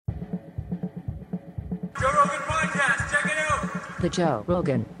Joe Rogan Podcast, check it out. The Joe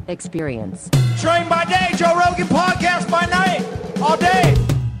Rogan Experience. Train by day, Joe Rogan Podcast by night, all day.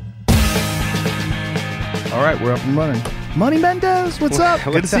 All right, we're up and running. Money Mendes, what's up?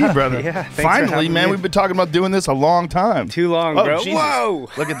 Good to see you, brother. Yeah, finally, man. We've been talking about doing this a long time. Too long, bro. Jesus. Whoa!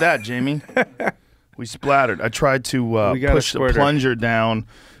 Look at that, Jamie. We splattered. I tried to push the plunger down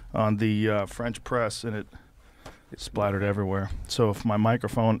on the French press, and it splattered everywhere. So if my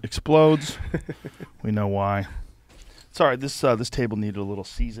microphone explodes, we know why. Sorry, this table needed a little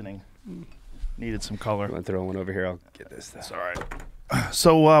seasoning. Needed some color. I'm gonna throw one over here. I'll get this. That's all right.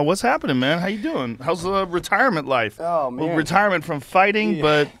 So what's happening, man? How you doing? How's the retirement life? Oh, man. Well, retirement from fighting,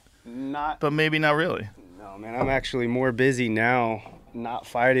 Yeah. but maybe not really. No, man. I'm actually more busy now, not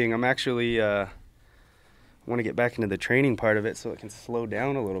fighting. I'm actually want to get back into the training part of it so it can slow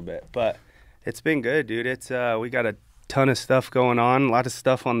down a little bit. But it's been good, dude. It's we got a ton of stuff going on, a lot of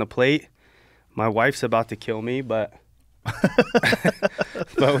stuff on the plate. My wife's about to kill me, but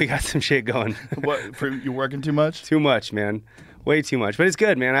but we got some shit going. What? You working too much? Too much, man. Way too much. But it's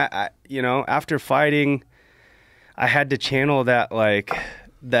good, man. I you know, after fighting, I had to channel that, like,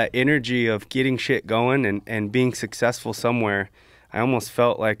 that energy of getting shit going and being successful somewhere. I almost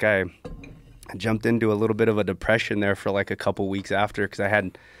felt like I jumped into a little bit of a depression there for like a couple weeks after, because I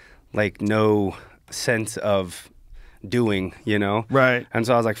had like no sense of doing, you know? Right. And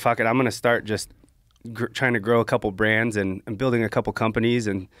so I was like, fuck it, I'm going to start just trying to grow a couple brands and building a couple companies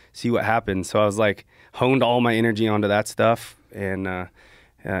and see what happens. So I was like, honed all my energy onto that stuff, and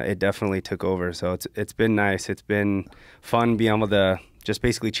it definitely took over. So it's been nice. It's been fun being able to just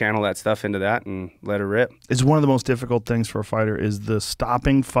basically channel that stuff into that and let it rip. It's one of the most difficult things for a fighter is the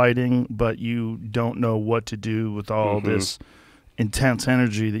stopping fighting, but you don't know what to do with all this intense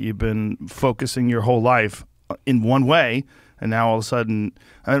energy that you've been focusing your whole life in one way. And now all of a sudden,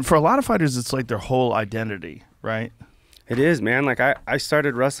 and for a lot of fighters, it's like their whole identity, right? It is, man. Like I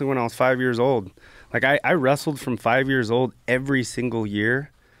started wrestling when I was 5 years old. Like I wrestled from 5 years old every single year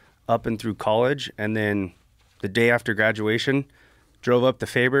up and through college. And then the day after graduation, drove up to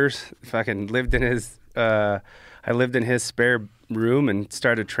Faber's, fucking lived in his, I lived in his spare room and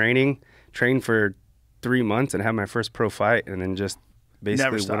started trained for 3 months and had my first pro fight, and then just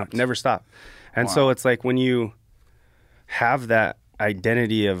basically never stopped. And so it's like when you have that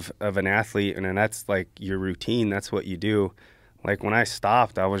identity of an athlete, and then that's like your routine, that's what you do. Like when I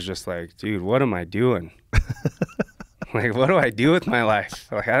stopped, I was just like, dude, what am I doing? Like, what do I do with my life?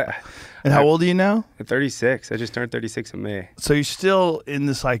 Like, and how old are you now? I'm 36. I just turned 36 in May. So you're still in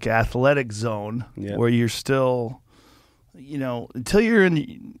this like athletic zone where you're still, you know, until you're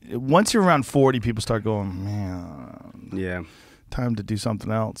in, once you're around 40, people start going, man, yeah, time to do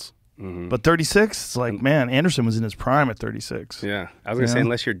something else. But 36, it's like, man, Anderson was in his prime at 36. Yeah. I was going to say,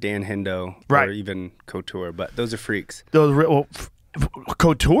 unless you're Dan Hendo or even Couture, but those are freaks. Well,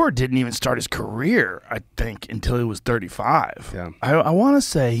 Couture didn't even start his career, I think, until he was 35. Yeah. I want to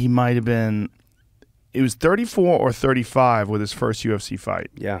say he might have been, it was 34 or 35 with his first UFC fight.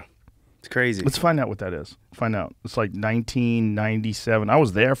 Yeah. It's crazy. Let's find out what that is. Find out. It's like 1997. I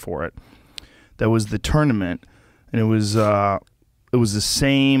was there for it. That was the tournament, and it was the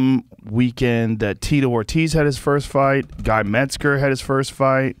same weekend that Tito Ortiz had his first fight. Guy Metzger had his first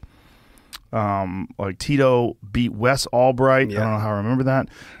fight. Like Tito beat Wes Albright. I don't know how I remember that.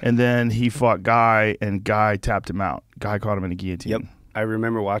 And then he fought Guy, and Guy tapped him out. Guy caught him in a guillotine. Yep. I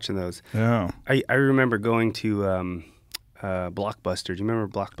remember watching those. Yeah. I remember going to Blockbuster. Do you remember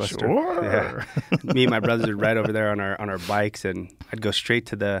Blockbuster? Sure. Yeah. Me and my brothers would ride over there on our bikes, and I'd go straight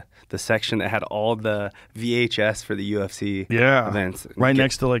to the section that had all the VHS for the UFC events. Right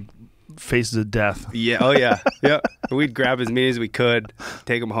next to like Faces of Death. Yeah. Oh yeah. Yep. We'd grab as many as we could,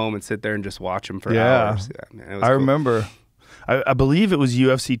 take them home, and sit there and just watch them for hours. Yeah, man, it was cool. Remember. I believe it was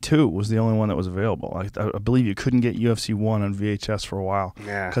UFC 2 was the only one that was available. I believe you couldn't get UFC 1 on VHS for a while.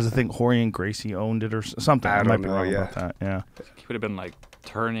 Yeah. Because I think Jorge Gracie owned it or something. I might be don't know, wrong about that. Yeah. He would have been like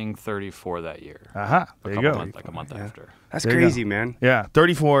turning 34 that year. Aha. There you go. Like a month after. That's crazy, man. Yeah.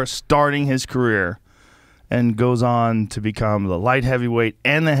 34, starting his career, and goes on to become the light heavyweight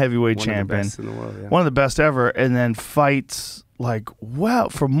and the heavyweight champion. One of the best in the world, yeah. One of the best ever, and then fights like, well,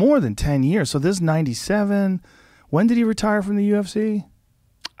 for more than 10 years. So this is 97. When did he retire from the UFC?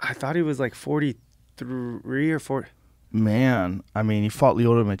 I thought he was like 43 or 4. Man, I mean, he fought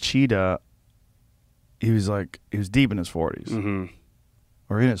Lyoto Machida. He was deep in his 40s.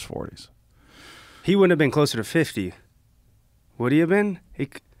 Or in his 40s. He wouldn't have been closer to 50. Would he have been?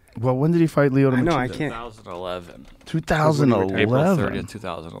 Well, when did he fight Lyoto Machida? I know, I can't. 2011. 2011. April 30th,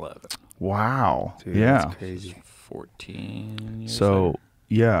 2011. Wow. Dude, yeah. that's crazy. 14 years So, later.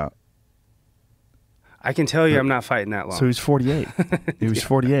 yeah. I can tell you I'm not fighting that long. So he's 48. He was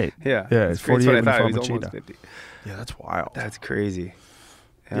 48. Yeah. Yeah, It's he's crazy. 48 That's what I when thought. he He fought was almost Machida. 50. Yeah, that's wild. That's crazy.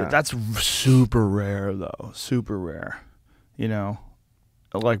 Yeah, that's super rare, though. Super rare. You know?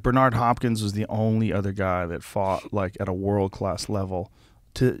 Like, Bernard Hopkins was the only other guy that fought, like, at a world-class level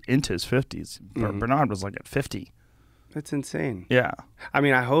into his 50s. Bernard was, like, at 50. That's insane. Yeah. I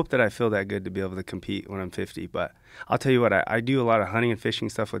mean, I hope that I feel that good to be able to compete when I'm 50. But I'll tell you what, I do a lot of hunting and fishing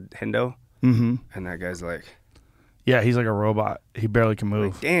stuff with Hendo. Mm-hmm. And that guy's like... Yeah, he's like a robot. He barely can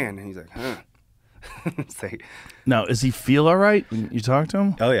move. Like, Dan. And he's like, huh. It's like... Now, does he feel all right when you talk to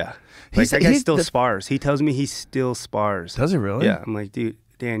him? Oh, yeah. Like, that guy still spars. He tells me he still spars. Does he really? Yeah. I'm like, dude,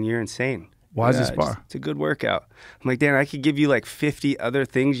 Dan, you're insane. Why does he spar? It's a good workout. I'm like, Dan, I could give you like 50 other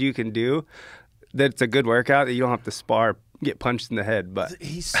things you can do that's a good workout that you don't have to spar, get punched in the head. But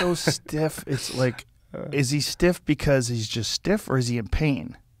he's so stiff. It's like, is he stiff because he's just stiff, or is he in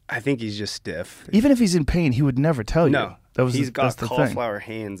pain? I think he's just stiff. Even if he's in pain, he would never tell you. No. He's got that's the thing. cauliflower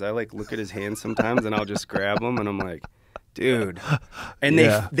hands. I like look at his hands sometimes and I'll just grab them and I'm like, dude. And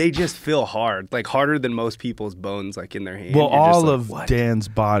they just feel hard, like harder than most people's bones, like in their hand. Well, You're just all like, of what? Dan's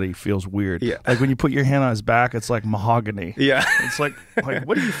body feels weird. Yeah. Like when you put your hand on his back, it's like mahogany. Yeah. It's like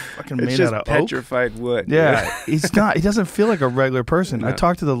what are you fucking It's made just out of petrified wood. Yeah, he's not. He doesn't feel like a regular person. I No.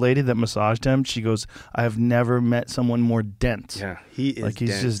 talked to the lady that massaged him. She goes, "I have never met someone more dense. Yeah. He is like he's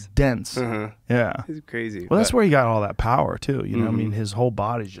dense. just dense. Uh-huh. Yeah. He's crazy. Well, that's but- where he got all that power too. You know, I mean, his whole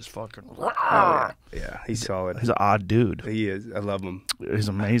body's just fucking. Yeah, he's solid. He's an odd dude. He is. I love him. He's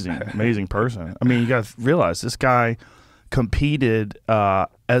amazing, amazing person. I mean, you got to realize this guy competed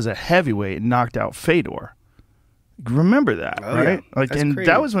as a heavyweight and knocked out Fedor. Remember that, Oh, right? yeah. Like, That's and crazy.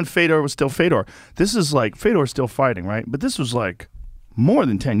 that was when Fedor was still Fedor. This is like Fedor's still fighting, right? But this was like more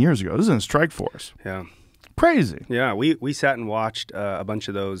than 10 years ago. This is in Strikeforce. Yeah. Crazy. Yeah, we sat and watched a bunch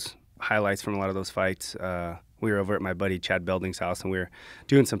of those highlights from a lot of those fights. We were over at my buddy Chad Belding's house, and we were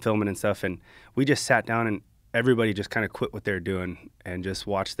doing some filming and stuff, and we just sat down, and everybody just kind of quit what they're doing and just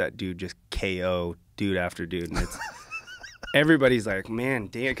watched that dude just KO dude after dude. And it's everybody's like, man,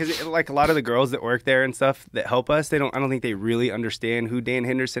 Dan, because like a lot of the girls that work there and stuff that help us, I don't think they really understand who Dan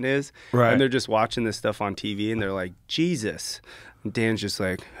Henderson is. Right. And they're just watching this stuff on TV, and they're like, Jesus. And Dan's just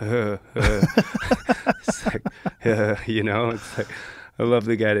like, it's like, you know, it's like, I love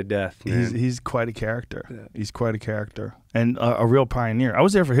the guy to death, man. He's quite a character. Yeah. He's quite a character and a real pioneer. I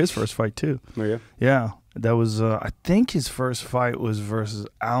was there for his first fight too. Were you? Yeah, that was. I think his first fight was versus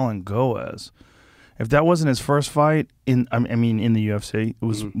Alan Goes. If that wasn't his first fight in the UFC, it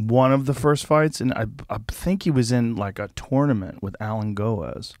was one of the first fights, and I think he was in like a tournament with Alan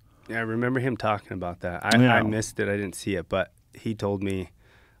Goes. Yeah, I remember him talking about that. I missed it. I didn't see it, but he told me,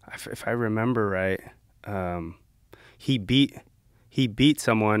 if I remember right, he beat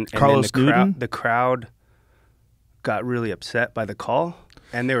someone, and Carlos then Newton? the crowd got really upset by the call,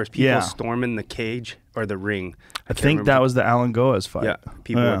 and there was people storming the cage or the ring. I think that was the Alan Goes fight. Yeah,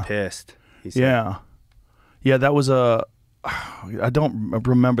 people were pissed. He said. Yeah, that was a. I don't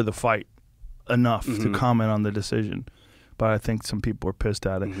remember the fight enough to comment on the decision, but I think some people were pissed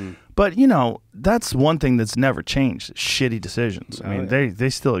at it. But you know, that's one thing that's never changed: shitty decisions. I mean, they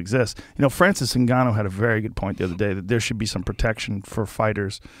still exist. You know, Francis Ngannou had a very good point the other day that there should be some protection for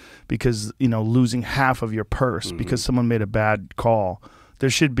fighters because you know, losing half of your purse because someone made a bad call. There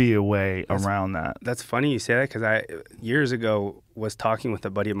should be a way around that. That's funny you say that because I years ago was talking with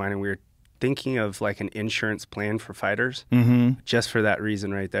a buddy of mine, and we were thinking of like an insurance plan for fighters just for that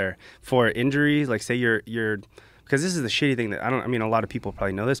reason right there. For injuries, like say you're because this is the shitty thing that I mean a lot of people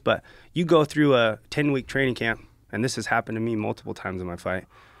probably know this, but you go through a 10-week training camp, and this has happened to me multiple times in my fight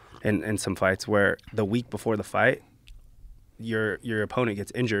and some fights where the week before the fight your opponent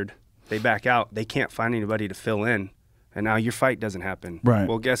gets injured, they back out, they can't find anybody to fill in, and now your fight doesn't happen. Right.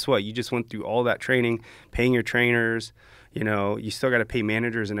 Well, guess what? You just went through all that training, paying your trainers. You know, you still got to pay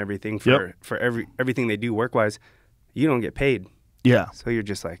managers and everything for everything they do work-wise. You don't get paid. Yeah. So you're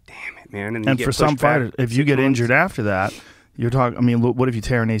just like, damn it, man. And you get for some pushed back fighters, if you 6 get months. injured after that, you're talking. I mean, what if you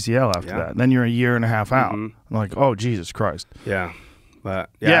tear an ACL after that? Then you're a year and a half out. Like, oh Jesus Christ. Yeah.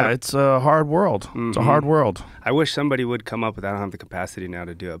 But Yeah, it's a hard world. It's a hard world. I wish somebody would come up with. I don't have the capacity now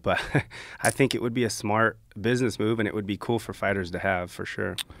to do it, but I think it would be a smart business move, and it would be cool for fighters to have for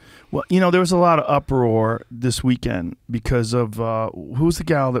sure. Well, you know, there was a lot of uproar this weekend because of who's the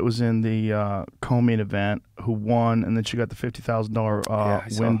gal that was in the co-main event who won, and then she got the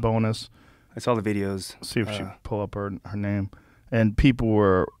 $50,000 win bonus. I saw the videos. See if she can pull up her name. And people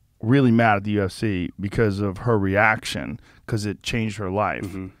were really mad at the UFC because of her reaction, because it changed her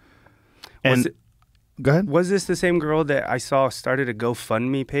life. And Go ahead. Was this the same girl that I saw started a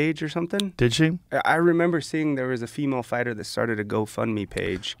GoFundMe page or something? Did she? I remember seeing there was a female fighter that started a GoFundMe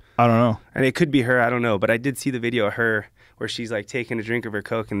page. I don't know. And it could be her, I don't know. But I did see the video of her where she's like taking a drink of her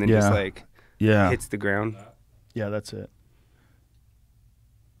Coke and then just like hits the ground. Yeah, that's it.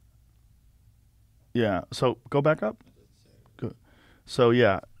 Yeah, so go back up. Good. So,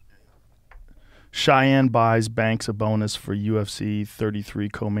 yeah. Cheyenne buys banks a bonus for UFC 33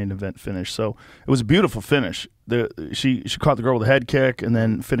 co-main event finish. So it was a beautiful finish. She caught the girl with a head kick and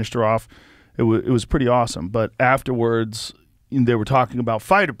then finished her off. It was pretty awesome. But afterwards, they were talking about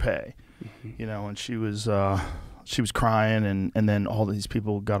fighter pay, you know, and she was crying, and then all these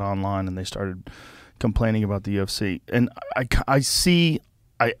people got online and they started complaining about the UFC. And I see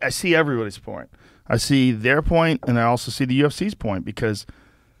everybody's point. I see their point, and I also see the UFC's point, because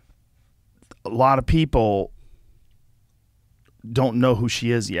a lot of people don't know who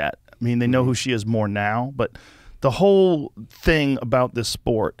she is yet. I mean, they know who she is more now, but the whole thing about this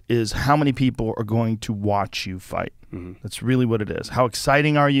sport is how many people are going to watch you fight. That's really what it is. How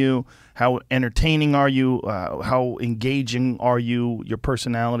exciting are you? How entertaining are you? How engaging are you? Your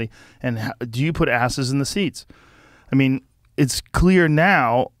personality? And do you put asses in the seats? I mean, it's clear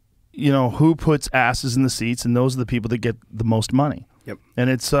now, you know, who puts asses in the seats, and those are the people that get the most money. Yep. And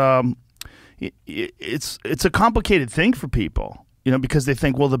it's a complicated thing for people, you know, because they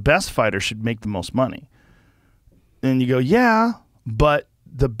think, well, the best fighter should make the most money. And you go, yeah, but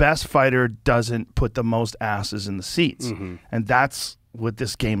the best fighter doesn't put the most asses in the seats. And that's what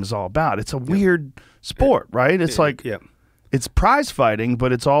this game is all about. It's a weird sport, right? It's like, it's prize fighting,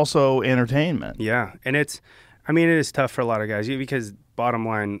 but it's also entertainment. Yeah, and I mean, it is tough for a lot of guys, because bottom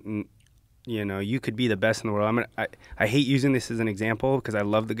line, you know, you could be the best in the world. I hate using this as an example because I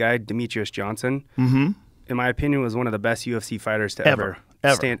love the guy, Demetrius Johnson. In my opinion, was one of the best UFC fighters to ever.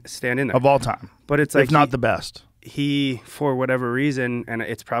 Stand in there. Of all time. But it's like, if not the best. He, for whatever reason, and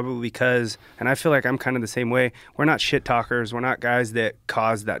it's probably because, and I feel like I'm kind of the same way, we're not shit talkers. We're not guys that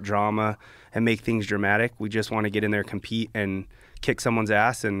cause that drama and make things dramatic. We just want to get in there, compete, and kick someone's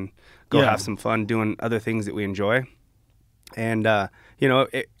ass and go have some fun doing other things that we enjoy. And, you know,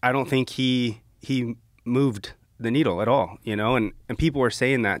 I don't think he moved the needle at all, you know, and people were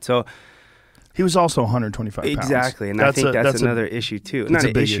saying that. So he was also 125 pounds. Exactly, and I think that's another issue too. Not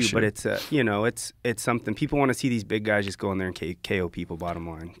an issue, but it's you know, it's something. People want to see these big guys just go in there and KO people, bottom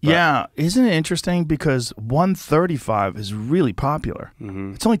line. But, yeah, isn't it interesting? Because 135 is really popular.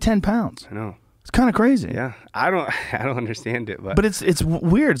 It's only 10 pounds. I know. It's kind of crazy. Yeah, I don't understand it, but it's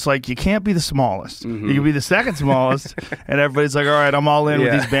weird. It's like you can't be the smallest. You can be the second smallest, and everybody's like, "All right, I'm all in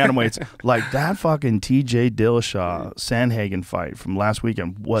with these bantamweights." Like that fucking T.J. Dillashaw Sandhagen fight from last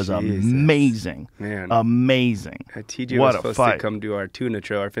weekend was amazing, man, amazing. T.J. was supposed to come do our tuna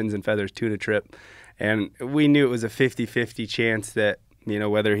trip, our Finz and Featherz tuna trip, and we knew it was a 50-50 chance that, you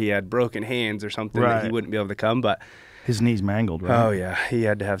know, whether he had broken hands or something, that he wouldn't be able to come, but. His knee's mangled, right? Oh yeah, he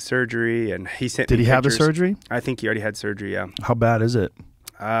had to have surgery, and he sent. Did he have the surgery? I think he already had surgery. Yeah. How bad is it?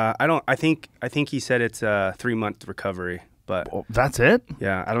 I think he said it's a 3-month recovery, but that's it.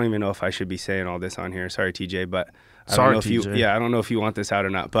 Yeah, I don't even know if I should be saying all this on here. Sorry, TJ, but I sorry, don't know if TJ. I don't know if you want this out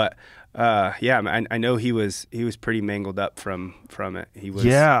or not, but yeah, I know he was pretty mangled up from it. He was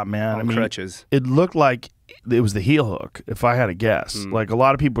on crutches. It looked like it was the heel hook, if I had to guess. Like a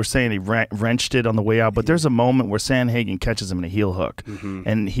lot of people were saying he wrenched it on the way out, but there's a moment where Sandhagen catches him in a heel hook,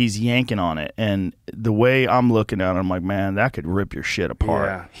 and he's yanking on it. And the way I'm looking at it, I'm like, man, that could rip your shit apart.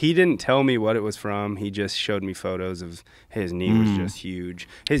 Yeah, he didn't tell me what it was from. He just showed me photos of his knee was just huge.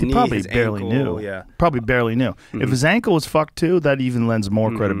 His knee, probably his barely ankle, knew. Yeah, probably barely knew. If his ankle was fucked too, that even lends more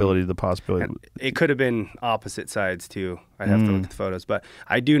credibility to the possibility. And it could have been opposite sides too. I'd have to look at the photos, but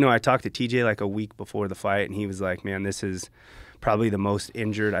I do know I talked to TJ like a week before the fight, and he was like, "Man, this is probably the most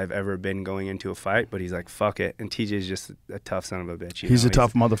injured I've ever been going into a fight." But he's like, "Fuck it," and TJ's just a tough son of a bitch. He's a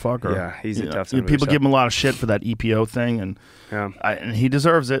tough motherfucker. Yeah, he's a tough son of a bitch. People give him a lot of shit for that EPO thing, and and he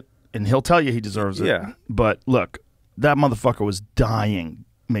deserves it, and he'll tell you he deserves it. Yeah. But look, that motherfucker was dying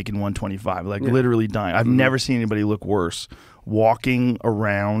making 125, like literally dying. I've never seen anybody look worse. Walking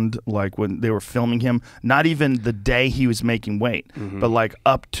around, like when they were filming him, not even the day he was making weight, but like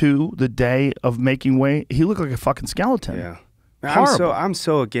up to the day of making weight, he looked like a fucking skeleton. Yeah, horrible. I'm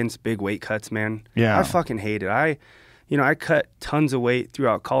so against big weight cuts, man. Yeah, I fucking hate it. I cut tons of weight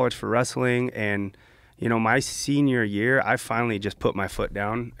throughout college for wrestling, and you know, my senior year, I finally just put my foot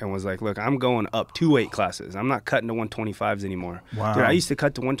down and was like, look, I'm going up 2 weight classes. I'm not cutting to 125s anymore. Wow. Dude, I used to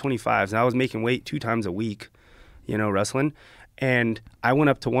cut to 125s, and I was making weight 2 times a week, you know, wrestling. And I went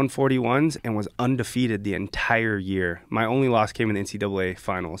up to 141s and was undefeated the entire year. My only loss came in the NCAA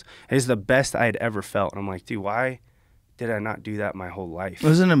finals. It's the best I had ever felt. And I'm like, dude, why did I not do that my whole life?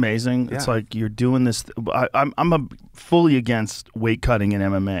 Isn't it amazing? Yeah. It's like you're doing this. I'm fully against weight cutting in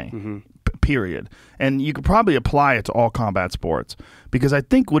MMA, period. And you could probably apply it to all combat sports, because I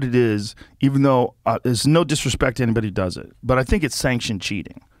think what it is, even though there's no disrespect to anybody who does it, but I think it's sanctioned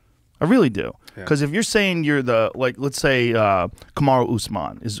cheating. I really do. Because if you're saying you're the, like, let's say Kamaru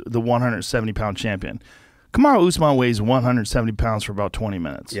Usman is the 170-pound champion. Kamaru Usman weighs 170 pounds for about 20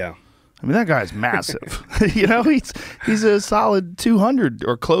 minutes. Yeah. I mean, that guy's massive. You know, he's a solid 200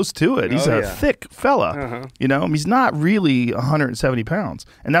 or close to it. He's a thick fella. You know, he's not really 170 pounds.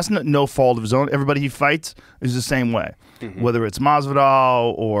 And that's no fault of his own. Everybody he fights is the same way. Whether it's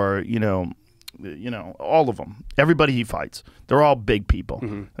Masvidal or, you know, all of them. Everybody he fights, they're all big people.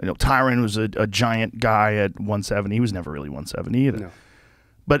 You know, Tyron was a giant guy at 170. He was never really 170 either. No.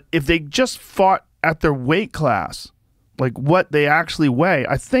 But if they just fought at their weight class, like what they actually weigh,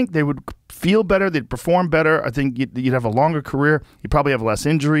 I think they would feel better. They'd perform better. I think you'd have a longer career. You'd probably have less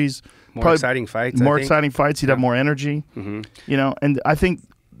injuries. More exciting fights. More exciting fights. You'd have more energy. You know, and I think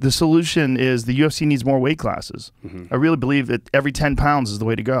the solution is the UFC needs more weight classes. I really believe that every 10 pounds is the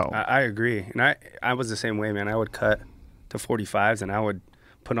way to go. I agree. And I was the same way, man. I would cut to 45s and I would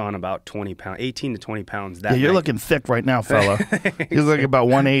put on about 20 pounds, 18 to 20 pounds that you're night. looking thick right now, fella. You're looking about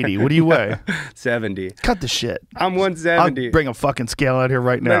 180. What do you weigh? 70. Cut the shit. I'm 170. I'll bring a fucking scale out here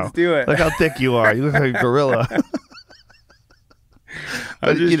right now. Let's do it. Look how thick you are. You look like a gorilla.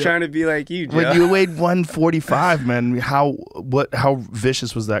 I'm just trying to be like you, Joe. When you weighed 145, man, how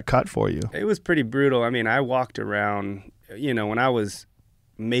vicious was that cut for you? It was pretty brutal. I mean, I walked around, you know, when I was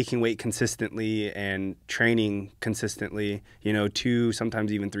making weight consistently and training consistently, you know, 2,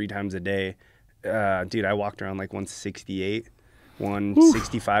 sometimes even 3 times a day. Dude, I walked around like 168,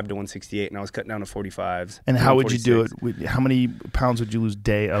 165 to 168, and I was cutting down to 45s. And how would you do it? How many pounds would you lose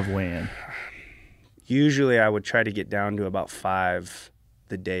day of weigh-in? Usually I would try to get down to about 5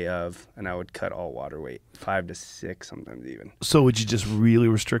 the day of, and I would cut all water weight, 5 to 6 sometimes even. So would you just really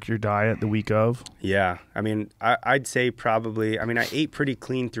restrict your diet the week of? Yeah. I mean, I'd say probably, I mean, I ate pretty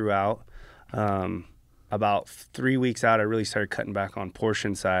clean throughout. About 3 weeks out, I really started cutting back on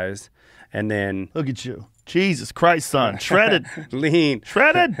portion size. And then... Look at you. Jesus Christ, son. Shredded. Lean.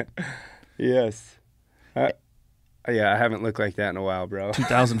 Shredded. Yes. Yeah, I haven't looked like that in a while, bro.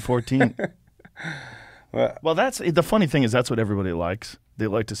 2014. Well, that's the funny thing is that's what everybody likes. They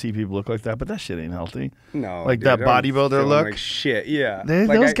like to see people look like that, but that shit ain't healthy. No, like dude, that bodybuilder look. Like shit, yeah.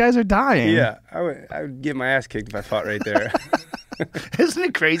 Those guys are dying. Yeah, I would get my ass kicked if I fought right there. Isn't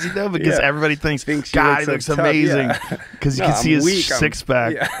it crazy though? Because everybody thinks she God looks so amazing because you can see his weak. six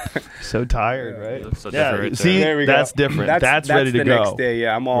pack. So tired, right? He looks so different right see, there. that's different. That's ready to the go. Next day,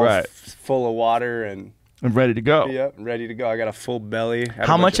 yeah, I'm all full of water and ready to go. Yep, ready to go. I got a full belly.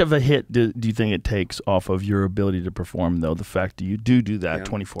 How much of a hit do you think it takes off of your ability to perform, though? The fact that you do that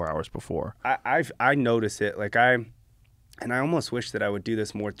 24 hours before. I notice it. Like I almost wish that I would do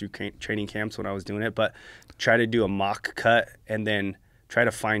this more through training camps when I was doing it, but try to do a mock cut and then try to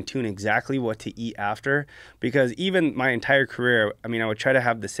fine tune exactly what to eat after. Because even my entire career, I mean, I would try to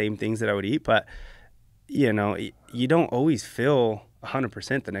have the same things that I would eat, but you know, you don't always feel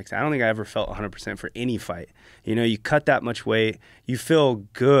 100% the next day. I don't think I ever felt 100% for any fight. You know, you cut that much weight, you feel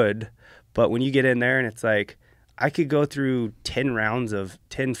good, but when you get in there and it's like, I could go through 10 rounds of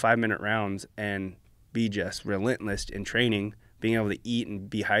 10 5-minute rounds and be just relentless in training, being able to eat and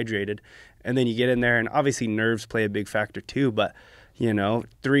be hydrated. And then you get in there and obviously nerves play a big factor too, but you know,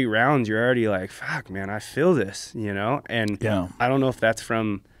 3 rounds, you're already like, fuck, man, I feel this, you know? And I don't know if that's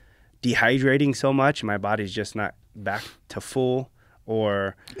from dehydrating so much, my body's just not back to full,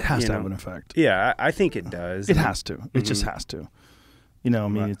 or it has to have an effect. Yeah, I think it does. It has to. It just has to. You know, I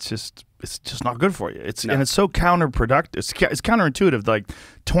mean, it's just not good for you. And it's so counterproductive. It's counterintuitive. Like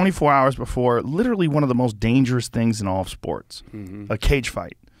 24 hours before, literally one of the most dangerous things in all of sports, a cage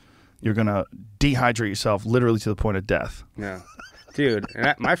fight. You're gonna dehydrate yourself literally to the point of death. Yeah, dude.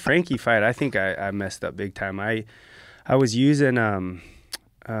 And my Frankie fight, I think I messed up big time. I was using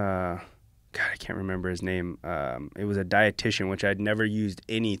God, I can't remember his name. It was a dietitian, which I'd never used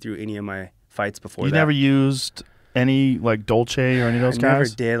through any of my fights before. You never used any like Dolce or any of those guys? I never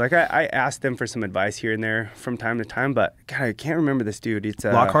did. Like I asked them for some advice here and there from time to time, but God, I can't remember this dude. It's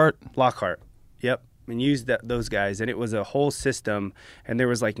Lockhart. Yep. And used those guys, and it was a whole system, and there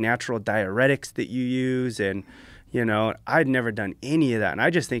was like natural diuretics that you use, and you know, I'd never done any of that, and I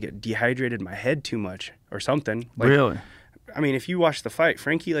just think it dehydrated my head too much or something. Like, really? I mean, if you watch the fight,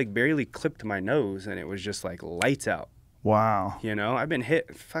 Frankie like barely clipped my nose, and it was just like lights out. Wow. You know, I've been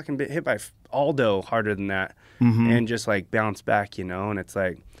fucking hit by Aldo harder than that, Mm-hmm. and just like bounced back, you know. And it's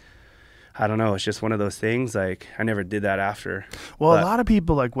like, I don't know, it's just one of those things. Like, I never did that after. Well, But a lot of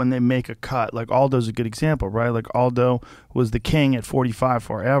people, like, when they make a cut, like Aldo's a good example, right? Like, Aldo was the king at 45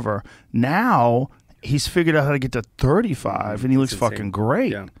 forever. Now he's figured out how to get to 35, and he looks It's insane. fucking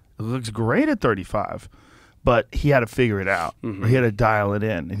great. Yeah. He looks great at 35. But he had to figure it out. Mm-hmm. He had to dial it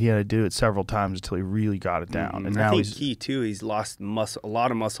in, and he had to do it several times until he really got it down. And I now think he's key too. He's lost a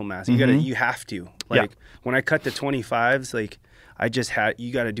lot of muscle mass. You have to. Like, when I cut to 25s, like,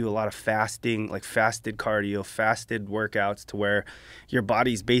 you got to do a lot of fasting, like fasted cardio, fasted workouts, to where your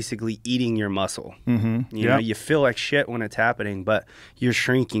body's basically eating your muscle. Mm-hmm. You know, you feel like shit when it's happening, but you're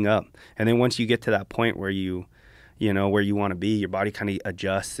shrinking up. And then once you get to that point where you know, where you want to be, your body kind of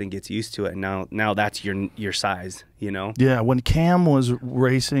adjusts and gets used to it. And now that's your size, you know? Yeah, when Cam was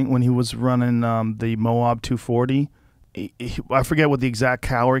racing, when he was running the Moab 240, I forget what the exact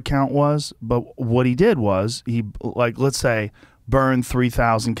calorie count was, but what he did was he, like, let's say, burned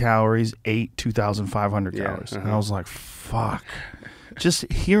 3,000 calories, ate 2,500 calories. And I was like, fuck.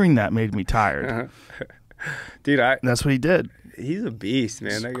 Just hearing that made me tired. Dude, That's what he did. he's a beast,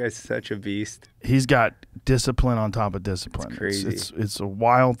 man. That guy's such a beast. He's got discipline on top of discipline. It's crazy. It's a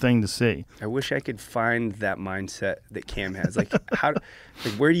wild thing to see. I wish I could find that mindset that Cam has. Like,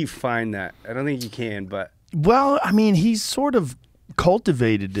 where do you find that? I don't think you can, but Well, I mean, he's sort of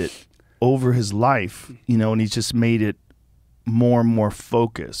cultivated it over his life, you know, and he's just made it more and more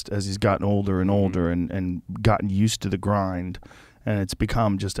focused as he's gotten older and older and gotten used to the grind, and it's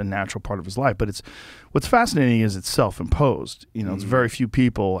become just a natural part of his life. But what's fascinating is it's self-imposed. You know, it's very few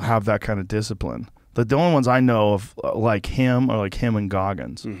people have that kind of discipline. The only ones I know of like him are like him and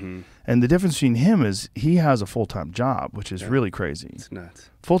Goggins. And the difference between him is he has a full-time job, which is really crazy. it's nuts.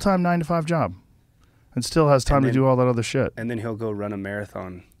 Full-time 9-to-5 job. And still has time to do all that other shit. And then he'll go run a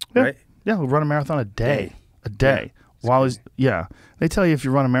marathon, Yeah. right? Yeah, he'll run a marathon a day. A day. Yeah, While he's, they tell you if you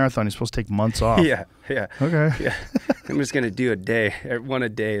run a marathon, you're supposed to take months off. Yeah. Okay. Yeah. I'm just going to do one a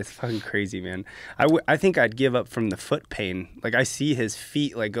day. It's fucking crazy, man. I think I'd give up from the foot pain. Like, I see his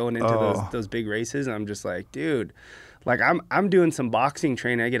feet, like, going into those big races, and I'm just like, dude, like, I'm doing some boxing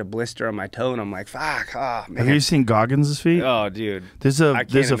training. I get a blister on my toe, and I'm like, fuck, man. Have you seen Goggins' feet? Oh, dude. There's I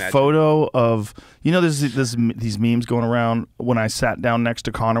can't a imagine. photo of, you know, there's these memes going around when I sat down next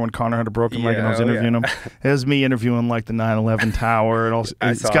to Connor when Connor had a broken leg and I was interviewing him. It was me interviewing like the 9/11 tower, and also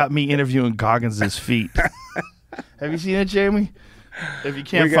it's got me interviewing Goggins' feet. Have you seen it, Jamie? If you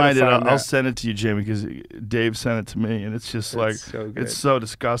can't We gotta find it, find I'll that. send it to you, Jamie, because Dave sent it to me, and it's just like so good. it's so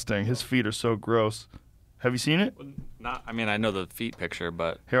disgusting. His feet are so gross. Have you seen it? I mean, I know the feet picture,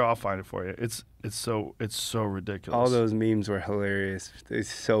 but Here, I'll find it for you. It's so ridiculous. All those memes were hilarious. They're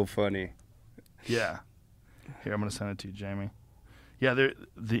so funny. Yeah. Here, I'm gonna send it to you, Jamie. Yeah,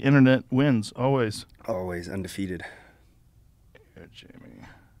 the internet wins always. Always undefeated. Here, Jamie.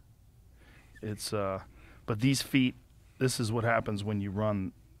 It's but these feet. This is what happens when you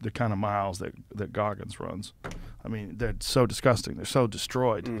run the kind of miles that Goggins runs. I mean, they're so disgusting. They're so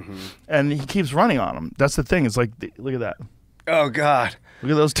destroyed, and he keeps running on them. That's the thing. It's like, look at that. Oh, God.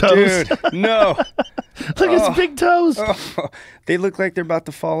 Look at those toes. Dude, no. Look at his big toes. Oh, they look like they're about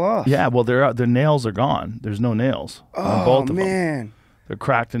to fall off. Yeah, well, their nails are gone. There's no nails on both of them. Man. They're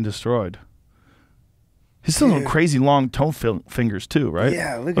cracked and destroyed. He's still got crazy long toe fingers too, right?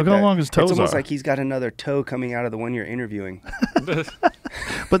 Yeah, look how at that. long his toes It's almost are. like he's got another toe coming out of the one you're interviewing.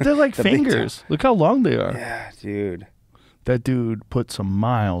 But they're like The big fingers. Look how long they are. Yeah, dude. That dude put some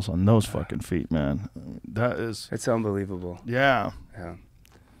miles on those fucking feet, man. That is, It's unbelievable. yeah. Yeah.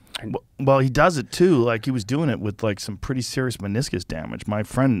 Well, he does it too. Like, he was doing it with like some pretty serious meniscus damage. My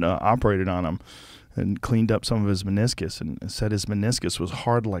friend operated on him and cleaned up some of his meniscus and said his meniscus was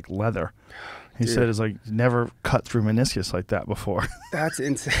hard like leather. He said it's like never cut through meniscus like that before. That's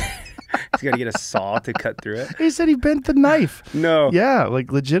insane. He's got to get a saw to cut through it. He said he bent the knife. No. Yeah,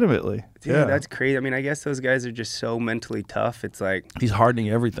 like legitimately. Dude, yeah. that's crazy. I mean, I guess those guys are just so mentally tough. It's like, He's hardening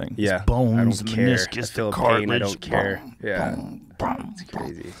everything. yeah, His bones, I the don't care. meniscus, I feel the pain. cartilage. I don't care. Boom, Yeah. boom, boom, It's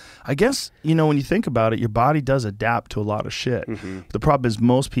crazy. I guess, you know, when you think about it, your body does adapt to a lot of shit. The problem is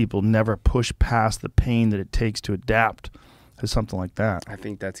most people never push past the pain that it takes to adapt to something like that. I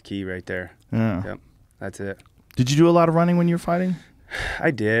think that's key right there. Yeah. Yep. That's it. Did you do a lot of running when you were fighting? I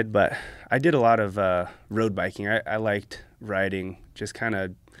did, but I did a lot of road biking. I liked riding, just kind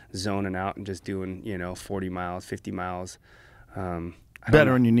of zoning out and just doing, 40 miles, 50 miles.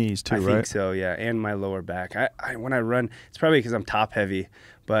 Better on your knees too, I right? think so, yeah, and my lower back. I when I run, it's probably because I'm top heavy,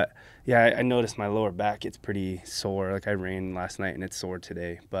 but yeah, I noticed my lower back gets pretty sore. Like, I ran last night and it's sore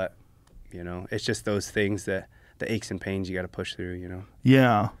today, but it's just those things that the aches and pains you got to push through, you know?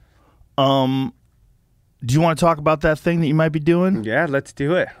 Yeah. Do you want to talk about that thing that you might be doing? Yeah, let's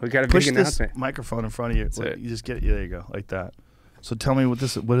do it. We got a Push big this announcement. microphone in front of you. That's it. You just get it. There you go, like that. So tell me what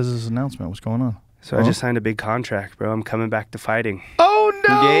is this announcement? What's going on? So I just signed a big contract, bro. I'm coming back to fighting. Oh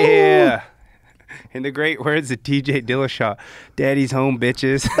no! Yeah. In the great words of TJ Dillashaw, "Daddy's home,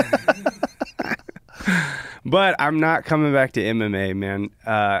 bitches." But I'm not coming back to MMA, man.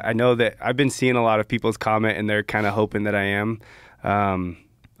 I know that I've been seeing a lot of people's comment, and they're kind of hoping that I am.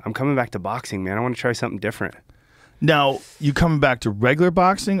 I'm coming back to boxing, man. I want to try something different. Now, you coming back to regular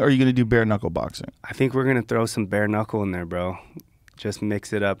boxing, or are you going to do bare knuckle boxing? I think we're going to throw some bare knuckle in there, bro. Just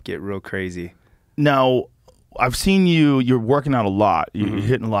mix it up, get real crazy. Now, I've seen you're working out a lot. You're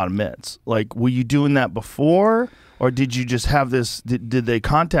hitting a lot of mitts. Like, were you doing that before, or did you just have this, did they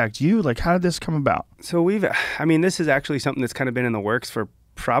contact you? Like, how did this come about? So this is actually something that's kind of been in the works for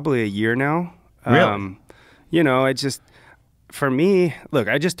probably a year now. Really? You know, it's just, for me, look,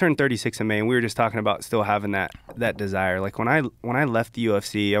 I just turned 36 in May, and we were just talking about still having that desire. Like when I left the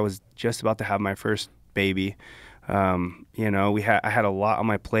UFC, I was just about to have my first baby. You know, I had a lot on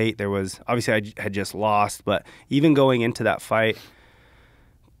my plate. There was, obviously I had just lost, but even going into that fight,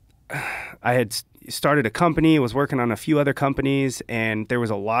 I had started a company, was working on a few other companies, and there was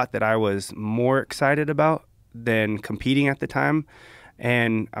a lot that I was more excited about than competing at the time.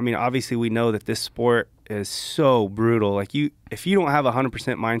 And I mean, obviously we know that this sport is so brutal. Like if you don't have 100%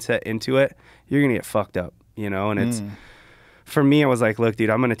 mindset into it, you're going to get fucked up, you know? And it's, for me, I was like, look, dude,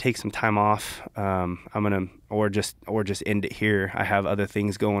 I'm going to take some time off. Or just end it here. I have other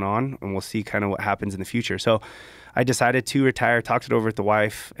things going on, and we'll see kind of what happens in the future. So I decided to retire, talked it over with the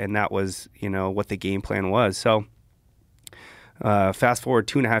wife, and that was, you know, what the game plan was. So fast forward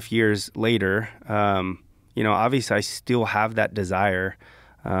 2.5 years later, you know, obviously I still have that desire.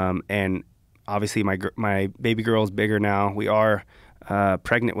 And obviously my baby girl is bigger now. We are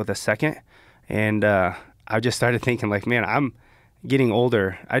pregnant with a second. And I just started thinking, like, man, I'm getting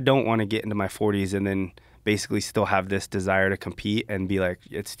older. I don't want to get into my 40s and then basically still have this desire to compete and be like,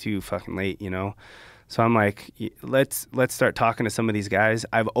 it's too fucking late, you know? So I'm like, let's start talking to some of these guys.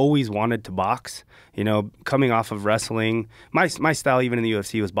 I've always wanted to box, you know, coming off of wrestling. My style, even in the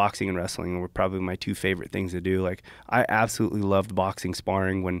UFC, was boxing and wrestling were probably my two favorite things to do. Like, I absolutely loved boxing,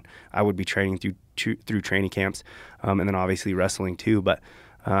 sparring when I would be training through training camps, and then obviously wrestling too. But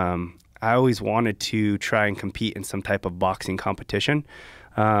I always wanted to try and compete in some type of boxing competition.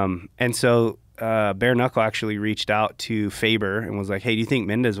 And so Bare Knuckle actually reached out to Faber and was like, hey, do you think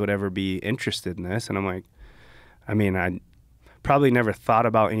Mendes would ever be interested in this? And I'm like, I mean, I probably never thought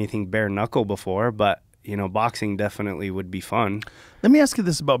about anything bare knuckle before, but, you know, boxing definitely would be fun. Let me ask you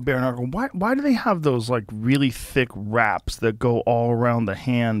this about bare knuckle. Why do they have those, like, really thick wraps that go all around the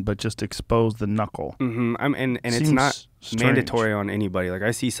hand but just expose the knuckle? And it's not mandatory on anybody. Like,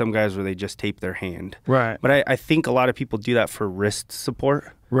 I see some guys where they just tape their hand. Right. But I think a lot of people do that for wrist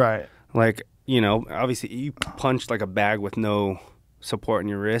support. Right. Like, you know, obviously you punch like a bag with no support in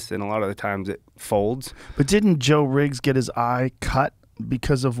your wrist, and a lot of the times it folds. But didn't Joe Riggs get his eye cut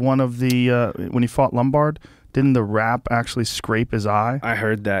because of one of the, when he fought Lombard? Didn't the wrap actually scrape his eye? I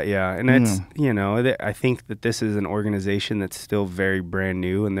heard that, yeah. And it's, you know, I think that this is an organization that's still very brand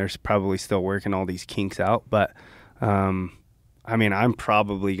new, and they're probably still working all these kinks out. But, I mean, I'm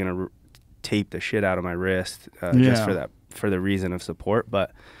probably going to tape the shit out of my wrist just for the reason of support.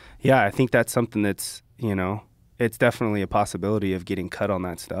 But, yeah, I think that's something that's, you know, it's definitely a possibility of getting cut on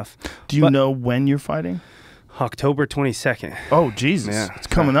that stuff. Do you know when you're fighting? October 22nd. Oh, Jesus. Yeah. It's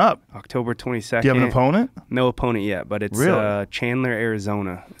coming up. October 22nd. Do you have an opponent? No opponent yet, but it's really? Chandler,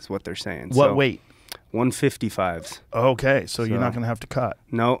 Arizona is what they're saying. What weight? 155s. Okay, so you're not going to have to cut.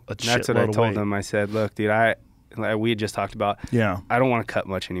 No, that's what I told them. I said, look, dude, we had just talked about, I don't want to cut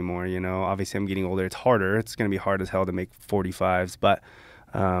much anymore, you know. Obviously, I'm getting older. It's harder. It's going to be hard as hell to make 45s, but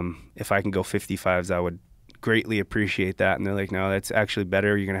if I can go 55s, I would greatly appreciate that. And they're like, no, that's actually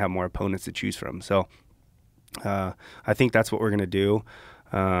better. You're going to have more opponents to choose from. So I think that's what we're going to do.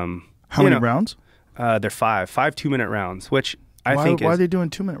 How many rounds? They're 5 2-minute rounds, which I think why are they doing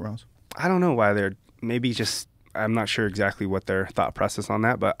 2-minute rounds? I don't know why they're maybe just, I'm not sure exactly what their thought process on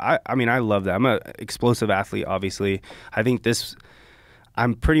that, but I mean, I love that. I'm an explosive athlete, obviously. I think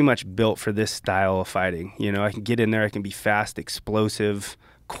I'm pretty much built for this style of fighting. You know, I can get in there, I can be fast, explosive,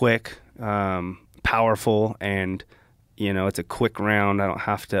 quick, powerful, and, you know, it's a quick round. I don't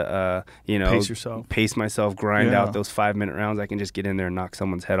have to, you know, pace myself, grind out those 5-minute rounds. I can just get in there and knock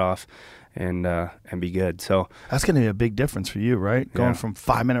someone's head off and be good. So that's going to be a big difference for you, right? Going from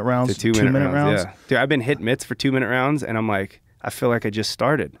 5-minute rounds to 2-minute rounds. Yeah. Dude, I've been hitting mitts for 2-minute rounds, and I'm like, I feel like I just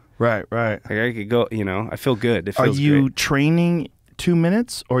started. Right, right. Like I could go, you know, I feel good. It Are feels you great. training 2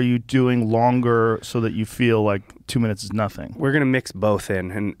 minutes, or are you doing longer so that you feel like 2 minutes is nothing? We're going to mix both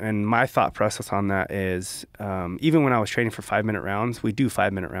in. And my thought process on that is, even when I was training for 5-minute rounds, we do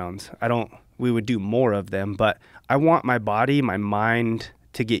 5-minute rounds. We would do more of them, but I want my body, my mind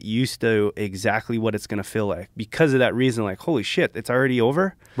to get used to exactly what it's going to feel like. Because of that reason, like, holy shit, it's already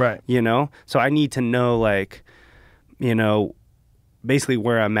over. Right. You know? So I need to know, like, you know, basically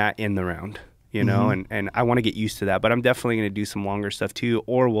where I'm at in the round. You know, and I want to get used to that. But I'm definitely going to do some longer stuff too,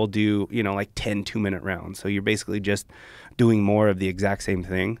 or we'll do, you know, like 10 2-minute rounds. So you're basically just doing more of the exact same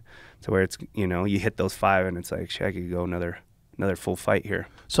thing. So where it's, you know, you hit those 5 and it's like, shit, I could go another full fight here.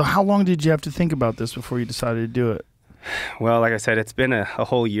 So how long did you have to think about this before you decided to do it? Well, like I said, it's been a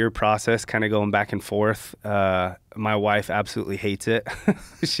whole year process, kind of going back and forth. My wife absolutely hates it.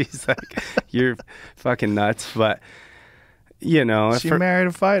 She's like, you're fucking nuts. But you know, She married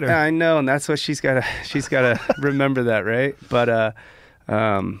a fighter. I know, and that's what she's gotta remember that, right? But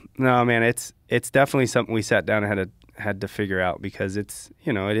no, man, it's definitely something we sat down and had to figure out, because it's,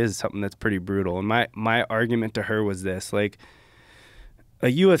 you know, it is something that's pretty brutal. And my argument to her was this, like, a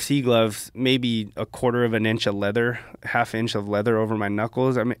UFC glove, maybe a 1/4 inch of leather, 1/2 inch of leather over my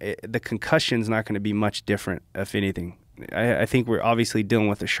knuckles. I mean, the concussion's not going to be much different, if anything. I think we're obviously dealing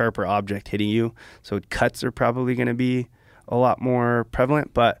with a sharper object hitting you, so cuts are probably going to be a lot more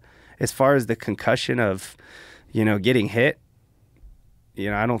prevalent. But as far as the concussion of, you know, getting hit, you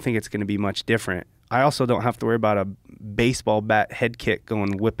know, I don't think it's going to be much different. I also don't have to worry about a baseball bat head kick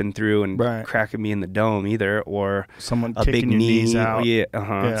going whipping through and cracking me in the dome either, or someone a kicking big your knee. knees out.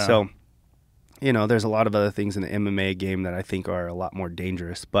 Yeah. So, you know, there's a lot of other things in the MMA game that I think are a lot more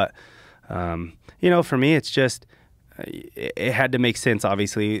dangerous. But, you know, for me, it's just, it had to make sense.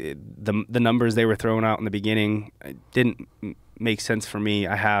 Obviously, the numbers they were throwing out in the beginning didn't make sense for me.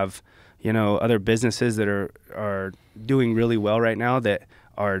 I have, you know, other businesses that are doing really well right now that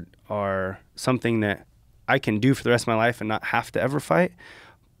are something that I can do for the rest of my life and not have to ever fight.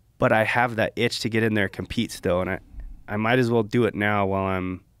 But I have that itch to get in there and compete still, and I might as well do it now while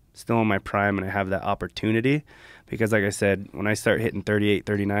I'm still in my prime and I have that opportunity. Because like I said, when I start hitting 38,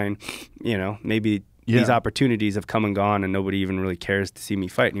 39, you know, maybe these opportunities have come and gone and nobody even really cares to see me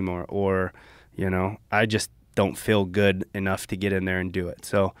fight anymore. Or, you know, I just don't feel good enough to get in there and do it.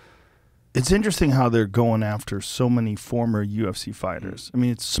 So it's interesting how they're going after so many former UFC fighters. I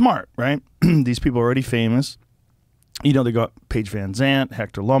mean, it's smart, right? These people are already famous. You know, they got Paige Van Zandt,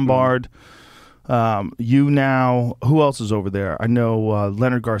 Hector Lombard. You now, who else is over there? I know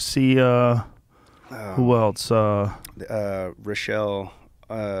Leonard Garcia. Who else? Rochelle.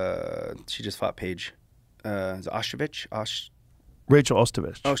 She just fought Paige. Is it Ostovich? Rachel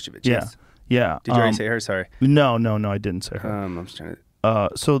Ostovich. Ostovich, yeah. yes. Yeah. Did you already say her? Sorry. No, I didn't say her. I'm just trying to...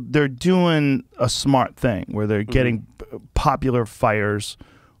 So they're doing a smart thing where they're getting popular fighters,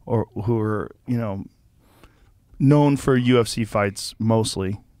 or who are, you know, known for UFC fights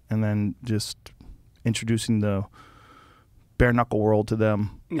mostly, and then just introducing the bare knuckle world to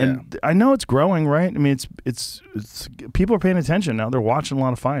them. Yeah. And I know it's growing, right? I mean, it's people are paying attention now. They're watching a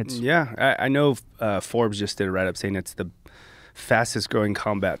lot of fights. Yeah, I know Forbes just did a write-up saying it's the fastest growing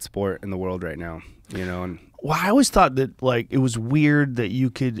combat sport in the world right now, you know. And well, I always thought that, like, it was weird that you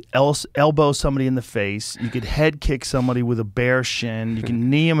could elbow somebody in the face, you could head kick somebody with a bare shin, you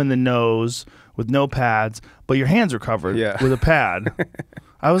can knee them in the nose with no pads, but your hands are covered with a pad.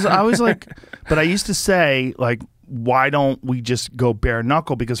 I was like, but I used to say, like, why don't we just go bare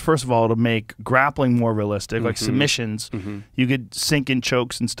knuckle? Because first of all, it'll make grappling more realistic, like submissions. You could sink in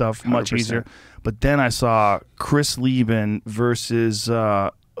chokes and stuff much 100%. easier. But then I saw Chris Lieben versus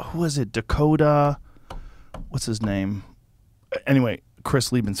who was it? Dakota. What's his name? Anyway,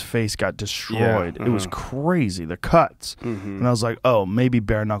 Chris Lieben's face got destroyed. It was crazy, the cuts. And I was like, oh, maybe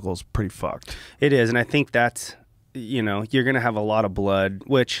bare knuckle's pretty fucked. It is, and I think that's, you know, you're going to have a lot of blood,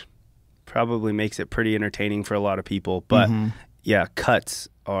 which probably makes it pretty entertaining for a lot of people. But yeah, cuts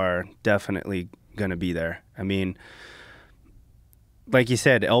are definitely going to be there. I mean, like you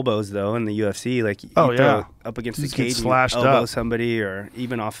said, elbows though in the UFC, like you throw up against Just the get cage, and slashed elbow up. somebody, or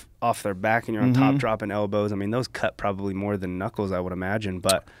even off their back, and you're on top dropping elbows. I mean, those cut probably more than knuckles, I would imagine.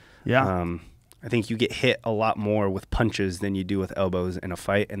 But I think you get hit a lot more with punches than you do with elbows in a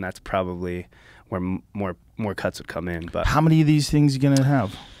fight, and that's probably where more cuts would come in. But how many of these things are you gonna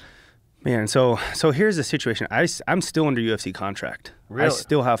have? Man, so here's the situation. I'm still under UFC contract. Really? I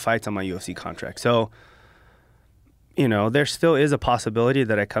still have fights on my UFC contract. So, you know, there still is a possibility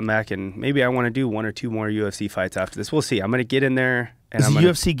that I come back and maybe I want to do 1 or 2 more UFC fights after this. We'll see. I'm going to get in there And is the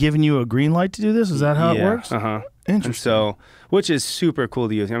UFC giving you a green light to do this? Is that how it works? Uh-huh. Interesting. And so, which is super cool,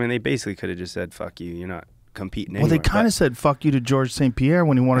 the UFC. I mean, they basically could have just said, fuck you, you're not competing anymore. Well, they kind of said fuck you to George St. Pierre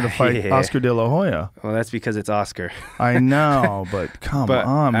when he wanted to fight Oscar De La Hoya. Well, that's because it's Oscar. I know, but come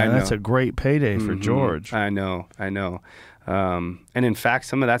on, man. That's a great payday for George. I know. And in fact,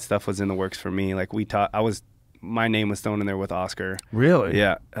 some of that stuff was in the works for me. Like my name was thrown in there with Oscar. Really?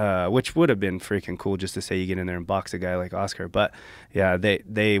 Yeah. Which would have been freaking cool just to say you get in there and box a guy like Oscar. But yeah,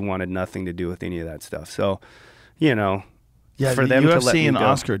 they wanted nothing to do with any of that stuff. So, you know, yeah, for the them UFC to let me and go,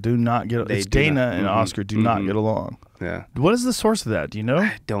 Oscar do not get. It's Dana and Oscar do not get along. Yeah. What is the source of that? Do you know?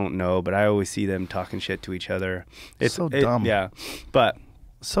 I don't know, but I always see them talking shit to each other. It's so dumb. Yeah, but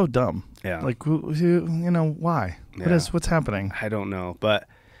so dumb. Yeah. Like you know why? Yeah. What's happening? I don't know, but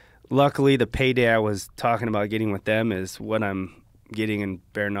luckily the payday I was talking about getting with them is what I'm getting in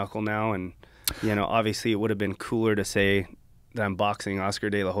bare knuckle now, and you know, obviously it would have been cooler to say that I'm boxing Oscar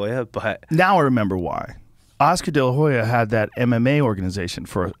De La Hoya, but now I remember why. Oscar De La Hoya had that MMA organization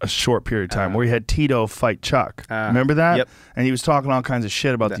for a short period of time where he had Tito fight Chuck. Remember that? Yep. And he was talking all kinds of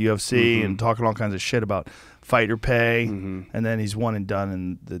shit about the UFC and talking all kinds of shit about fighter pay, and then he's one and done,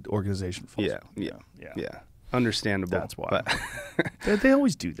 and the organization falls. Yeah. Understandable. That's why. They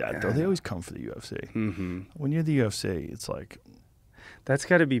always do that, though. They always come for the UFC. When you're the UFC, it's like... That's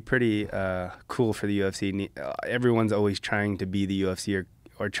got to be pretty cool for the UFC. Everyone's always trying to be the UFC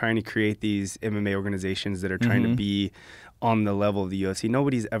or trying to create these MMA organizations that are trying to be on the level of the UFC.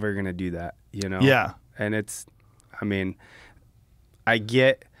 Nobody's ever going to do that, you know? Yeah. And it's, I mean, I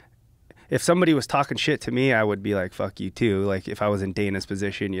get, if somebody was talking shit to me, I would be like, fuck you too. Like if I was in Dana's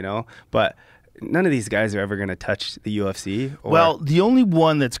position, you know? But none of these guys are ever going to touch the UFC. Well, the only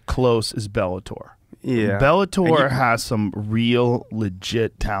one that's close is Bellator. Yeah. Bellator has some real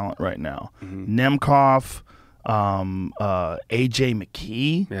legit talent right now. Nemkov, AJ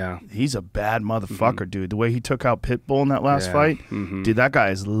McKee. Yeah. He's a bad motherfucker, dude. The way he took out Pitbull in that last fight, dude, that guy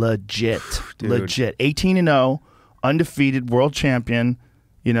is legit. Legit. 18-0, undefeated world champion.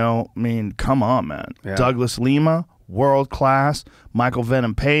 You know, I mean, come on, man. Yeah. Douglas Lima, world class. Michael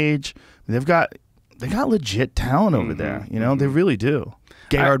Venom Page. They got legit talent over there. You know, they really do.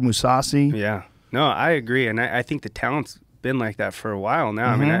 Gerard Mousasi. Yeah. No, I agree, and I think the talent's been like that for a while now.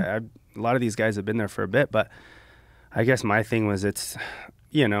 I mean, a lot of these guys have been there for a bit, but I guess my thing was it's,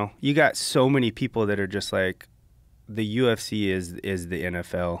 you know, you got so many people that are just like, the UFC is the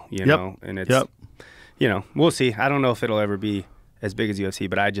NFL, you know, and it's, you know, we'll see. I don't know if it'll ever be as big as UFC,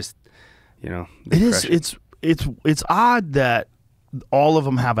 but I just, you know, it is. It's odd that all of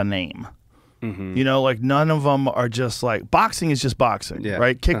them have a name. You know, like none of them are just like, boxing is just boxing,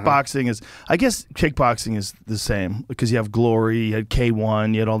 right? Kickboxing is, I guess kickboxing is the same because you have Glory, you had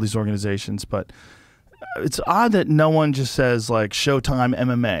K1, you had all these organizations, but it's odd that no one just says like Showtime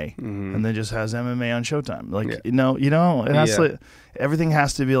MMA and then just has MMA on Showtime. Like, you know, it has to, everything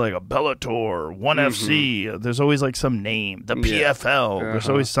has to be like a Bellator, 1FC. There's always like some name, the PFL. There's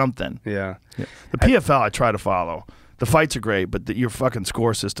always something. The PFL I try to follow. The fights are great, but your fucking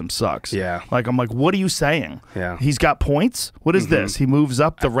score system sucks. Yeah. Like, I'm like, what are you saying? Yeah. He's got points? What is this? He moves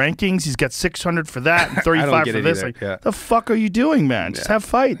up the rankings. He's got 600 for that and 35 for this. Like, the fuck are you doing, man? Just have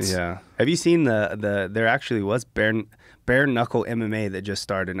fights. Yeah. Have you seen there actually was bare knuckle MMA that just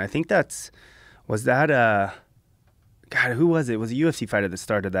started, and I think was that God, who was it? It was a UFC fighter that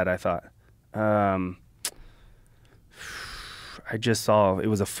started that, I thought. I just saw it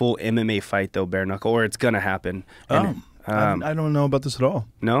was a full MMA fight though, bare knuckle, or it's gonna happen. And I don't know about this at all.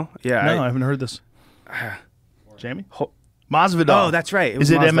 No, yeah, no, I haven't heard this. Jamie, Masvidal. Oh, that's right.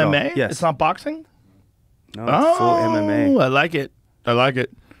 Is it Masvidal. MMA? Yes, it's not boxing. No, it's full MMA. I like it. I like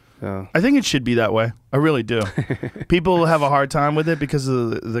it. I think it should be that way. I really do. People have a hard time with it because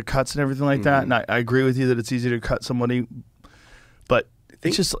of the cuts and everything like that. And I agree with you that it's easy to cut somebody, but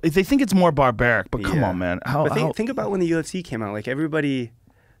it's just they think it's more barbaric. But come on, man. Think about when the UFC came out. Like everybody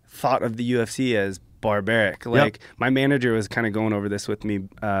thought of the UFC as barbaric. Like my manager was kind of going over this with me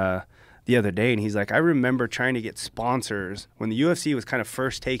the other day, and he's like, I remember trying to get sponsors when the UFC was kind of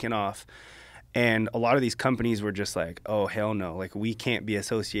first taking off. And a lot of these companies were just like, oh, hell no. Like, we can't be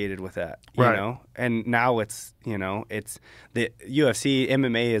associated with that, you know? And now it's, you know, it's the UFC,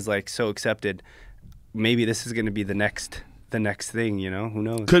 MMA is like so accepted. Maybe this is going to be the next thing, you know? Who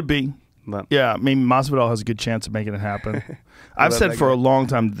knows? Could be. But yeah, I mean, Masvidal has a good chance of making it happen. I've said for a long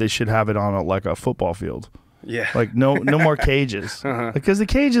time that they should have it on like a football field. Yeah. Like, no more cages. Because the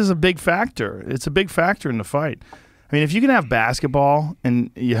cage is a big factor. It's a big factor in the fight. I mean, if you can have basketball and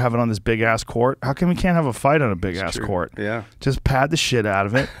you have it on this big-ass court, how come we can't have a fight on a big-ass court? Yeah. Just pad the shit out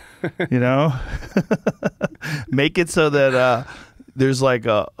of it, you know? Make it so that there's like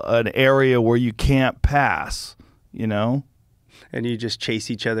an area where you can't pass, you know? And you just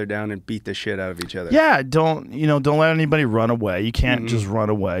chase each other down and beat the shit out of each other. Yeah, don't let anybody run away. You can't just run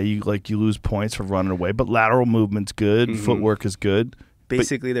away. You lose points for running away, but lateral movement's good, footwork is good.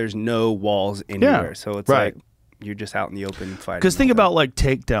 Basically, there's no walls anywhere. Yeah, So it's right. like you're just out in the open fighting. Because think about like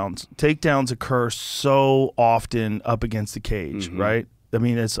takedowns. Takedowns occur so often up against the cage, right? I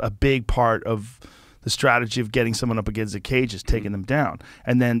mean, it's a big part of the strategy of getting someone up against the cage is taking them down.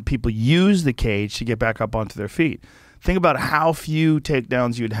 And then people use the cage to get back up onto their feet. Think about how few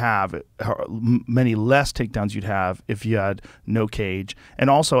takedowns you'd have, how many less takedowns you'd have if you had no cage,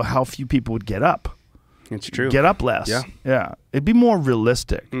 and also how few people would get up. It's true. Get up less. Yeah. Yeah. It'd be more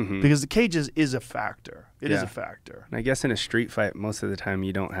realistic because the cage is a factor. It is a factor. And I guess in a street fight, most of the time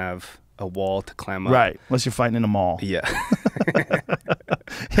you don't have a wall to climb up. Right. Unless you're fighting in a mall. Yeah.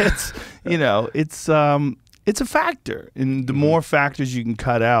 It's, it's a factor. And the more factors you can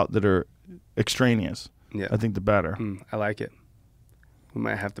cut out that are extraneous, I think the better. I like it. We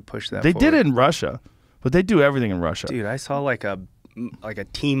might have to push that They forward. did it in Russia, but they do everything in Russia. Dude, I saw like a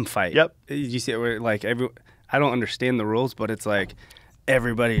team fight. Yep. You see it where like I don't understand the rules, but it's like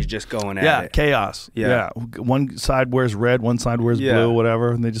everybody's just going at Yeah, it. chaos. Yeah. One side wears red, one side wears blue,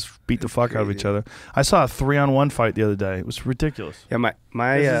 whatever, and they just beat the fuck out of each other. I saw a 3-on-1 fight the other day. It was ridiculous. Yeah, my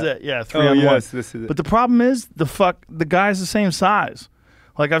This is it. Yeah, 3-on-1. yes, this is it. But the problem is the guy's the same size.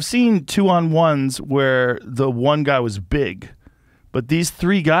 Like I've seen 2-on-1s where the one guy was big, but these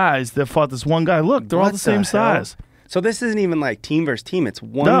three guys that fought this one guy, look, they're all What the same hell? size. So this isn't even like team versus team. It's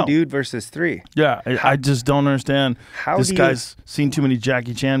one dude versus three. Yeah, I just don't understand. How This do you- guy's seen too many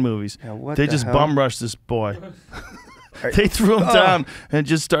Jackie Chan movies. Yeah, what They the just hell? bum rushed this boy. They threw him down and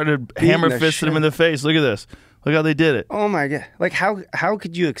just started hammer the fisting him in the face. Look at this. Look how they did it. Oh my god! Like how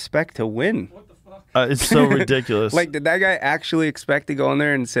could you expect to win? It's so ridiculous. Like, did that guy actually expect to go in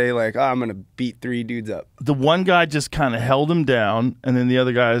there and say like, "Oh, I'm gonna beat 3 dudes up"? The one guy just kind of held him down, and then the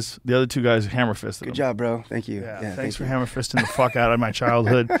other two guys hammer fisted him. Good job, bro. Thank you. Yeah, thanks for hammer fisting the fuck out of my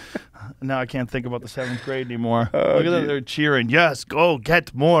childhood. Now I can't think about the 7th grade anymore. Look at them, they're cheering. Yes, go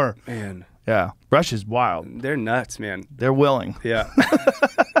get more. Man, Yeah, Russia's wild. they're nuts, man. They're willing. Yeah.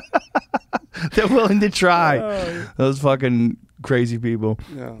 They're willing to try. Those fucking crazy people.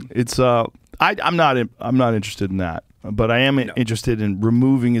 Yeah. It's I'm not interested in that, but I am interested in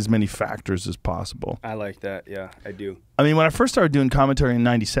removing as many factors as possible. I like that. Yeah, I do. I mean, when I first started doing commentary in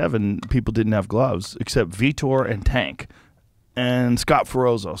 '97, people didn't have gloves except Vitor and Tank, and Scott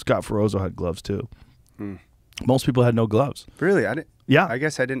Ferozzo. Scott Ferozzo had gloves too. Most people had no gloves. Really, I didn't. Yeah. I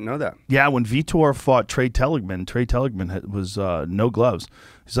guess I didn't know that. Yeah, when Vitor fought Trey Telligman was no gloves.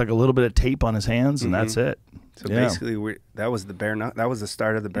 He's like a little bit of tape on his hands, and that's it. So Yeah. basically, that was the that was the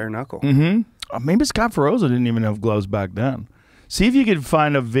start of the bare knuckle. Maybe Scott Ferozzo didn't even have gloves back then. See if you could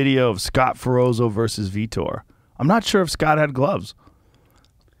find a video of Scott Ferozzo versus Vitor. I'm not sure if Scott had gloves.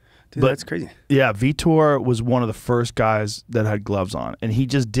 Dude, But- that's crazy. Yeah, Vitor was one of the first guys that had gloves on, and he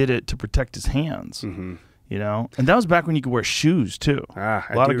just did it to protect his hands. You know, and that was back when you could wear shoes too. I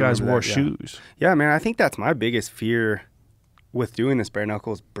A lot do of guys remember wore that, yeah. shoes. Yeah, man. I think that's my biggest fear with doing this bare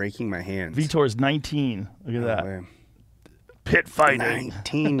knuckle is breaking my hands. Vitor's 19. Look at No that. way. Pit fighting.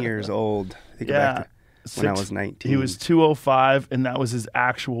 19 years old. Think Yeah. back to when I was 19. He was 205, and that was his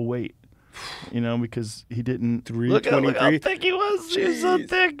actual weight. You know, because he didn't. Look how 323. thick he was. He was so Jeez.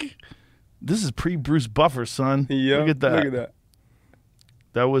 thick. This is pre-Bruce Buffer, son. Yeah, Look at that. Look at that.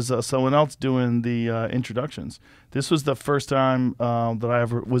 That was someone else doing the introductions. This was the first time that I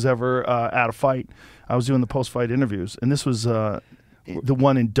was ever at a fight. I was doing the post-fight interviews, and this was the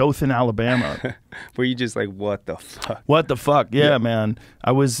one in Dothan, Alabama. Were you just like, what the fuck? What the fuck? Yeah, man.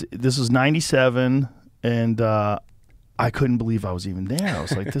 This was 97, and I couldn't believe I was even there. I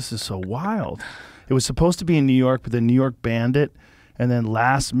was like, this is so wild. It was supposed to be in New York, but then New York banned it, and then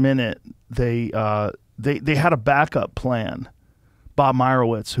last minute they had a backup plan. Bob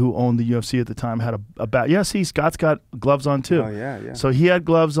Meyerowitz, who owned the UFC at the time, had a yeah, see, Scott's got gloves on too. Oh, yeah. So he had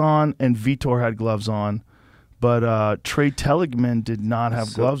gloves on, and Vitor had gloves on, but Trey Telligman did not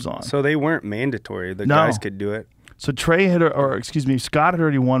have gloves on. So they weren't mandatory. The No. guys could do it. So Scott had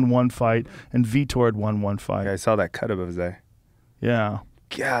already won one fight, and Vitor had won one fight. I saw that cut of his eye. Yeah.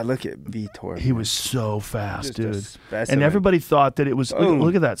 God, look at Vitor. He was so fast, Just a dude. specimen. And everybody thought that it was, Boom.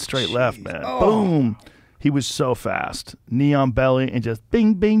 look at that straight left, Jeez. man. Oh. Boom. He was so fast. Neon belly and just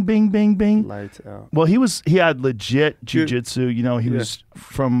bing, bing, bing, bing, bing. Lights out. Well, he had legit Dude. jiu-jitsu. You know, he was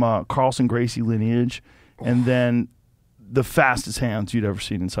from Carlson Gracie lineage. And then the fastest hands you'd ever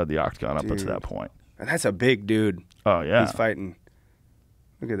seen inside the octagon up until that point. And that's a big dude. Oh, yeah. He's fighting.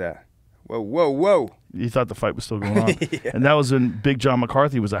 Look at that. Whoa, whoa, whoa. You thought the fight was still going on. And that was when Big John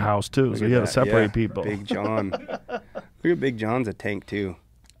McCarthy was a house, too. So he had to separate people. Big John. Look at Big John's a tank, too.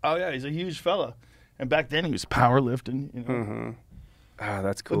 Oh, yeah, he's a huge fella. And back then he was powerlifting, you know. Oh,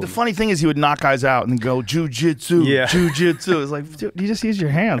 that's cool. But the funny thing is he would knock guys out and go, jiu-jitsu, jiu-jitsu. It's like, dude, you just use your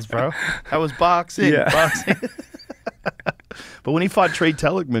hands, bro. That was boxing. Boxing. But when he fought Trey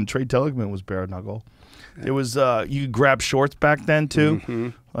Telligman was bare knuckle. It was you could grab shorts back then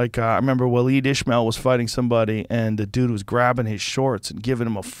too. Like I remember Waleed Ishmael was fighting somebody, and the dude was grabbing his shorts and giving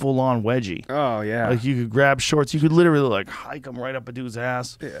him a full-on wedgie. Oh yeah. Like you could grab shorts, you could literally like hike them right up a dude's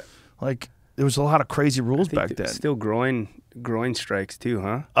ass. Yeah. Like there was a lot of crazy rules back then. Still groin strikes too,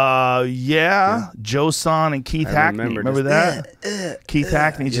 huh? Yeah. Joe Son and Keith Hackney. Remember that? Keith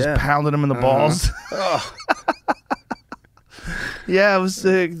Hackney just pounded him in the balls. Yeah, it was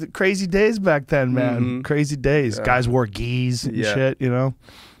crazy days back then, man. Crazy days. Guys wore gis and shit, you know.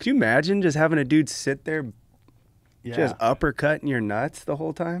 Could you imagine just having a dude sit there just uppercutting your nuts the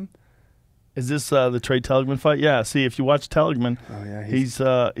whole time? Is this the Trey Telligman fight? Yeah, see, if you watch Telligman,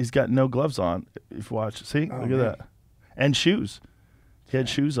 he's got no gloves on. If you watch, see, look at that. And shoes. He had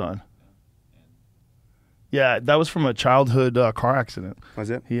shoes on. Yeah, that was from a childhood car accident. Was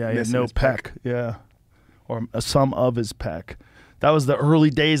it? Yeah, he had no pec. Yeah. Or some of his pec. That was the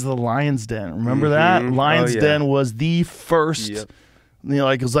early days of the Lion's Den. Remember that? Lion's Den was the first. You know,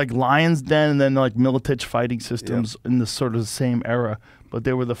 like it was like Lion's Den and then like Militich Fighting Systems in the sort of the same era, but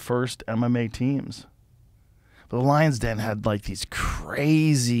they were the first MMA teams. But the Lion's Den had like these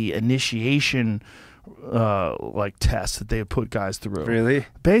crazy initiation like tests that they would put guys through. Really?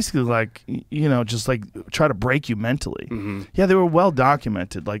 Basically, like, you know, just like try to break you mentally. Yeah, they were well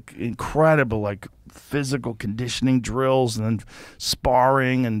documented, like incredible, like physical conditioning drills and then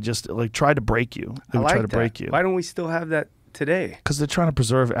sparring and just like try to break you. They would try to break you. Why don't we still have that today? Because they're trying to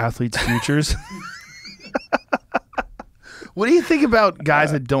preserve athletes' futures. What do you think about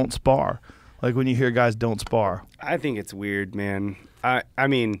guys that don't spar? Like when you hear guys don't spar? I think it's weird, man. I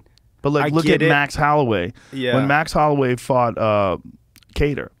mean, but like look at Max Holloway. Yeah. When Max Holloway fought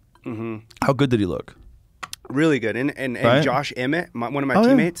Cater, how good did he look? Really good. And Right? Josh Emmett, one of my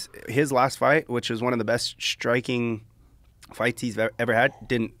teammates, his last fight, which was one of the best striking fights he's ever had,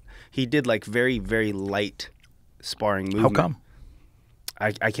 he did like very, very light sparring movement. How come?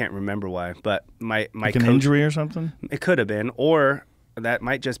 I can't remember why, but my Like coach, an injury or something? it could have been, or that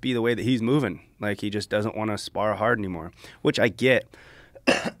might just be the way that he's moving. Like he just doesn't want to spar hard anymore, which I get.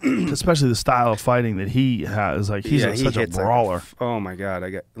 Especially the style of fighting that he has. Like he's such a brawler. Oh my god!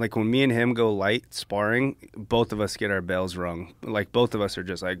 I get like when me and him go light sparring, both of us get our bells rung. Like both of us are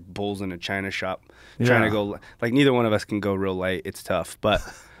just like bulls in a china shop, trying to go. Like neither one of us can go real light. It's tough. But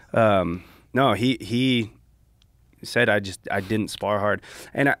no, he said I didn't spar hard,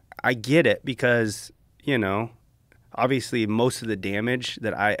 and I get it because you know, obviously most of the damage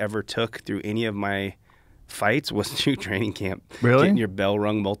that I ever took through any of my fights was through training camp. Really? Getting your bell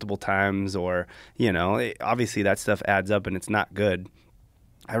rung multiple times, or you know, obviously that stuff adds up and it's not good.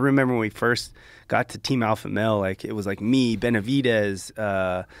 I remember when we first got to Team Alpha Male, like it was like me, Benavidez,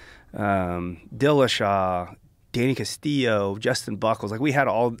 Dillashaw, Danny Castillo, Justin Buckles. Like we had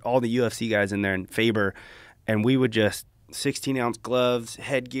all the UFC guys in there, and Faber, and we would just 16-ounce gloves,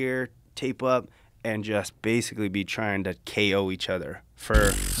 headgear, tape up, and just basically be trying to KO each other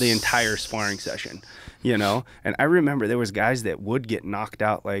for the entire sparring session, you know? And I remember there was guys that would get knocked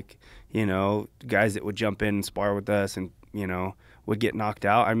out, like, you know, guys that would jump in and spar with us and, you know, would get knocked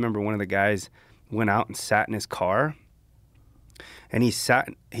out. I remember one of the guys went out and sat in his car, and he sat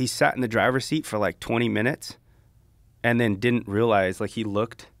in the driver's seat for like 20 minutes and then didn't realize, like he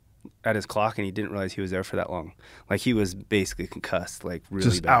looked at his clock and he didn't realize he was there for that long. Like he was basically concussed, like really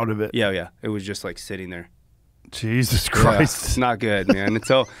just bad. out of it. Yeah. It was just like sitting there. Jesus Christ. It's not good, man. And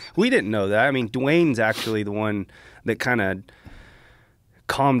so we didn't know that. I mean, Dwayne's actually the one that kind of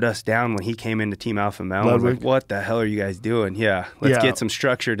calmed us down when he came into Team Alpha Male. I was like, what the hell are you guys doing? Yeah, let's get some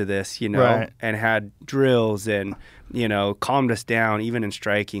structure to this, you know, and had drills and, you know, calmed us down even in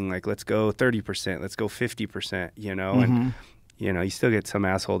striking. Like, let's go 30%, let's go 50%, you know, and, you know, you still get some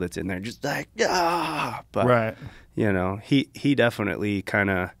asshole that's in there just like, but, you know, he definitely kind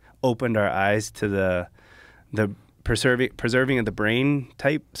of opened our eyes to the preserving of the brain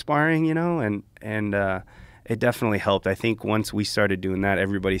type sparring, you know, and it definitely helped. I think once we started doing that,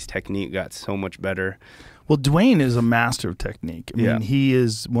 everybody's technique got so much better. Well, Dwayne is a master of technique. I mean, he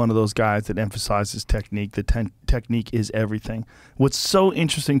is one of those guys that emphasizes technique. The technique is everything. What's so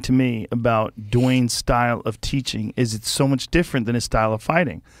interesting to me about Dwayne's style of teaching is it's so much different than his style of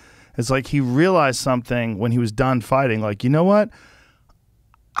fighting. It's like he realized something when he was done fighting, like, you know what?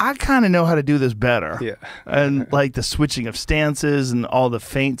 I kind of know how to do this better. Yeah. And like the switching of stances and all the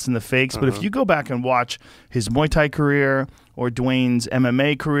feints and the fakes. But if you go back and watch his Muay Thai career or Dwayne's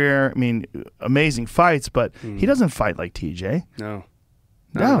MMA career, I mean, amazing fights, but he doesn't fight like TJ. No,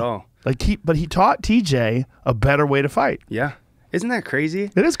 not at all. But he taught TJ a better way to fight. Yeah. Isn't that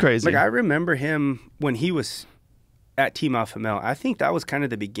crazy? It is crazy. Like, I remember him when he was at Team Alpha Male. I think that was kind of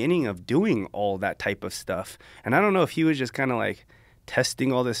the beginning of doing all that type of stuff. And I don't know if he was just kind of like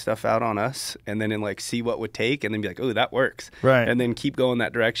testing all this stuff out on us and then like see what would take and then be like, oh, that works. Right. And then keep going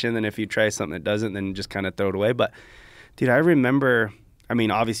that direction. And if you try something that doesn't, then just kind of throw it away. But, dude, I remember, I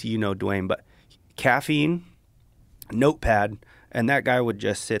mean, obviously you know Dwayne, but caffeine, notepad, and that guy would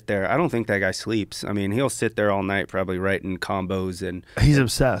just sit there. I don't think that guy sleeps. I mean, he'll sit there all night probably writing combos. And he's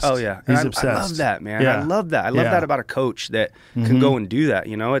obsessed. Oh, yeah. He's I obsessed. I love that, man. Yeah. I love that. I love that about a coach that can go and do that.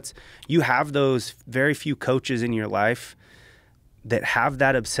 You know, you have those very few coaches in your life that have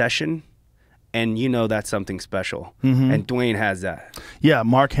that obsession, and you know that's something special. And Dwayne has that. Yeah,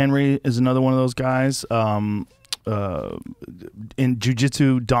 Mark Henry is another one of those guys. In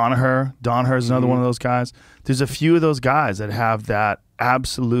jiu-jitsu, Danaher is another one of those guys. There's a few of those guys that have that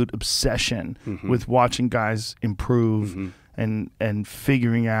absolute obsession with watching guys improve and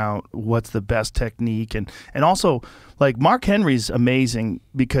figuring out what's the best technique. And also, like, Mark Henry's amazing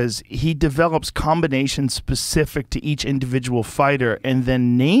because he develops combinations specific to each individual fighter and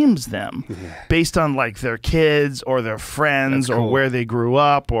then names them based on like their kids or their friends or where they grew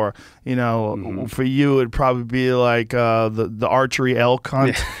up, or, you know, for you it'd probably be like the archery elk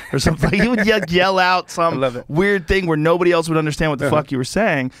hunt or something. He would yell out some weird thing where nobody else would understand what the fuck you were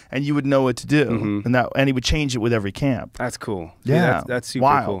saying, and you would know what to do. And he would change it with every camp. That's cool. Yeah, that's super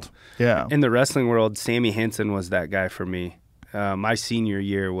wild. cool. Yeah. In the wrestling world, Sammy Henson was that guy for me. My senior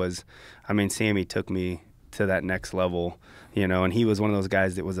year was, I mean, Sammy took me to that next level, you know, and he was one of those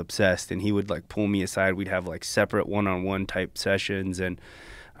guys that was obsessed, and he would like pull me aside. We'd have like separate one-on-one type sessions, and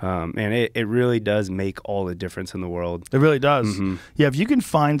it really does make all the difference in the world. It really does. Yeah, if you can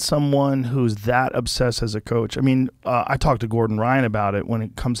find someone who's that obsessed as a coach. I mean, I talked to Gordon Ryan about it when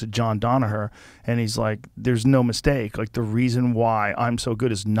it comes to John Danaher, and he's like, there's no mistake. Like, the reason why I'm so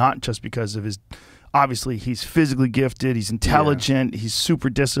good is not just because of his, obviously he's physically gifted, he's intelligent, he's super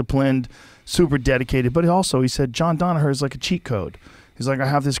disciplined, super dedicated, but also he said John Danaher is like a cheat code. He's like, I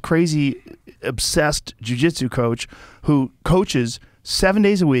have this crazy obsessed jiu-jitsu coach who coaches 7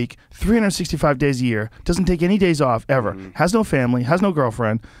 days a week, 365 days a year, doesn't take any days off ever, has no family, has no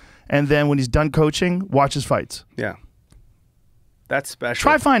girlfriend, and then when he's done coaching, watches fights. Yeah. That's special.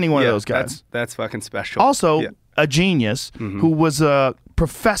 Try finding one of those guys. That's fucking special. Also, a genius who was a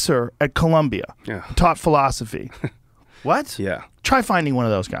professor at Columbia, taught philosophy. What? Yeah. Try finding one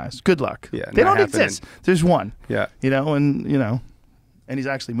of those guys. Good luck. Yeah, they not don't happening. exist. There's one. Yeah. You know, and he's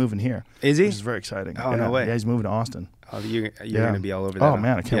actually moving here. Is he? Which is very exciting. Oh, no way. Yeah, he's moving to Austin. Oh, you're going to be all over that. Oh,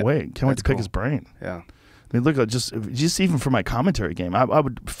 man, I can't wait. Can't wait to pick his brain. Yeah. I mean, look, just even for my commentary game, I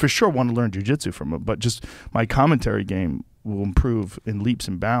would for sure want to learn jiu-jitsu from him, but just my commentary game will improve in leaps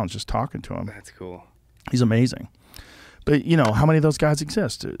and bounds just talking to him. That's cool. He's amazing. But, you know, how many of those guys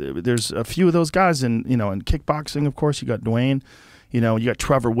exist? There's a few of those guys in kickboxing, of course. You got Dwayne. You know, you got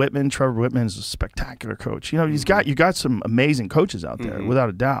Trevor Whitman. Trevor Whitman is a spectacular coach. You know, you got some amazing coaches out there, without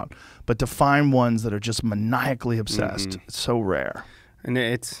a doubt. But to find ones that are just maniacally obsessed, it's so rare. And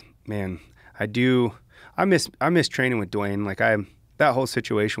it's, man, I miss training with Dwayne. Like, that whole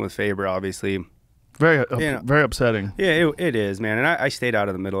situation with Faber, obviously. Very upsetting. Yeah, it is, man. And I stayed out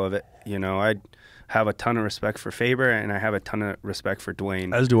of the middle of it. You know, I have a ton of respect for Faber, and I have a ton of respect for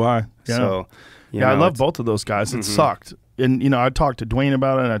Dwayne. As do I. Yeah. So, I love both of those guys. It sucked. And, you know, I talked to Dwayne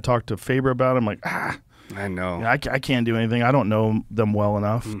about it, and I talked to Faber about it. I'm like, I know. I can't do anything. I don't know them well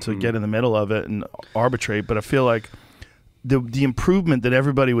enough to get in the middle of it and arbitrate. But I feel like the improvement that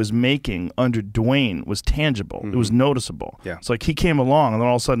everybody was making under Dwayne was tangible. It was noticeable. Yeah. It's like he came along, and then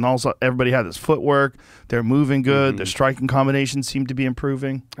all of a sudden everybody had this footwork. They're moving good. Their striking combinations seem to be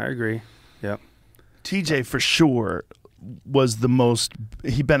improving. I agree. Yep. TJ, for sure, was the most,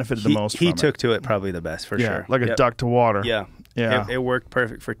 he benefited the most from He took to it probably the best, for sure. Like a duck to water. Yeah. Yeah. It worked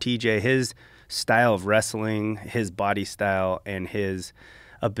perfect for TJ. His style of wrestling, his body style, and his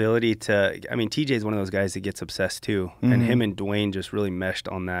ability to, I mean, TJ is one of those guys that gets obsessed too. And him and Dwayne just really meshed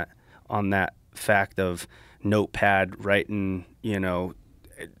on that fact of notepad, writing, you know,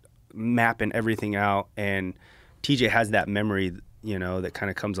 mapping everything out. And TJ has that memory, you know, that kind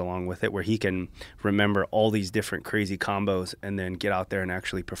of comes along with it, where he can remember all these different crazy combos and then get out there and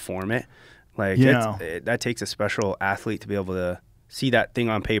actually perform it. Like, that takes a special athlete to be able to see that thing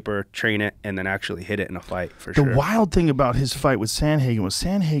on paper, train it, and then actually hit it in a fight for The sure. wild thing about his fight with Sandhagen was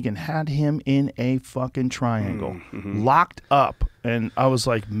Sandhagen had him in a fucking triangle, locked up. And I was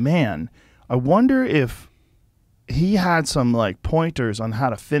like, man, I wonder if he had some like pointers on how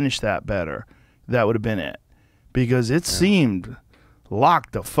to finish that better. That would have been it. Because it seemed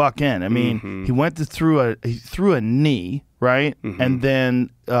locked the fuck in. I mean, he went through a knee, right? And then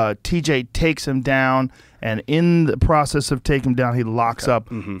TJ takes him down, and in the process of taking him down, he locks up,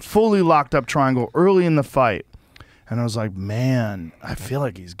 fully locked up triangle early in the fight. And I was like, man, I feel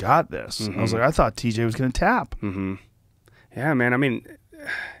like he's got this. I was like, I thought TJ was going to tap. Yeah, man. I mean,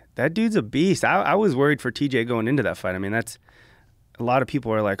 that dude's a beast. I was worried for TJ going into that fight. I mean, that's a lot of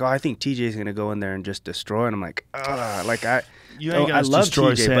people are like, oh, I think TJ's going to go in there and just destroy. And I'm like, You ain't gonna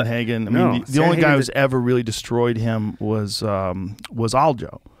destroy Sandhagen. I mean, the only guy who's ever really destroyed him was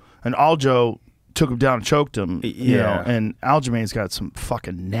Aljo, and Aljo took him down and choked him. You know, and Aljamain's got some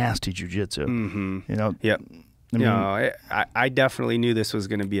fucking nasty jiu-jitsu. You know. Yep. I mean, no, I definitely knew this was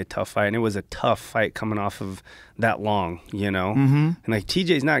going to be a tough fight, and it was a tough fight coming off of that long, you know. And like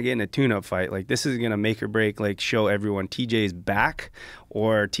TJ's not getting a tune-up fight. Like this is going to make or break. Like show everyone TJ's back,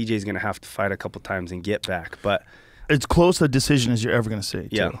 or TJ's going to have to fight a couple times and get back. But it's close a decision as you're ever going to see.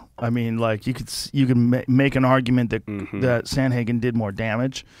 Yeah. Too. I mean, like you can make an argument that that Sandhagen did more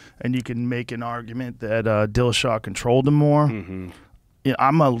damage, and you can make an argument that Dillashaw controlled him more. Yeah,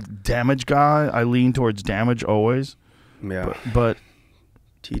 I'm a damage guy. I lean towards damage always. Yeah. But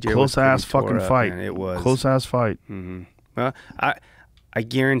TJ close ass fucking up, fight. man. It was close ass fight. Well, I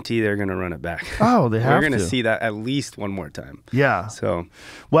guarantee they're going to run it back. Oh, they have We're going to to see that at least one more time. Yeah. So,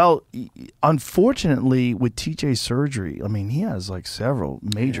 well, unfortunately, with TJ's surgery, I mean, he has like several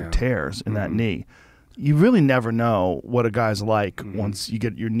major tears in that knee. You really never know what a guy's like once you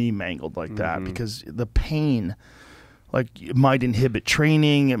get your knee mangled like that, because the pain, like, it might inhibit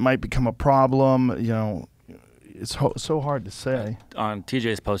training. It might become a problem. You know, it's so hard to say. On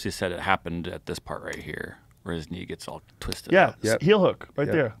TJ's post, he said it happened at this part right here, where his knee gets all twisted. Yeah, up. heel hook right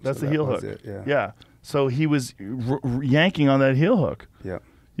there. That's So the heel was hook. it, Yeah. So he was yanking on that heel hook. Yeah.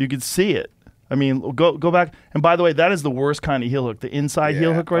 You could see it. I mean, go back. And by the way, that is the worst kind of heel hook. The inside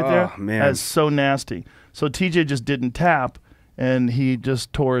heel hook right there. Man. That's so nasty. So TJ just didn't tap, and he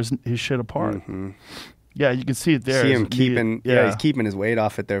just tore his shit apart. Yeah, you can see it there. See him keeping, he's keeping his weight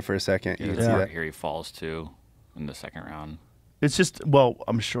off it there for a second. You can see that. Here he falls too in the second round. It's just, well,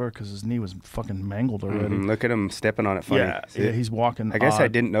 I'm sure because his knee was fucking mangled already. Look at him stepping on it funny. Yeah, he's walking I guess I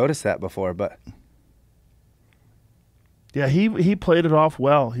odd. didn't notice that before, but Yeah, he played it off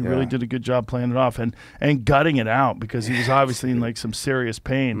well. He really did a good job playing it off and gutting it out, because he was obviously in like some serious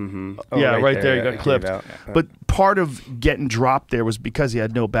pain. Oh, yeah, right there, yeah, he it got clipped. gave out. But part of getting dropped there was because he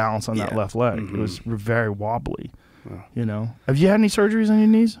had no balance on that left leg. It was very wobbly. You know, have you had any surgeries on your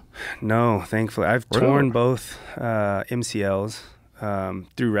knees? No, thankfully I've torn both MCLs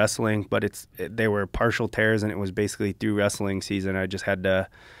through wrestling, but they were partial tears, and it was basically through wrestling season. I just had to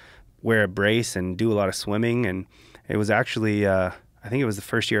wear a brace and do a lot of swimming, and it was actually I think it was the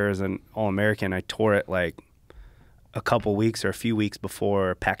first year as an All-American. I tore it like a couple weeks or a few weeks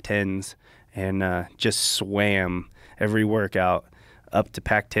before Pac-10s, and just swam every workout up to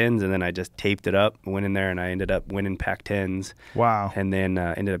Pac-10s, and then I just taped it up, went in there, and I ended up winning Pac-10s. Wow. And then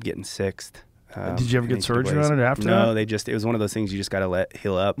ended up getting sixth. Did you ever get surgery on it after that? No, it was one of those things you just got to let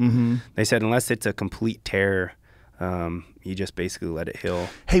heal up. They said unless it's a complete tear, you just basically let it heal.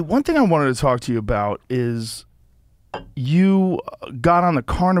 Hey, one thing I wanted to talk to you about is you got on the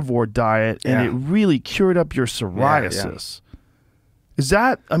carnivore diet, and it really cured up your psoriasis. Is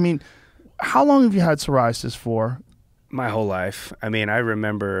that, I mean, how long have you had psoriasis for? My whole life. I mean, I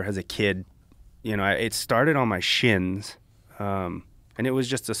remember as a kid, you know, it started on my shins, and it was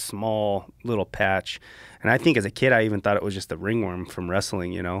just a small little patch. And I think as a kid, I even thought it was just a ringworm from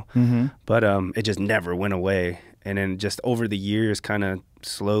wrestling, you know. But it just never went away. And then just over the years, kind of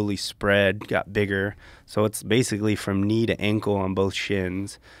slowly spread, got bigger. So it's basically from knee to ankle on both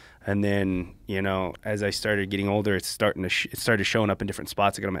shins. And then, you know, as I started getting older, it started showing up in different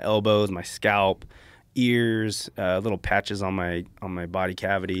spots. I got on my elbows, my scalp, ears, little patches on my body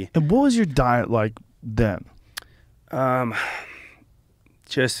cavity. And what was your diet like then?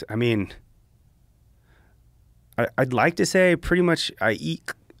 Just, I mean, I'd like to say pretty much I eat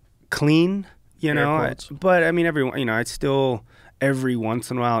clean, you know, but I mean, I'd still every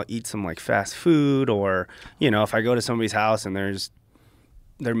once in a while eat some like fast food, or, you know, if I go to somebody's house and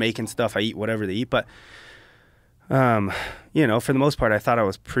they're making stuff, I eat whatever they eat. But, you know, for the most part, I thought I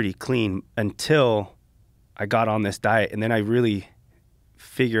was pretty clean until I got on this diet, and then I really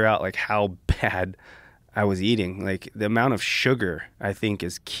figure out like how bad I was eating. Like the amount of sugar, I think,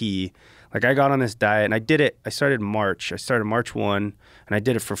 is key. Like I got on this diet and I did it. I started March 1 and I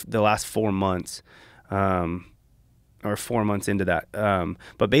did it for the last 4 months, or 4 months into that.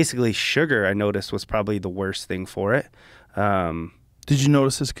 But basically sugar, I noticed, was probably the worst thing for it. Did you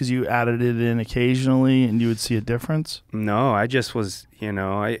notice this because you added it in occasionally and you would see a difference? No, I just was, you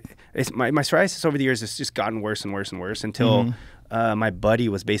know, my psoriasis over the years has just gotten worse and worse and worse until my buddy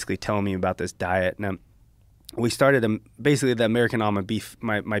was basically telling me about this diet. And we started basically the American Almond Beef,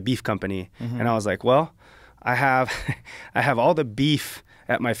 my beef company. And I was like, well, I have I have all the beef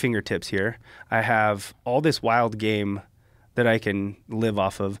at my fingertips here. I have all this wild game that I can live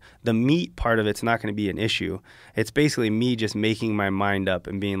off of. The meat part of it's not going to be an issue. It's basically me just making my mind up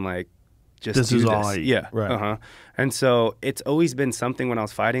and being like, just this do is this. all I eat. Yeah. Right. And so it's always been something when I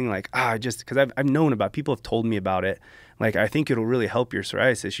was fighting, like, because I've known about it. People have told me about it. Like, I think it'll really help your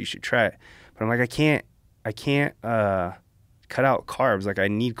psoriasis. You should try it. But I'm like, I can't cut out carbs. Like, I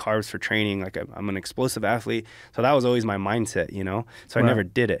need carbs for training. Like, I'm an explosive athlete. So that was always my mindset, you know? So I never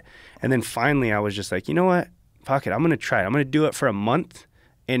did it. And then finally I was just like, you know what? Fuck it. I'm going to try it. I'm going to do it for a month.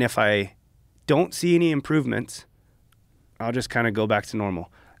 And if I don't see any improvements, I'll just kind of go back to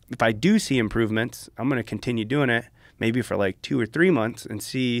normal. If I do see improvements, I'm going to continue doing it maybe for like 2 or 3 months and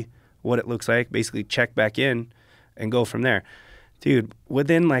see what it looks like, basically check back in and go from there. Dude,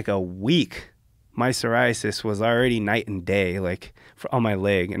 within like a week, my psoriasis was already night and day, like on my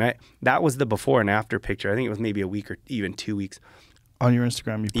leg. And that was the before and after picture. I think it was maybe a week or even 2 weeks. On your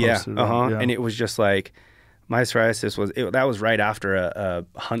Instagram, you posted it. Yeah. And it was just like, my psoriasis that was right after a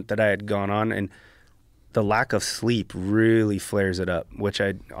hunt that I had gone on, and the lack of sleep really flares it up, which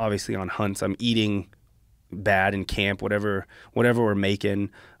I obviously on hunts, I'm eating bad in camp, whatever we're making.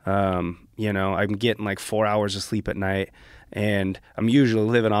 You know, I'm getting like 4 hours of sleep at night, and I'm usually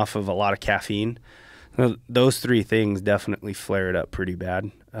living off of a lot of caffeine. Those 3 things definitely flare it up pretty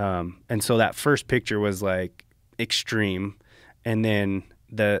bad. And so that first picture was like extreme. And then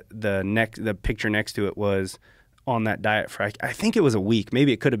the picture next to it was on that diet for, I think it was a week.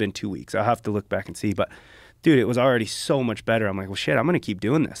 Maybe it could have been 2 weeks. I'll have to look back and see. But dude, it was already so much better. I'm like, well, shit, I'm going to keep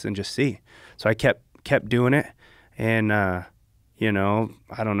doing this and just see. So I kept doing it. And, you know,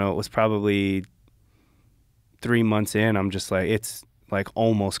 I don't know, it was probably 3 months in. I'm just like, it's like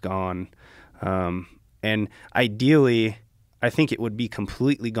almost gone. And ideally, I think it would be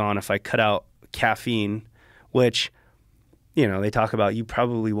completely gone if I cut out caffeine, which, you know, they talk about you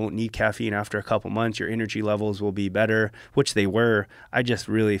probably won't need caffeine after a couple months. Your energy levels will be better, which they were. I just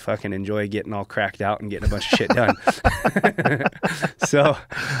really fucking enjoy getting all cracked out and getting a bunch of shit done. So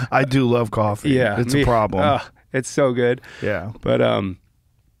I do love coffee. Yeah. It's a problem. Oh, it's so good. Yeah. But,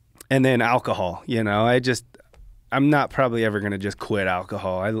 and then alcohol, you know, I'm not probably ever going to just quit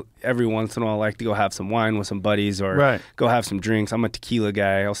alcohol. Every once in a while, I like to go have some wine with some buddies or go have some drinks. I'm a tequila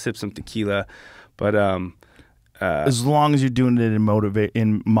guy. I'll sip some tequila. But, as long as you're doing it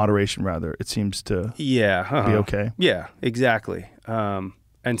in moderation, rather, it seems to be okay. Yeah, exactly.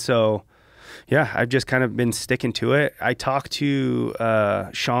 And so, yeah, I've just kind of been sticking to it. I talked to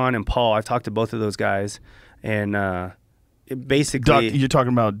Sean and Paul. I've talked to both of those guys, and basically, you're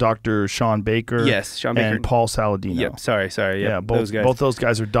talking about Dr. Sean Baker, yes, Sean Baker and Paul Saladino. Yep. Sorry. Yeah, those guys. Both those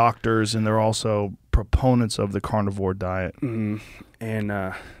guys are doctors, and they're also proponents of the carnivore diet.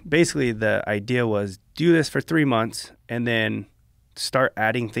 And basically the idea was do this for 3 months and then start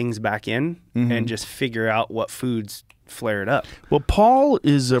adding things back in and just figure out what foods flare it up. Well, Paul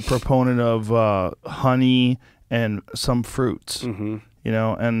is a proponent of honey and some fruits, you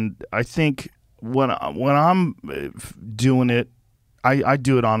know, and I think when I'm doing it, I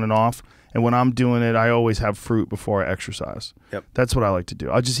do it on and off. And when I'm doing it, I always have fruit before I exercise. Yep. That's what I like to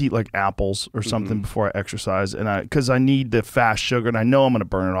do. I just eat like apples or something before I exercise, and because I need the fast sugar, and I know I'm going to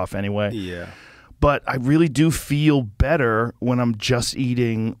burn it off anyway. Yeah. But I really do feel better when I'm just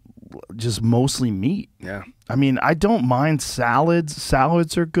eating just mostly meat. Yeah. I mean, I don't mind salads.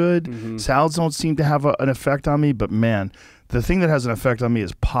 Salads are good. Salads don't seem to have an effect on me, but man, the thing that has an effect on me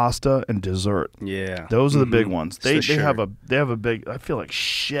is pasta and dessert. Yeah. Those are the big ones. They have a big, I feel like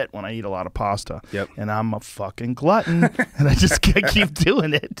shit when I eat a lot of pasta. Yep. And I'm a fucking glutton and I just can't keep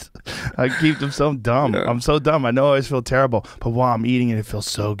doing it. I keep them so dumb. Yeah. I'm so dumb. I know I always feel terrible, but while I'm eating it, it feels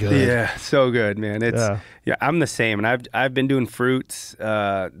so good. Yeah, so good, man. Yeah, I'm the same. And I've been doing fruits,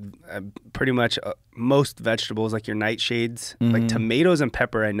 pretty much most vegetables, like your nightshades, like tomatoes and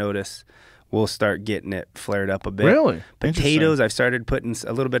pepper, I notice we'll start getting it flared up a bit. Really? Potatoes, I've started putting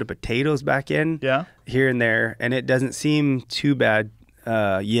a little bit of potatoes back in here and there, and it doesn't seem too bad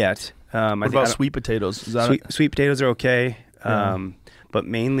yet. What about sweet potatoes? Sweet potatoes are okay. Yeah. but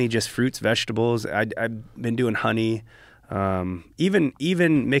mainly just fruits, vegetables. I've been doing honey, even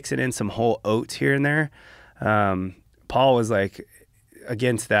mixing in some whole oats here and there. Paul was like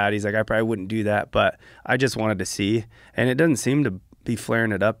against that. He's like, I probably wouldn't do that, but I just wanted to see, and it doesn't seem to be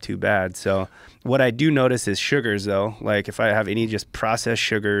flaring it up too bad. So what I do notice is sugars, though. Like if I have any just processed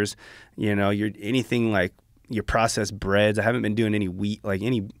sugars, you know, anything like your processed breads. I haven't been doing any wheat, like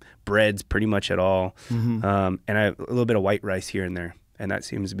any breads pretty much at all. And I have a little bit of white rice here and there, and that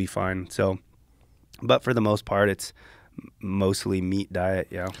seems to be fine. So, but for the most part, it's mostly meat diet.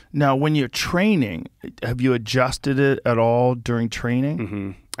 Yeah. Now, when you're training, have you adjusted it at all during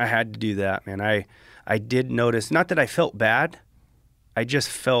training? I had to do that, man. I did notice, not that I felt bad, I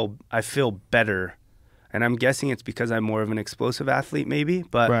feel better. And I'm guessing it's because I'm more of an explosive athlete maybe,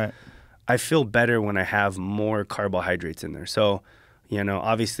 but I feel better when I have more carbohydrates in there. So, you know,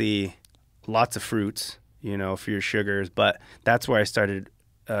 obviously lots of fruits, you know, for your sugars, but that's where I started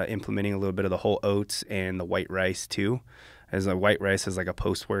implementing a little bit of the whole oats and the white rice too, as a white rice as like a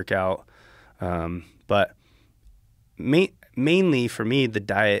post-workout. But mainly for me, the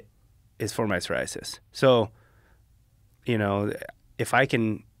diet is for my psoriasis. So, you know, if I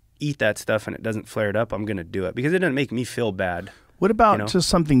can eat that stuff and it doesn't flare it up, I'm going to do it because it doesn't make me feel bad. What about just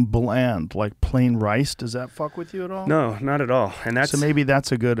something bland, like plain rice? Does that fuck with you at all? No, not at all. And that's so maybe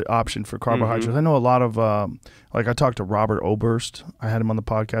that's a good option for carbohydrates. I know a lot of, like I talked to Robert Oberst. I had him on the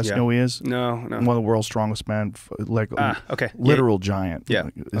podcast. You know who he is? No. One of the world's strongest men, like literal giant. Yeah.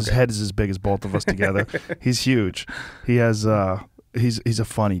 His head is as big as both of us together. He's huge. He has, he's a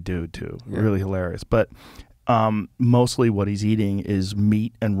funny dude too. Really hilarious. But mostly what he's eating is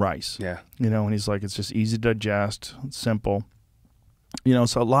meat and rice. Yeah. You know, and he's like, it's just easy to digest, it's simple. You know,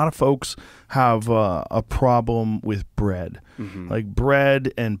 so a lot of folks have a problem with bread, like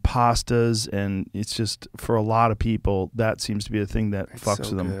bread and pastas, and it's just for a lot of people that seems to be a thing that fucks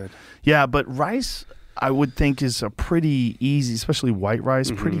with them. Good. Yeah, but rice, I would think, is a pretty easy, especially white rice,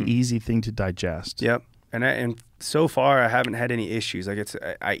 pretty easy thing to digest. Yep, and so far I haven't had any issues. Like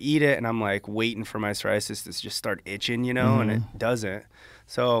I eat it and I'm like waiting for my psoriasis to just start itching, you know, and it doesn't.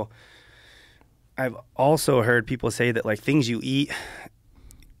 So I've also heard people say that like things you eat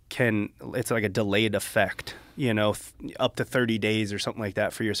it's like a delayed effect, you know, up to 30 days or something like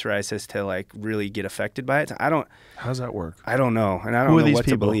that for your psoriasis to like really get affected by it. How's that work? I don't know. And I don't know what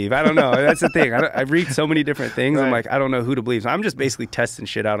to believe. I don't know. That's the thing. I read so many different things. I'm like, I don't know who to believe. So I'm just basically testing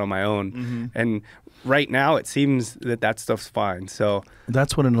shit out on my own. And right now it seems that stuff's fine. So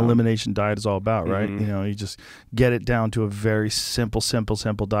that's what an elimination diet is all about, right? You know, you just get it down to a very simple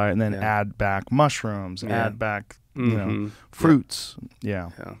diet and then add back mushrooms, add back you know, fruits.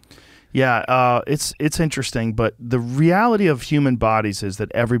 It's interesting, but the reality of human bodies is that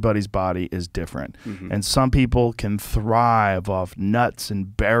everybody's body is different, and some people can thrive off nuts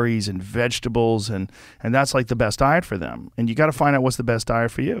and berries and vegetables, and that's like the best diet for them. And you got to find out what's the best diet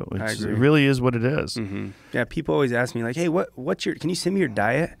for you. It really is what it is. Yeah, people always ask me like, hey, can you send me your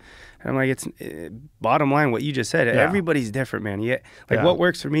diet? And I'm like, it's bottom line, what you just said. Everybody's different, man. What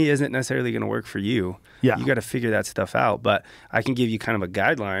works for me isn't necessarily going to work for you. Yeah. You got to figure that stuff out. But I can give you kind of a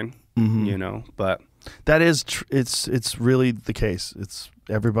guideline, you know, but. That is, it's really the case.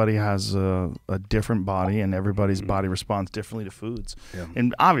 Everybody has a different body, and everybody's body responds differently to foods.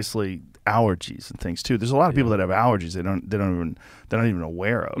 And obviously allergies and things too. There's a lot of people that have allergies they're not even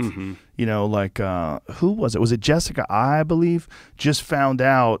aware of. You know, like who was it? Was it Jessica I believe just found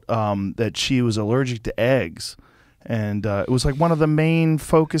out that she was allergic to eggs, and it was like one of the main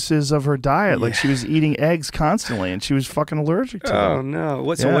focuses of her diet. Like she was eating eggs constantly, and she was fucking allergic to them. Oh no!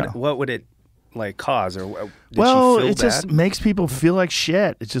 What would it like cause, or did she feel just makes people feel like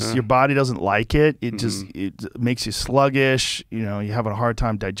shit. It's just your body doesn't like it. It just it makes you sluggish. You know, you have a hard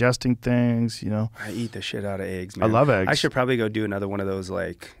time digesting things. You know, I eat the shit out of eggs, man. I love eggs. I should probably go do another one of those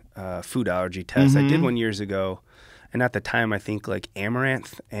like food allergy tests. I did one years ago, and at the time I think like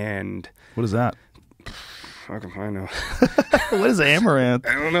amaranth and what is that? Fucking I know. What is amaranth?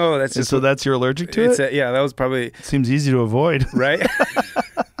 I don't know. That's just so that's you're allergic to it. Yeah, that was probably seems easy to avoid, right?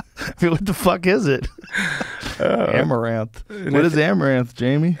 I mean, what the fuck is it? Amaranth. What is amaranth,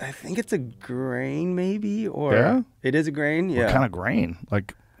 Jamie? I think it's a grain, maybe, or it is a grain. Yeah. What kind of grain?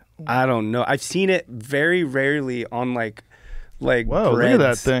 Like, I don't know. I've seen it very rarely on like whoa, breads. Look at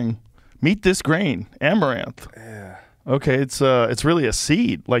that thing. Meet this grain, amaranth. Yeah. Okay, it's really a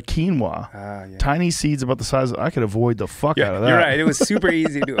seed, like quinoa. Yeah. Tiny seeds about the size of, I could avoid the fuck out of that. You're right. It was super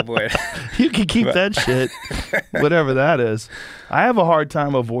easy to avoid. You can keep that shit, whatever that is. I have a hard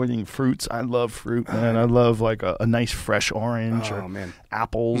time avoiding fruits. I love fruit, man. I love like a nice fresh orange or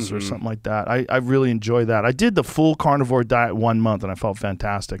apples or something like that. I really enjoy that. I did the full carnivore diet 1 month, and I felt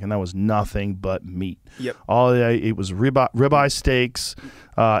fantastic, and that was nothing but meat. Yep. All I ate was ribeye steaks,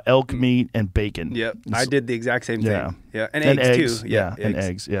 elk meat, and bacon. Yep. I did the exact same thing. Yeah. And eggs too. Yeah. And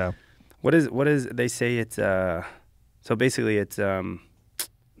eggs. Yeah. What is they say it's so basically it's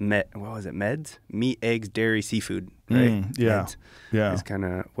what was it, meds? Meat, eggs, dairy, seafood, right? Yeah. Meds. Yeah. It's kind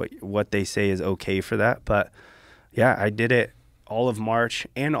of what they say is okay for that. But yeah, I did it all of March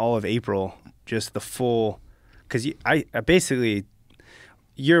and all of April, just the full, because I basically,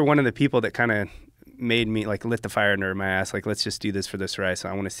 you're one of the people that kind of made me like lit the fire under my ass. Like, let's just do this for this rice.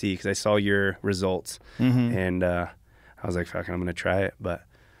 I want to see, because I saw your results and I was like, fuck, I'm going to try it. But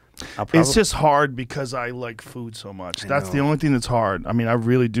it's just hard because I like food so much. That's the only thing that's hard. I mean, I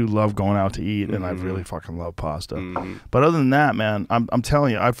really do love going out to eat, and I really fucking love pasta. But other than that, man, I'm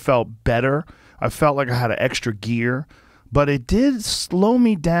telling you, I felt better. I felt like I had an extra gear. But it did slow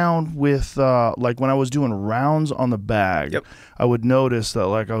me down with, like, when I was doing rounds on the bag. Yep. I would notice that,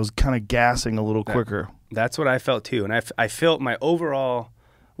 like, I was kind of gassing a little quicker. That's what I felt, too. And I felt my overall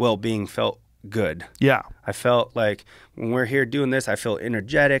well-being felt good. Yeah. I felt like when we're here doing this, I feel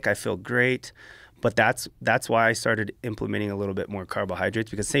energetic. I feel great. But that's why I started implementing a little bit more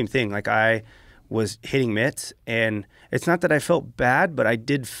carbohydrates, because same thing, like I was hitting mitts, and it's not that I felt bad, but I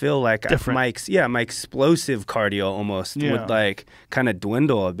did feel like my explosive cardio almost would like kind of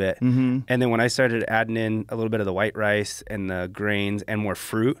dwindle a bit. And then when I started adding in a little bit of the white rice and the grains and more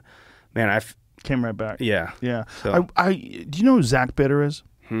fruit, man, came right back. Yeah. So. Do you know who Zach Bitter is?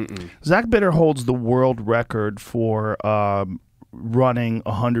 Zach Bitter holds the world record for running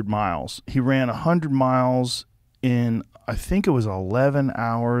 100 miles. He ran 100 miles in, I think it was 11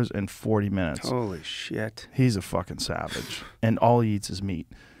 hours and 40 minutes. Holy shit. He's a fucking savage. And all he eats is meat.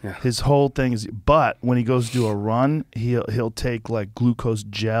 Yeah. His whole thing is, but when he goes to do a run, he'll take like glucose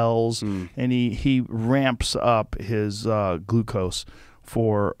gels, and he ramps up his glucose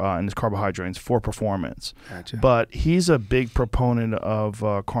for and his carbohydrates for performance. Gotcha. But he's a big proponent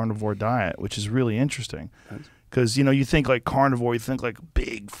of carnivore diet, which is really interesting. Because, you know, you think like carnivore, you think like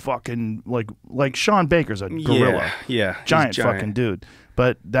big fucking, like Sean Baker's a gorilla. Yeah. Giant fucking dude.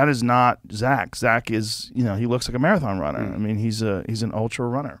 But that is not Zach. Zach is, you know, he looks like a marathon runner. I mean, he's an ultra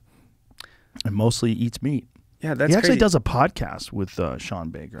runner. And mostly eats meat. Yeah, that's He actually crazy. does a podcast with Sean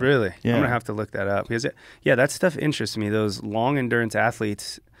Baker. Really? Yeah. I'm going to have to look that up. Because, that stuff interests me. Those long endurance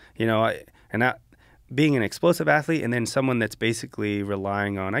athletes, you know, being an explosive athlete and then someone that's basically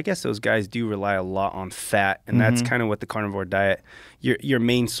relying on, I guess those guys do rely a lot on fat, and that's kind of what the carnivore diet, your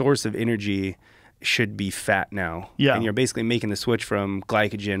main source of energy should be fat now. Yeah. And you're basically making the switch from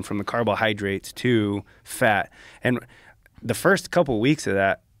glycogen, from the carbohydrates to fat. And the first couple weeks of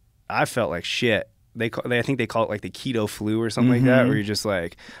that, I felt like shit. I think they call it like the keto flu or something like that, where you're just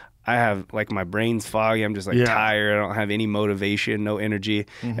like, I have like my brain's foggy. I'm just like tired. I don't have any motivation, no energy.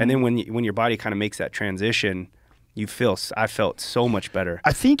 And then when your body kind of makes that transition, I felt so much better.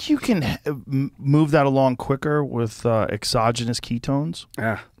 I think you can move that along quicker with exogenous ketones.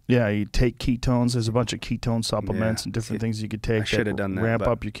 Yeah, you take ketones. There's a bunch of ketone supplements and different things you could take. I should have done that. Ramp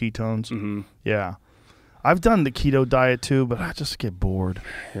up your ketones. Yeah. I've done the keto diet too, but I just get bored.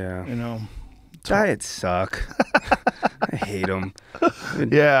 Yeah. You know. Diets suck. I hate them.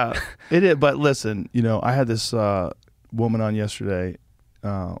 Yeah, it is. But listen, you know, I had this woman on yesterday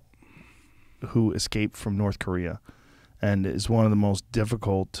who escaped from North Korea, and is one of the most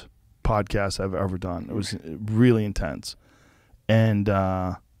difficult podcasts I've ever done. It was really intense, and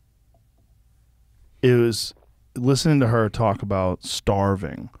it was listening to her talk about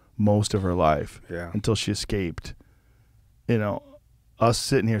starving most of her life until she escaped. You know, us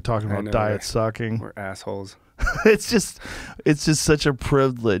sitting here talking about diet sucking. We're assholes. It's just such a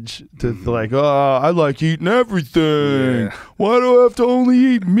privilege to like, oh, I like eating everything. Yeah. Why do I have to only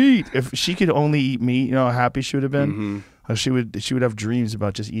eat meat? If she could only eat meat, you know how happy she would have been. She would have dreams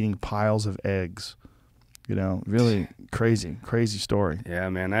about just eating piles of eggs. You know, really crazy story. Yeah,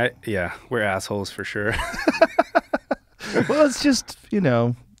 man. We're assholes for sure. Well, it's just, you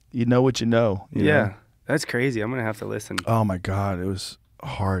know what you know. You know? That's crazy. I'm gonna have to listen. Oh my God, it was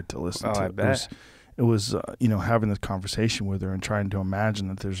hard to listen to. I bet. It was you know, having this conversation with her and trying to imagine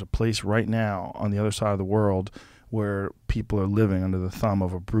that there's a place right now on the other side of the world where people are living under the thumb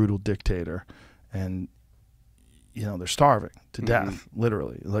of a brutal dictator, and you know, they're starving to death,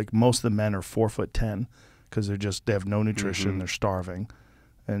 literally. Like most of the men are 4'10", because they have no nutrition. They're starving.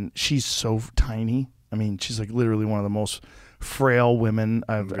 And she's so tiny. I mean, she's like literally one of the most frail women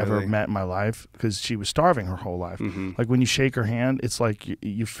I've ever met in my life because she was starving her whole life. Like when you shake her hand, it's like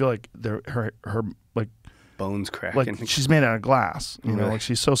you feel like her like bones cracking. Like she's made out of glass. You know, like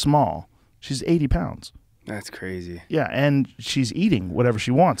she's so small. She's 80 pounds. That's crazy. Yeah, and she's eating whatever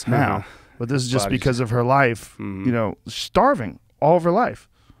she wants now. But this is just because of her life. You know, starving all of her life.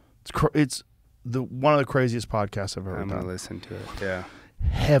 It's one of the craziest podcasts I've ever done. I'm gonna listen to it. Yeah.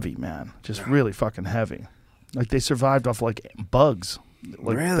 Heavy, man. Just really fucking heavy. Like they survived off like bugs.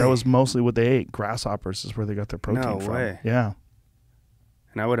 Like that was mostly what they ate. Grasshoppers is where they got their protein from. No way. Yeah.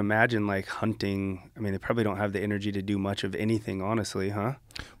 And I would imagine like hunting, I mean, they probably don't have the energy to do much of anything, honestly, huh?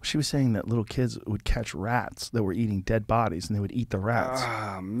 She was saying that little kids would catch rats that were eating dead bodies and they would eat the rats.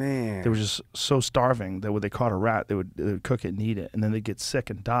 Oh, man. They were just so starving that when they caught a rat, they would cook it and eat it. And then they'd get sick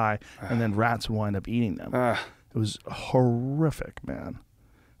and die. And then rats would wind up eating them. It was horrific, man.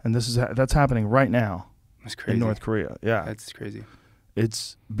 And that's happening right now. That's crazy. In North Korea. Yeah. That's crazy.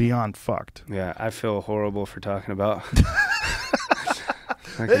 It's beyond fucked. Yeah, I feel horrible for talking about.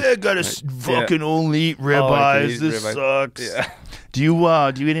 I gotta fucking only eat ribeyes. This sucks. Yeah. Do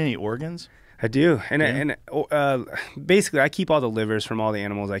you eat any organs? I do, and basically I keep all the livers from all the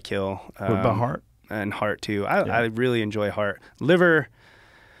animals I kill. What about heart? And heart too. I really enjoy heart. Liver,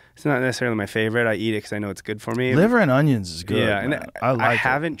 it's not necessarily my favorite. I eat it because I know it's good for me. Liver and onions is good. Yeah, and I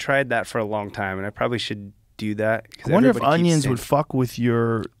haven't tried that for a long time, and I probably should do that. I wonder if onions would fuck with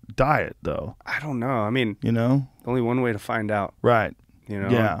your diet, though. I don't know. I mean, you know, only one way to find out. Right. You know,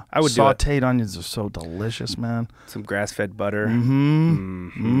 yeah, I would sauteed onions are so delicious, man. Some grass-fed butter.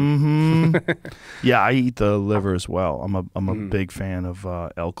 Yeah, I eat the liver as well. I'm a big fan of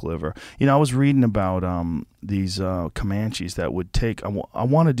elk liver. You know, I was reading about these Comanches that would take. I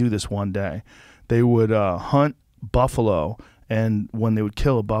want to do this one day. They would hunt buffalo, and when they would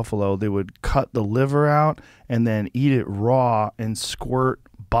kill a buffalo, they would cut the liver out and then eat it raw and squirt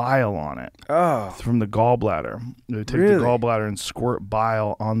bile on it from the gallbladder. They would take the gallbladder and squirt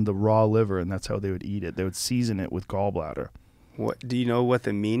bile on the raw liver, and that's how they would eat it. They would season it with gallbladder. What do you know? What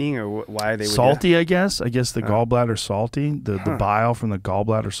the meaning or why they would salty? I guess the gallbladder salty. The bile from the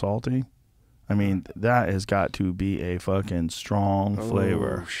gallbladder salty. I mean, that has got to be a fucking strong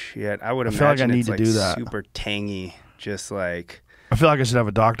flavor. Shit, I would imagine feel like I need to do that. Super tangy, just like. I feel like I should have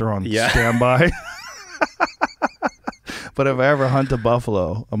a doctor on standby. But if I ever hunt a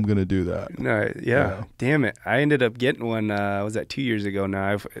buffalo, I'm going to do that. No, yeah. Damn it. I ended up getting one, was that 2 years ago now?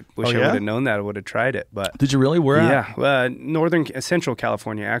 I wish I would have known that. I would have tried it. But did you really? Where at? Yeah. Central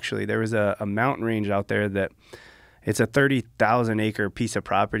California, actually. There was a mountain range out there that it's a 30,000 acre piece of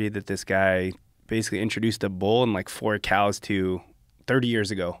property that this guy basically introduced a bull and like 4 cows to 30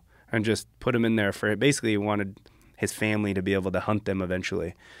 years ago and just put them in there for it. Basically, he wanted his family to be able to hunt them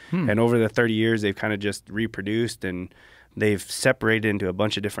eventually. And over the 30 years, they've kind of just reproduced and they've separated into a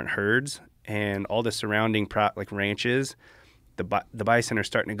bunch of different herds, and all the surrounding ranches, the bison are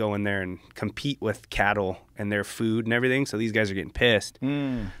starting to go in there and compete with cattle and their food and everything. So these guys are getting pissed.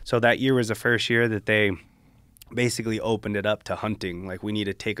 So that year was the first year that they basically opened it up to hunting. Like, we need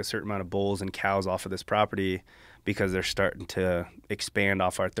to take a certain amount of bulls and cows off of this property because they're starting to expand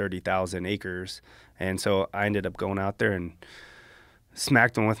off our 30,000 acres. And so I ended up going out there and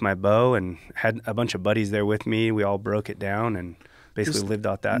smacked one with my bow and had a bunch of buddies there with me. We all broke it down and basically lived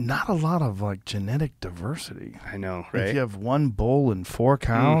out that. Not a lot of like genetic diversity. I know, right? If you have 1 bull and 4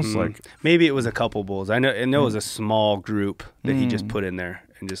 cows, like maybe it was a couple bulls. I know, and it was a small group that he just put in there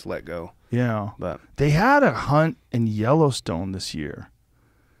and just let go. Yeah, but they had a hunt in Yellowstone this year.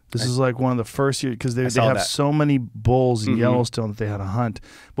 This is like one of the first years because they have so many bulls in Yellowstone that they had a hunt.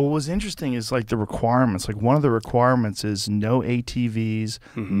 But what was interesting is like the requirements. Like one of the requirements is no ATVs,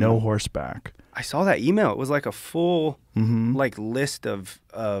 no horseback. I saw that email. It was like a full like list of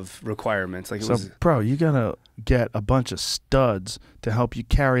requirements. Like bro, you gotta get a bunch of studs to help you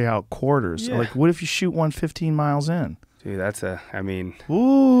carry out quarters. Yeah. Like, what if you shoot one 15 miles in? Dude, that's a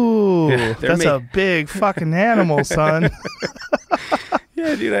that's a big fucking animal, son.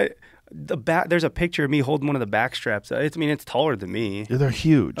 Yeah, dude. There's a picture of me holding one of the back straps. It's taller than me. They're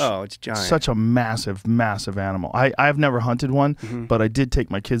huge. Oh, it's giant. Such a massive, massive animal. I've never hunted one, but I did take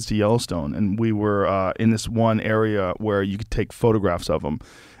my kids to Yellowstone, and we were in this one area where you could take photographs of them,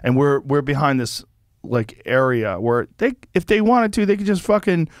 and we're behind this like area where if they wanted to, they could just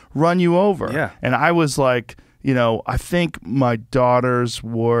fucking run you over. Yeah. And I was like, you know, I think my daughters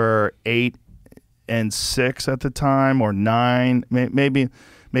were 8 and 6 at the time, or 9, maybe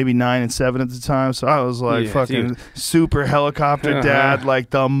maybe 9 and 7 at the time. So I was like, Yeah, fucking dude. super helicopter dad. Like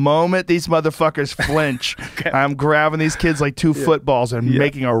the moment these motherfuckers flinch, I'm grabbing these kids like two footballs and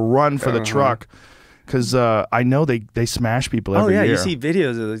making a run for the truck. Because I know they smash people every year. You see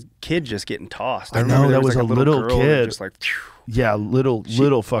videos of the kid just getting tossed. I know, remember there that was like a little girl that kid. just like, Yeah,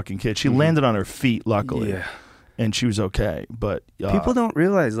 little fucking kid. She landed on her feet, luckily. yeah. And she was okay. But People don't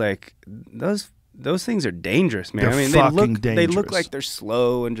realize like those things are dangerous, man. They're I mean, fucking they look dangerous. like they're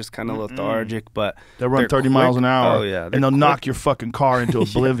slow and just kind of lethargic, but they'll run they're 30 quick. miles an hour. Oh yeah, and they'll knock your fucking car into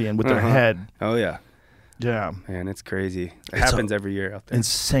oblivion with their head. Oh yeah, Yeah. man, it's crazy. It It's happens every year out there.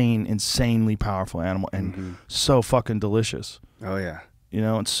 Insanely powerful animal and so fucking delicious. Oh yeah, You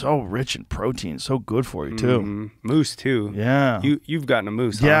know, it's so rich in protein, so good for you too. Moose too. Yeah. You've gotten a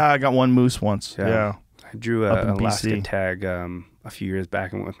moose. Huh? Yeah, I got one moose once. Yeah. I drew Up in an Alaska BC. tag a few years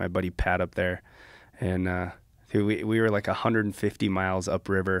back. I went with my buddy Pat up there, and dude, we were like 150 miles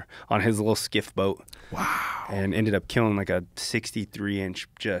upriver on his little skiff boat. Wow! And ended up killing like a 63-inch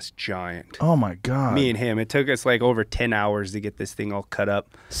just giant. Oh my god. Me and him. It took us like over 10 hours to get this thing all cut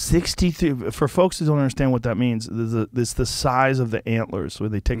up. 63. For folks who don't understand what that means, it's the size of the antlers where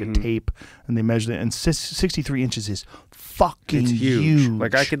they take a tape and they measure it, and 63 inches is fucking It's huge. huge.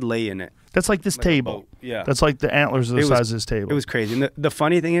 Like I could lay in it. That's like this like a table. boat. Yeah. That's like the antlers are the It was- size of this table. It was crazy. And the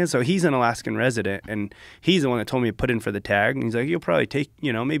funny thing is, so he's an Alaskan resident, and he's the one that told me to put in for the tag. And he's like, you'll probably take,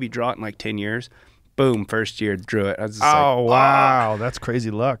 maybe draw it in like 10 years. Boom, first year, drew it. I was just oh, like, wow. That's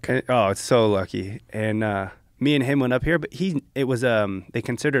crazy luck. And, it's so lucky. And me and him went up here, but it was they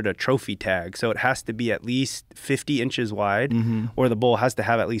considered a trophy tag, so it has to be at least 50 inches wide, or the bull has to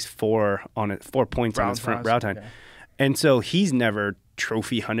have at least 4 points on its front brow tine. Okay. And so he's never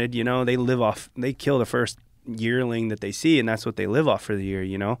trophy hunted. They kill the first yearling that they see, and that's what they live off for the year.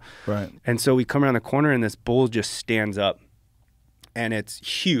 Right. And so we come around the corner, and this bull just stands up, and it's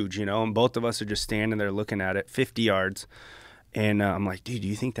huge, and both of us are just standing there looking at it, 50 yards. And I'm like, dude, do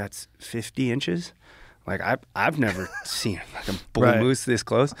you think that's 50 inches? Like, I've never seen like a bull moose this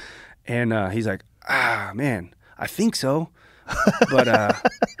close. And he's like, man, I think so. But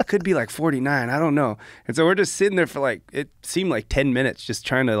it could be like 49. I don't know. And so we're just sitting there for like, it seemed like 10 minutes just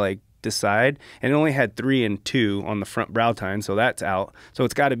trying to like decide. And it only had 3 and 2 on the front brow tine. So that's out. So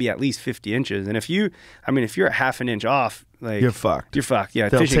it's got to be at least 50 inches. And if you're a half an inch off, like You're fucked. You're fucked. Yeah.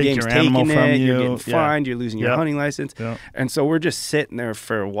 They'll Fish and take Game's your animal taking from it. you. You're getting Yeah. fined. You're losing your hunting license. Yep. And so we're just sitting there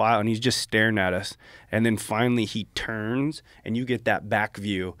for a while, and he's just staring at us. And then finally he turns, and you get that back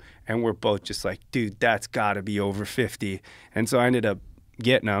view, and we're both just like, dude, that's got to be over 50. And so I ended up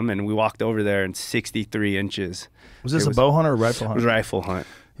getting him, and we walked over there, and 63 inches. Was this a bow hunt or a rifle It hunt? was a rifle hunt.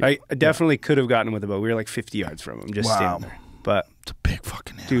 I definitely could have gotten him with a bow. We were like 50 yards from him, just standing there. But It's a big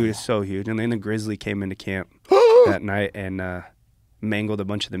fucking animal. dude, it's so huge. And then the grizzly came into camp that night and mangled a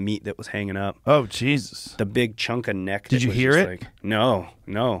bunch of the meat that was hanging up. Oh, Jesus. The big chunk of neck. Did that you was hear just it? Like,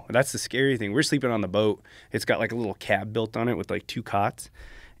 no. That's the scary thing. We're sleeping on the boat. It's got like a little cab built on it with like 2 cots.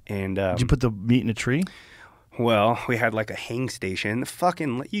 And Did you put the meat in a tree? well, we had like a hang station.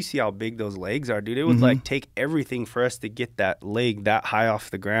 You see how big those legs are, dude. It would like take everything for us to get that leg that high off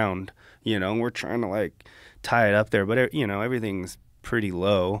the ground. And we're trying to like tie it up there, but everything's pretty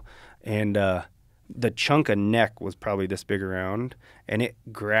low. And the chunk of neck was probably this big around, and it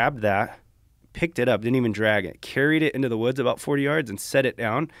grabbed that, picked it up, didn't even drag it, carried it into the woods about 40 yards and set it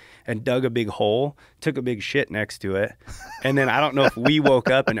down and dug a big hole, took a big shit next to it. And then I don't know if we woke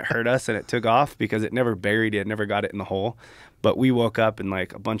up and it hurt us and it took off because it never buried it, never got it in the hole. But we woke up and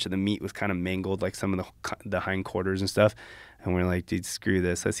like a bunch of the meat was kind of mangled, like some of the hindquarters and stuff. And we're like, dude, screw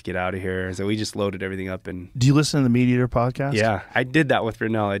this. Let's get out of here. So we just loaded everything up. And Do you listen to the Meat Eater podcast? yeah, I did that with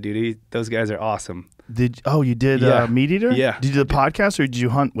Ranella, dude. Those guys are awesome. You did Yeah. Meat Eater? Yeah. Did you do the podcast or did you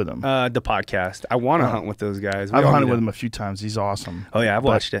hunt with him? The podcast. I want to hunt with those guys. I've hunted with him a few times. He's awesome. Oh, yeah, I've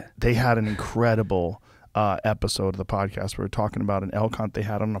watched it. They had an incredible episode of the podcast. We were talking about an elk hunt they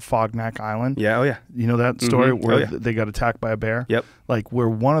had on a Fognac Island. Yeah, oh, yeah. You know that story where yeah. they got attacked by a bear? Yep. Like where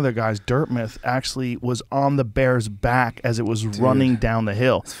one of the guys, Dirtmouth, actually was on the bear's back as it was running down the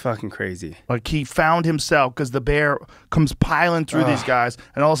hill. It's fucking crazy. Like he found himself because the bear comes piling through these guys,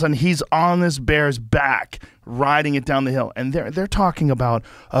 and all of a sudden he's on this bear's back, riding it down the hill. And they're talking about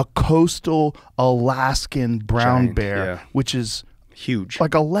a coastal Alaskan brown Giant, bear, yeah. which is Huge.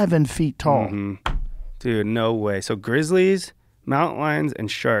 like 11 feet tall. Dude, no way. So grizzlies, mountain lions, and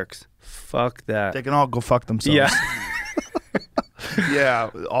sharks. Fuck that. They can all go fuck themselves. Yeah. Yeah,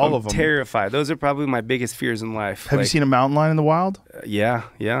 all of them. Terrified. Those are probably my biggest fears in life. Have you seen a mountain lion in the wild? Yeah.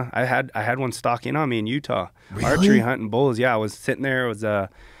 I had one stalking on me in Utah. Really? Archery hunting bulls. Yeah, I was sitting there. I was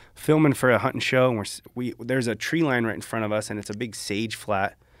filming for a hunting show, and there's a tree line right in front of us, and it's a big sage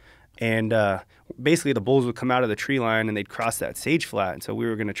flat. And basically the bulls would come out of the tree line and they'd cross that sage flat. And so we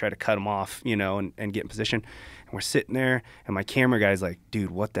were going to try to cut them off, you know, and get in position. And we're sitting there and my camera guy's like,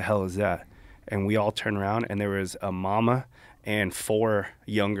 dude, what the hell is that? And we all turn around and there was a mama and 4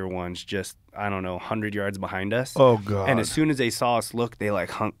 younger ones just, I don't know, 100 yards behind us. Oh, God. And as soon as they saw us look, they like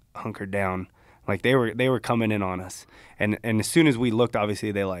hunkered down. Like they were coming in on us. And as soon as we looked,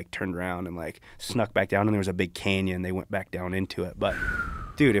 obviously they like turned around and like snuck back down, and there was a big canyon. They went back down into it. But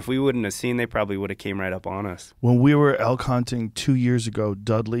dude, if we wouldn't have seen, they probably would have came right up on us. When we were elk hunting 2 years ago,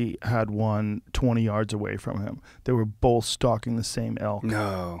 Dudley had one 20 yards away from him. They were both stalking the same elk.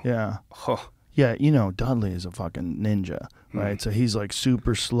 No. Yeah. Oh. Yeah, you know, Dudley is a fucking ninja, right? So he's like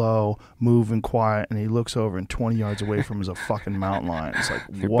super slow, moving quiet, and he looks over and 20 yards away from him is a fucking mountain lion. It's like,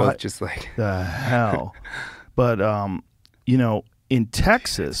 They're what both just like the hell? But, you know, in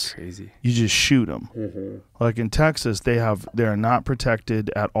Texas, crazy. you just shoot them. Like in Texas, they're not protected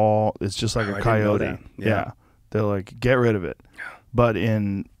at all. It's just like Oh, a I didn't know coyote. that. Yeah. Yeah. They're like, get rid of it. But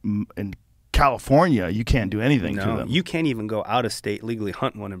in California, you can't do anything to No, them. you can't even go out of state legally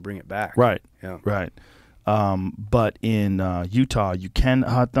hunt one and bring it back. Right. Yeah. Right. But in Utah, you can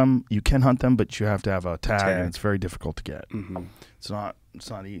hunt them. You can hunt them, but you have to have a tag, and it's very difficult to get. It's not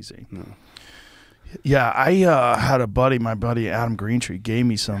easy. No. Yeah, I had my buddy Adam Greentree gave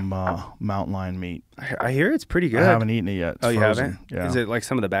me some mountain lion meat. I hear it's pretty good. I haven't eaten it yet. It's Oh, you frozen. haven't? Yeah. Is it like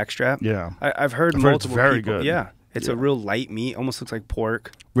some of the backstrap? Yeah. I've heard I've heard multiple it's very people. good. Yeah. It's a real light meat. Almost looks like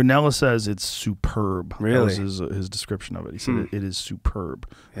pork. Ranella says it's superb. Really? That was his description of it. He said it is superb.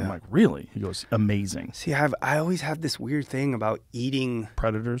 Yeah. I'm like, really? He goes, amazing. See, I always have this weird thing about eating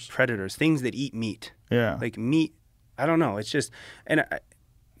Predators? things that eat meat. Yeah. Like meat, I don't know. It's just, and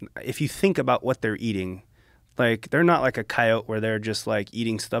if you think about what they're eating, like they're not like a coyote where they're just like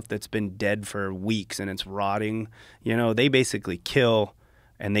eating stuff that's been dead for weeks and it's rotting. You know, they basically kill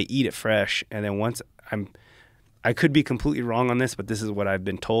and they eat it fresh. And then once I could be completely wrong on this, but this is what I've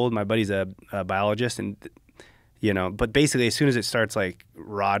been told. My buddy's a biologist, and you know, but basically as soon as it starts like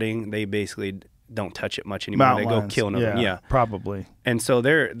rotting, they basically don't touch it much anymore. Mountain They go lions. kill another. Yeah, probably. and so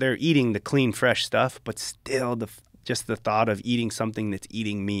they're eating the clean, fresh stuff, but still just the thought of eating something that's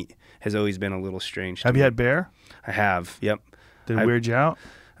eating meat has always been a little strange. Have you had bear? I have. Yep. Did it weird you out?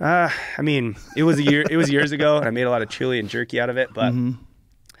 I mean, it was years ago, and I made a lot of chili and jerky out of it, but.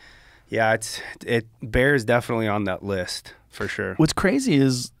 Yeah, bear is definitely on that list for sure. What's crazy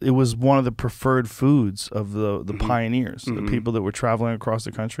is it was one of the preferred foods of the pioneers, the people that were traveling across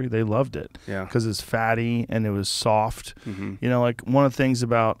the country. They loved it, Yeah. because it's fatty and it was soft. You know, like one of the things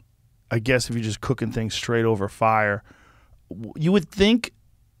about, I guess, if you're just cooking things straight over fire, you would think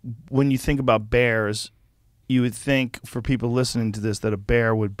when you think about bears, you would think for people listening to this that a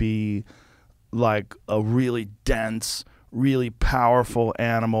bear would be like a really dense, really powerful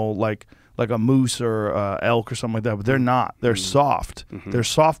animal, like a moose or elk or something like that, but they're not. They're soft. They're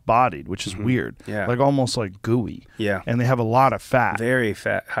soft-bodied, which is weird. Yeah. Like almost like gooey. Yeah. And they have a lot of fat. Very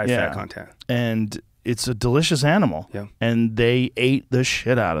high fat content. And it's a delicious animal. Yeah. And they ate the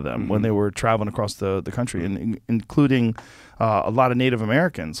shit out of them when they were traveling across the country, and including a lot of Native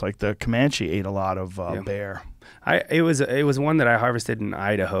Americans. Like the Comanche ate a lot of bear. It was one that I harvested in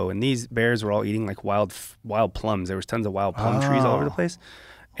Idaho, and these bears were all eating like wild plums. There was tons of wild plum trees all over the place,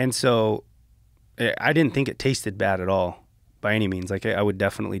 and so I didn't think it tasted bad at all by any means. Like I would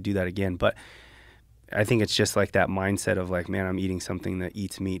definitely do that again, but I think it's just like that mindset of like, man, I'm eating something that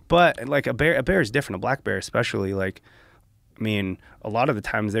eats meat. But like a bear is different. A black bear especially, like, I mean, a lot of the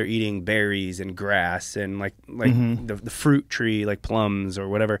times they're eating berries and grass and like the fruit tree, like plums or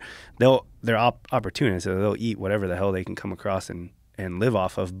whatever. They're opportunists, so they'll eat whatever the hell they can come across and live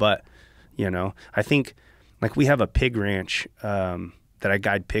off of. But, you know, I think like we have a pig ranch that I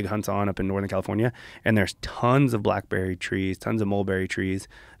guide pig hunts on up in Northern California, and there's tons of blackberry trees, tons of mulberry trees,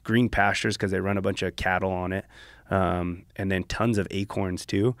 green pastures because they run a bunch of cattle on it, and then tons of acorns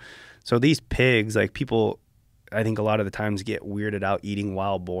too. So these pigs, like people, I think a lot of the times get weirded out eating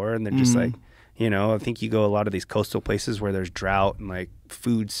wild boar, and they're just like, you know, I think you go a lot of these coastal places where there's drought and like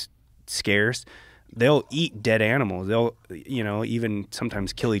food's scarce, they'll eat dead animals. They'll, you know, even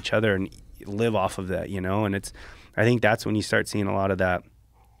sometimes kill each other and live off of that, you know, and I think that's when you start seeing a lot of that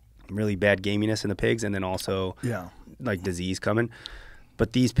really bad gaminess in the pigs, and then also like disease coming.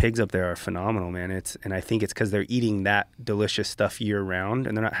 But these pigs up there are phenomenal, man. And I think it's because they're eating that delicious stuff year round,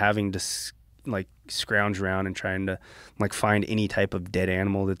 and they're not having to like scrounge around and trying to like find any type of dead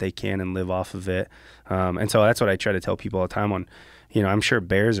animal that they can and live off of it. And so that's what I try to tell people all the time on, you know, I'm sure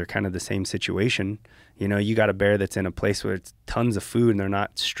bears are kind of the same situation. You know, you got a bear that's in a place where it's tons of food and they're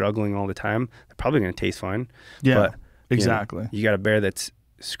not struggling all the time. They're probably going to taste fine. Yeah, but, exactly. You got a bear that's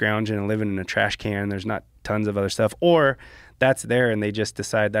scrounging and living in a trash can. There's not tons of other stuff, or that's there and they just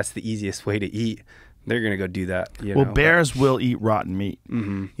decide that's the easiest way to eat. They're gonna go do that. Well, bears will eat rotten meat.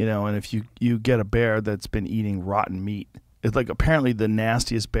 Mm-hmm. You know, and if you get a bear that's been eating rotten meat, it's like apparently the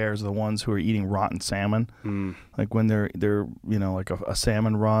nastiest bears are the ones who are eating rotten salmon. Like when they're you know, like a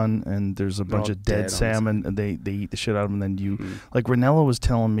salmon run and there's a bunch of dead salmon and they eat the shit out of them. And then you like Ranella was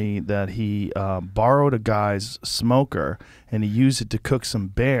telling me that he borrowed a guy's smoker and he used it to cook some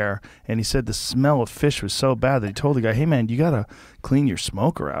bear, and he said the smell of fish was so bad that he told the guy, hey man, you gotta clean your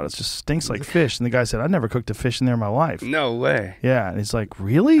smoker out, it just stinks like fish. And the guy said, I never cooked a fish in there in my life. No way. Yeah, and he's like,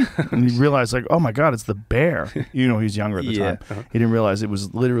 really? And he realized, like, oh my God, it's the bear. You know, he's younger at the time. He didn't realize it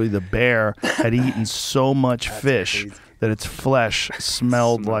was literally the bear had eaten so much fish that its flesh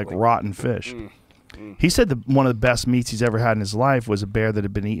smelled like rotten fish. He said that one of the best meats he's ever had in his life was a bear that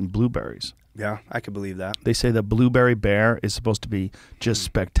had been eating blueberries. Yeah, I could believe that. They say the blueberry bear is supposed to be just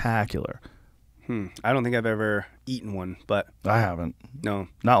spectacular. I don't think I've ever eaten one, but I haven't. No,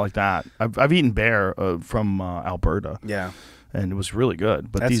 not like that. I've eaten bear from Alberta. Yeah, and it was really good.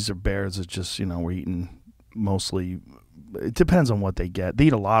 But these are bears that just, you know, we're eating mostly. It depends on what they get. They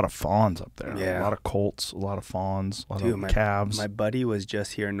eat a lot of fawns up there. Yeah, a lot of colts, a lot of fawns, a lot of calves. My buddy was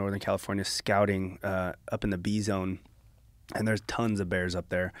just here in Northern California scouting up in the B zone. And there's tons of bears up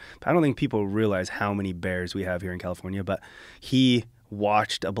there. But I don't think people realize how many bears we have here in California. But he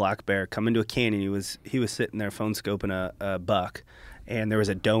watched a black bear come into a canyon. He was sitting there phone scoping a buck, and there was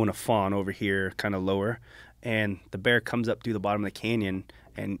a doe and a fawn over here, kind of lower. And the bear comes up through the bottom of the canyon,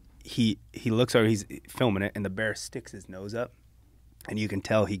 and he looks over. He's filming it, and the bear sticks his nose up, and you can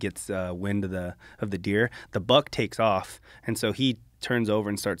tell he gets wind of the deer. The buck takes off, and so he turns over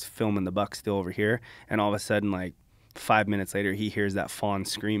and starts filming the buck still over here. And all of a sudden, like 5 minutes later, he hears that fawn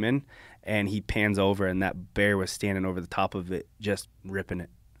screaming, and he pans over, and that bear was standing over the top of it, just ripping it.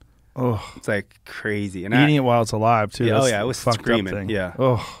 Oh, it's like crazy. And eating it while it's alive too. Yeah, it was screaming. Yeah.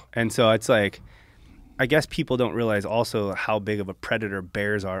 Oh, and so it's like, I guess people don't realize also how big of a predator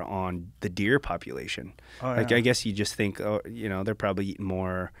bears are on the deer population. Like, I guess you just think, oh, you know, they're probably eating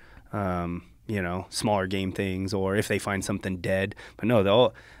more, you know, smaller game things, or if they find something dead. But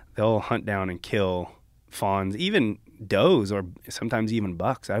no, they'll hunt down and kill fawns, even does, or sometimes even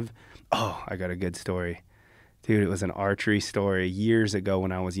bucks. I got a good story, dude. It was an archery story years ago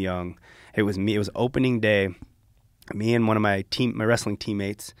when I was young. It was opening day. Me and one of my wrestling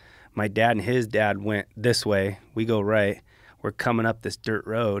teammates, my dad and his dad went this way. We go right. We're coming up this dirt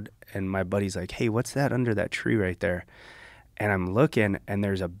road, and my buddy's like, hey, what's that under that tree right there? And I'm looking, and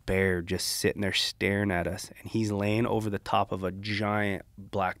there's a bear just sitting there staring at us. And he's laying over the top of a giant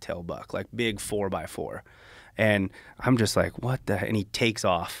blacktail buck, like big 4x4. And I'm just like, what the? And he takes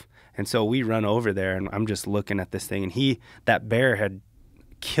off. And so we run over there, and I'm just looking at this thing. And that bear had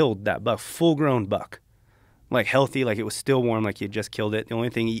killed that buck, full-grown buck, like healthy, like it was still warm, like he had just killed it. The only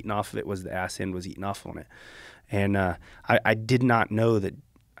thing eaten off of it was the ass end was eaten off on it. And I did not know that,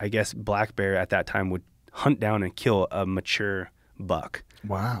 I guess, black bear at that time would hunt down and kill a mature buck.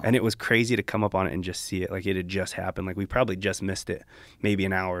 Wow. And it was crazy to come up on it and just see it. Like it had just happened. Like we probably just missed it maybe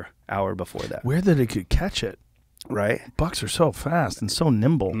an hour before that. Where that it could catch it. Right. Bucks are so fast and so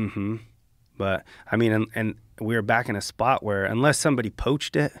nimble. Mm-hmm. But I mean, and we were back in a spot where unless somebody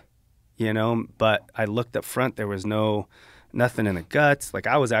poached it, you know, but I looked up front, there was nothing in the guts. Like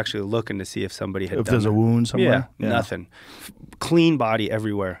I was actually looking to see if somebody had there's a wound somewhere. Yeah. Nothing. Clean body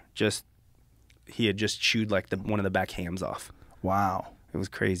everywhere. He had just chewed like one of the back hams off. Wow. It was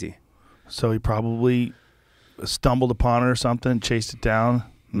crazy. So he probably stumbled upon it or something, chased it down,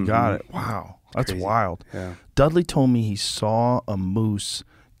 and got it. Wow. That's crazy. Wild. Yeah. Dudley told me he saw a moose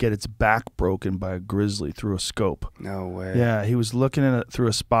get its back broken by a grizzly through a scope. No way. Yeah, he was looking at it through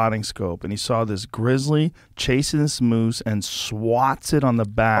a spotting scope, and he saw this grizzly chasing this moose and swats it on the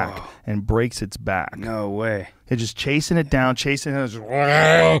back and breaks its back. No way. They're just chasing it down,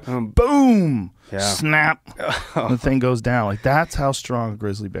 boom, snap, the thing goes down. Like that's how strong a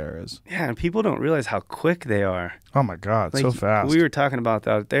grizzly bear is. Yeah, and people don't realize how quick they are. Oh my God, like, so fast. We were talking about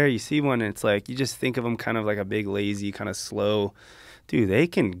that out there. You see one, and it's like you just think of them kind of like a big, lazy, kind of slow. Dude, they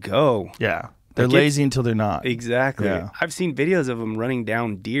can go. Yeah, they're lazy until they're not. Exactly. Yeah. I've seen videos of them running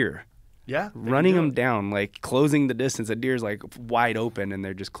down deer. Yeah, running them down, like closing the distance. A deer's like wide open, and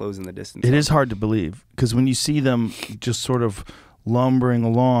they're just closing the distance. It is hard to believe because when you see them just sort of lumbering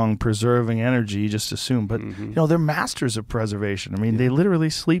along, preserving energy, you just assume. But you know, they're masters of preservation. I mean, they literally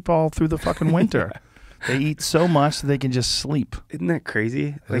sleep all through the fucking winter. They eat so much that they can just sleep. Isn't that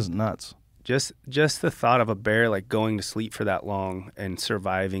crazy? It's nuts. Just the thought of a bear like going to sleep for that long and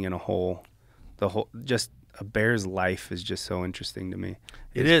surviving in a hole, a bear's life is just so interesting to me.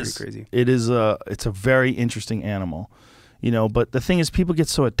 It It's is pretty crazy. It is it's a very interesting animal, you know. But the thing is, people get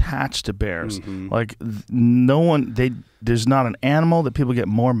so attached to bears. Like there's not an animal that people get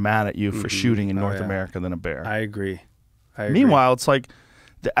more mad at you for shooting in North America than a bear. I agree. Meanwhile, it's like,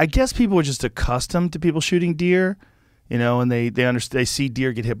 I guess people are just accustomed to people shooting deer, you know, and they understand. They see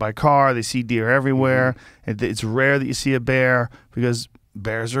deer get hit by a car. They see deer everywhere. And it's rare that you see a bear because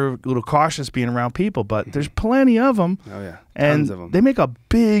bears are a little cautious being around people. But there's plenty of them. Oh yeah, and tons of them. they make a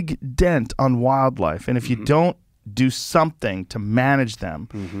big dent on wildlife. And if you don't do something to manage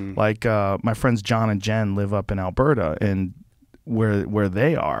them, like my friends John and Jen live up in Alberta, and where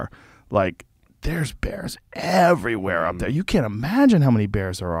they are, like, there's bears everywhere up there. You can't imagine how many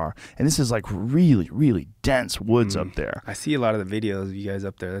bears there are. And this is like really, really dense woods up there. I see a lot of the videos of you guys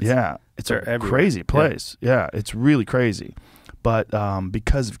up there. It's a everywhere. crazy place. Yeah, it's really crazy. But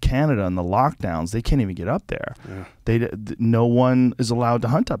because of Canada and the lockdowns, they can't even get up there. No one is allowed to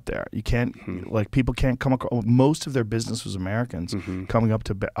hunt up there. You can't, like, people can't come across. Most of their business was Americans coming up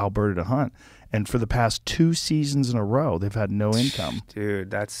to Alberta to hunt. And for the past 2 seasons in a row, they've had no income.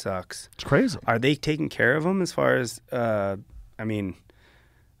 Dude, that sucks. It's crazy. Are they taking care of them as far as, I mean,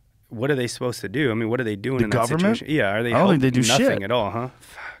 what are they supposed to do? I mean, what are they doing in that government? situation? Yeah, are they I don't think they do nothing shit at all, huh?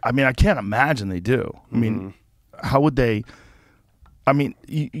 I mean, I can't imagine they do. I mean, how would they? I mean,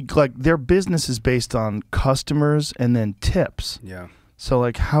 like, their business is based on customers and then tips. Yeah. So,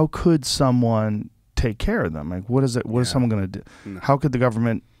 like, how could someone take care of them? Like, what is it? What is someone going to do? How could the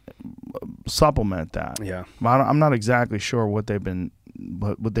government supplement that? Yeah. I'm not exactly sure what they've been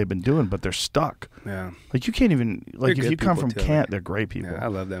doing, but they're stuck. Yeah. Like, you can't even, like, They're if you good come people from too, Canada, man. they're great people. Yeah, I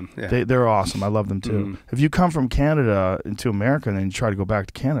love them. Yeah. They're awesome. I love them too. If you come from Canada into America and then you try to go back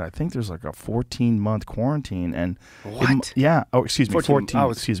to Canada, I think there's like a 14-month quarantine. And What? Yeah. Oh, excuse me. 14. 14.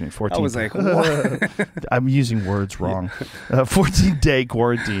 I was like, what? I'm using words wrong. 14-day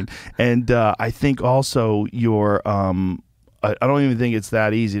quarantine. And I think also your I don't even think it's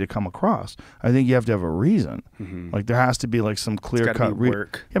that easy to come across. I think you have to have a reason. Like, there has to be like some clear cut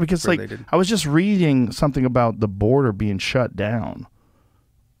work. Yeah, because related. like, I was just reading something about the border being shut down.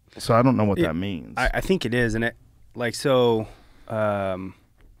 So I don't know what that means. I think it is, and it, like, so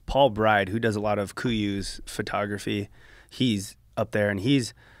Paul Bride, who does a lot of Kuyu's photography, he's up there, and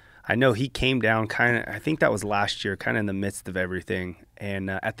I know he came down kind of, I think that was last year, kind of in the midst of everything. And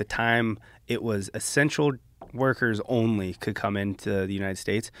at the time, it was essential workers only could come into the United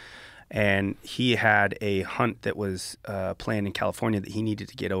States. And he had a hunt that was planned in California that he needed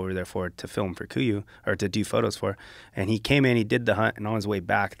to get over there to film for Kuyu, or to do photos for. And he came in, he did the hunt, and on his way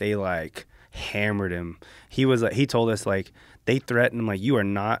back, they like hammered him. He told us, like, they threatened him, like, you are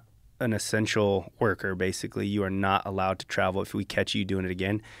not an essential worker, basically. You are not allowed to travel if we catch you doing it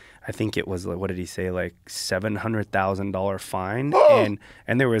again. I think it was, like, what did he say, like $700,000 fine,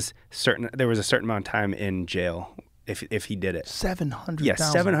 and there was a certain amount of time in jail if he did it. $700,000. Yeah,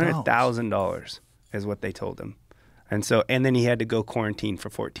 $700,000 is what they told him, and then he had to go quarantine for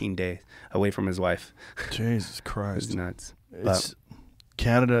 14 days away from his wife. Jesus Christ, It's nuts.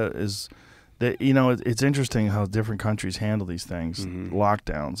 Canada is. You know, it's interesting how different countries handle these things,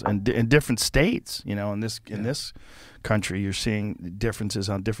 lockdowns, and in different states. You know, in this country, you're seeing differences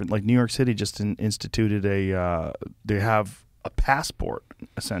on different. Like, New York City just instituted they have a passport,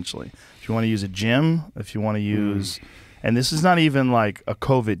 essentially. If you want to use a gym, if you want to use, and this is not even like a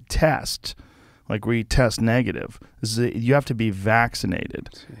COVID test, like where you test negative. You have to be vaccinated,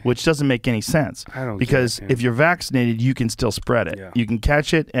 which doesn't make any sense. I don't because get it, if you're vaccinated, you can still spread it. Yeah. You can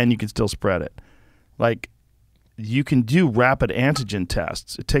catch it and you can still spread it. Like, you can do rapid antigen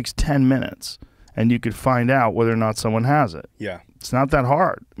tests. It takes 10 minutes, and you could find out whether or not someone has it. Yeah. It's not that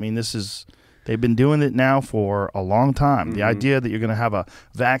hard. I mean, they've been doing it now for a long time. The idea that you're going to have a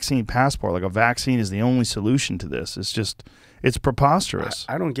vaccine passport, like a vaccine is the only solution to this, it's preposterous.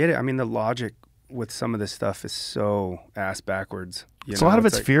 I don't get it. I mean, the logic with some of this stuff is so ass backwards. A lot of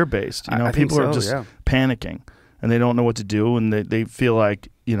it's like, fear-based. You know, I think people are so, just panicking, and they don't know what to do, and they feel like,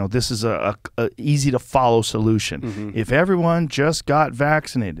 you know, this is a easy-to-follow solution. If everyone just got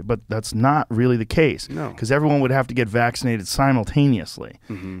vaccinated, but that's not really the case. No. Because everyone would have to get vaccinated simultaneously.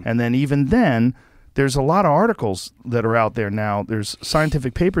 And then even then, there's a lot of articles that are out there now. There's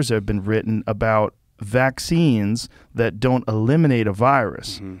scientific papers that have been written about vaccines that don't eliminate a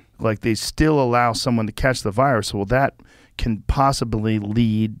virus. Like, they still allow someone to catch the virus. Well, that can possibly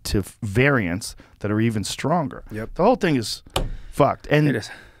lead to variants that are even stronger. Yep. The whole thing is fucked. And It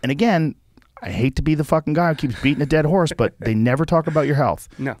is. And again, I hate to be the fucking guy who keeps beating a dead horse, but they never talk about your health.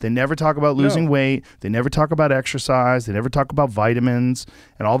 No. They never talk about losing weight. They never talk about exercise. They never talk about vitamins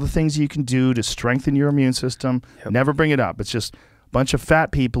and all the things you can do to strengthen your immune system. Yep. Never bring it up. It's just a bunch of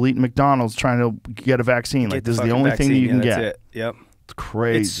fat people eating McDonald's trying to get a vaccine. Like, this is the only thing that you can get. It. Yep. It's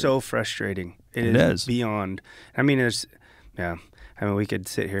crazy. It's so frustrating. It is beyond. I mean, I mean, we could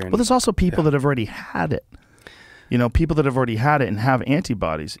sit here and... Well, there's also people that have already had it. You know, people that have already had it and have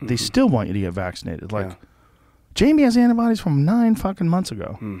antibodies, they still want you to get vaccinated. Like, Jamie has antibodies from 9 fucking months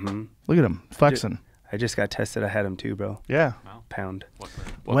ago. Look at him, flexing. I just got tested. I had them too, bro. Yeah. Wow. Pound.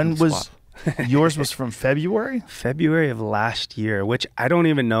 When was... Yours was from February? February of last year, which I don't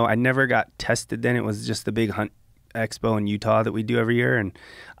even know. I never got tested then. It was just the big hunt expo in Utah that we do every year, and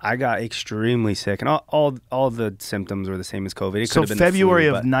I got extremely sick, and all the symptoms were the same as COVID. It So could have been February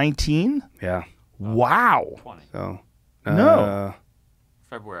the flu, of 19? Yeah. Wow. 20. So No.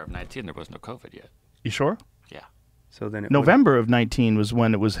 February of 19, there was no COVID yet. You sure? Yeah. So then November of 19 was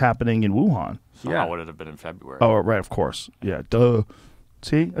when it was happening in Wuhan. So how would it have been in February? Oh, right, of course. Yeah, duh.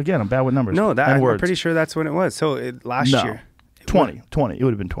 See, again, I'm bad with numbers. No, And I'm words. pretty sure that's when it was. So last No. year. 20. It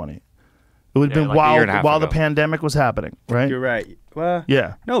would have been 20. It would have been like a year and a half while the ago. pandemic was happening, right? You're right. Well,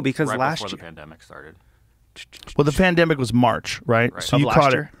 Yeah. no, because right last before year. the pandemic started. Well, the pandemic was March, right? Right. So Of you last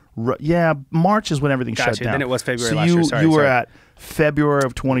caught year? it. Yeah, March is when everything shut Gotcha. down. Then it was February so last you, year. Sorry, you were sorry. at February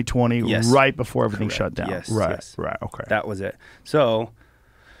of 2020, Yes. right before everything Correct. shut down. Yes, Right, yes. right, okay. That was it. So,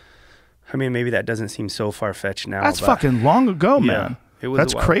 I mean, maybe that doesn't seem so far-fetched now. That's but, fucking long ago, Yeah, man. it was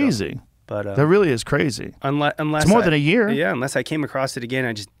That's a while ago. crazy. But That really is crazy. unless It's more than a year. Yeah, unless I came across it again,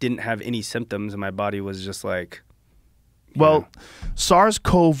 I just didn't have any symptoms, and my body was just like. Well,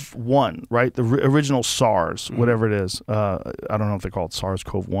 SARS-CoV-1, right? The original SARS, whatever it is. I don't know if they call it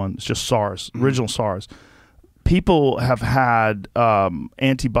SARS-CoV-1. It's just SARS, original SARS. People have had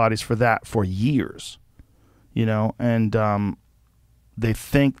antibodies for that for years, you know, and they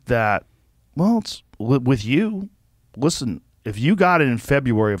think that, well, it's with you. Listen, if you got it in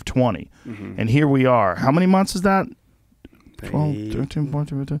February of 20, and here we are, how many months is that? 12, 13,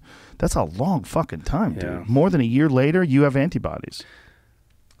 14, 15. That's a long fucking time, dude. Yeah. More than a year later, you have antibodies.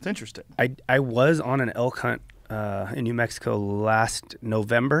 It's interesting. I was on an elk hunt in New Mexico last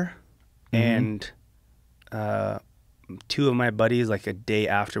November, and two of my buddies, like a day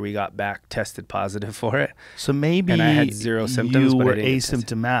after we got back, tested positive for it. So maybe And I had zero symptoms, you but I were didn't get tested.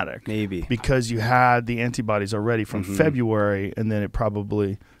 asymptomatic. Maybe. Because you had the antibodies already from February, and then it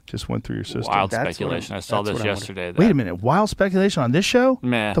probably just went through your system. Wild That's what speculation. I'm- I saw that's this what I yesterday. Wait a minute. Wild speculation on this show?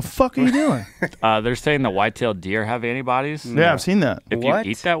 Meh. The fuck are you doing? They're saying the white-tailed deer have antibodies. Yeah, I've seen that. If What?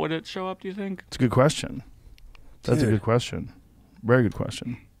 you eat that, would it show up, do you think? It's a good question. That's a Dude. good question. Very good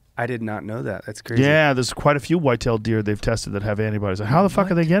question. I did not know that. That's crazy. Yeah, there's quite a few white-tailed deer they've tested that have antibodies. How the fuck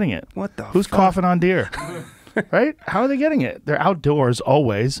are they getting it? What the Who's fuck? coughing on deer? Right? How are they getting it? They're outdoors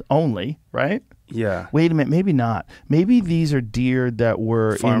always, only, right? Yeah. Wait a minute, maybe not. Maybe these are deer that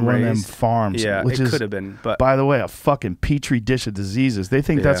were Farm in one of them raised? farms. Yeah, which it is, could have been, but by the way, a fucking petri dish of diseases. They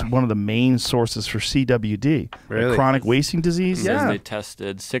think that's Yeah. one of the main sources for CWD. Like Really? chronic wasting disease. It says Yeah. they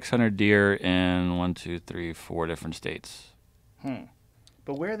tested 600 deer in 4 different states.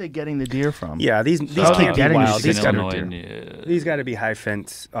 But where are they getting the deer from? yeah, these How are they can't be getting wild. these These kind got of to Illinois, these got to be high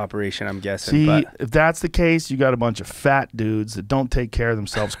fence operation, I'm guessing. See, but if that's the case, you got a bunch of fat dudes that don't take care of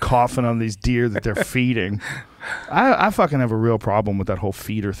themselves coughing on these deer that they're feeding. I fucking have a real problem with that whole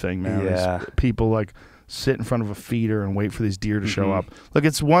feeder thing, man. These Yeah. people like sit in front of a feeder and wait for these deer to show Mhm. up. Look,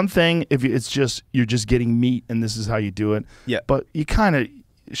 it's one thing if it's just you're just getting meat and this is how you do it. Yeah. But you kind of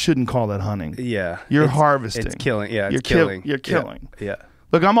shouldn't call that hunting. yeah, You're it's- harvesting. It's killing. Yeah, it's You're killing. You're Yeah, killing. Yeah.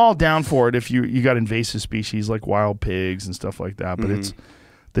 Look, I'm all down for it if you got invasive species like wild pigs and stuff like that. But it's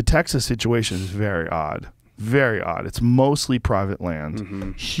the Texas situation is very odd. Very odd. It's mostly private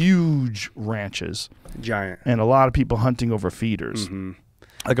land, huge ranches, Giant. and a lot of people hunting over feeders.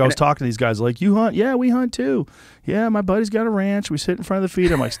 Like I was talking to these guys, like, you hunt? Yeah, we hunt too. Yeah, my buddy's got a ranch. We sit in front of the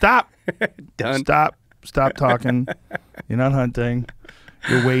feeder. I'm like, stop. Done. Stop talking. You're not hunting.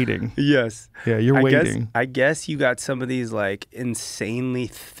 You're waiting. Yes. Yeah, you're waiting. I guess you got some of these like insanely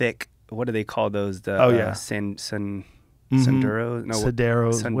thick. What do they call those? The Oh, yeah. Sanduros. No,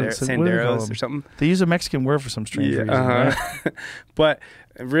 Sedaros. What do they call Sanderos them? or something. They use a Mexican word for some strange reason. Right? But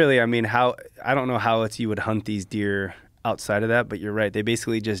really, I mean, I don't know how else you would hunt these deer outside of that, but you're right. They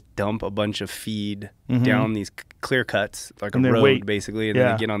basically just dump a bunch of feed down these clear cuts, like And a then road, wait. basically, and Yeah.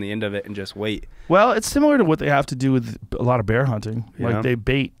 then they get on the end of it and just wait. Well, it's similar to what they have to do with a lot of bear hunting. Yeah. Like they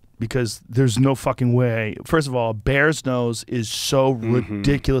bait because there's no fucking way. First of all, a bear's nose is so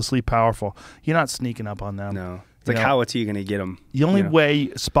ridiculously powerful. You're not sneaking up on them. No. It's like, how else are you going to get them? The only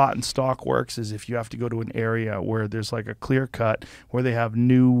way spot and stalk works is if you have to go to an area where there's like a clear cut, where they have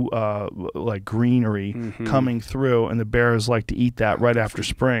new like greenery coming through, and the bears like to eat that right after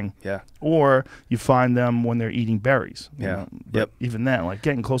spring. Yeah. Or you find them when they're eating berries. Yeah. But even then, like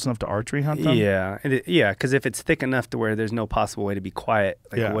getting close enough to archery hunt them. Yeah. Because if it's thick enough to where there's no possible way to be quiet,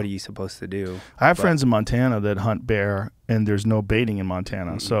 like what are you supposed to do? I have friends in Montana that hunt bear, and there's no baiting in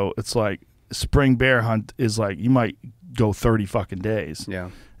Montana. So it's like spring bear hunt is like you might go 30 fucking days.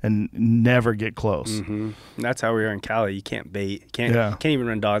 Yeah. And never get close. And that's how we are in Cali. You can't bait. Can't even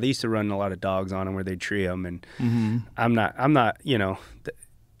run dogs. They used to run a lot of dogs on them where they'd tree them. And I'm not, you know,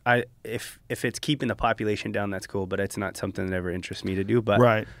 if it's keeping the population down, that's cool, but it's not something that ever interests me to do.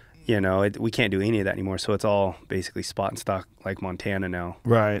 But you know, we can't do any of that anymore. So it's all basically spot and stock like Montana now.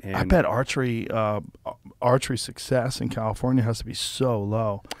 Right. And I bet archery success in California has to be so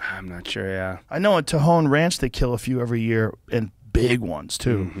low. I'm not sure. Yeah. I know at Tejon Ranch they kill a few every year, and big ones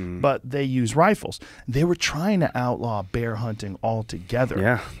too. But they use rifles. They were trying to outlaw bear hunting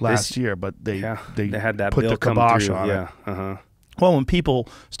altogether last year, but they had that put bill the kibosh on it. Well, when people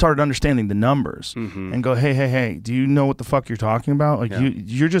started understanding the numbers and go, hey, do you know what the fuck you're talking about? Like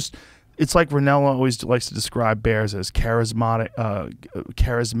you're just, it's like Ranella always likes to describe bears as charismatic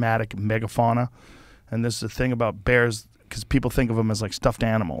megafauna. And this is the thing about bears, because people think of them as like stuffed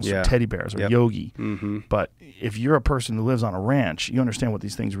animals or teddy bears or yogi. But if you're a person who lives on a ranch, you understand what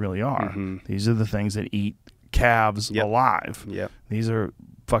these things really are. These are the things that eat calves alive. These are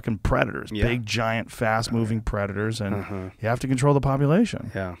fucking predators, big, giant, fast-moving predators, and you have to control the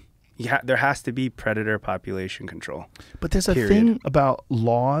population. Yeah, there has to be predator population control. But there's a thing about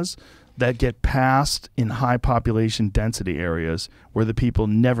laws that get passed in high population density areas where the people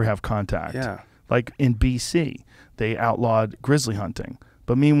never have contact. Like in BC, they outlawed grizzly hunting.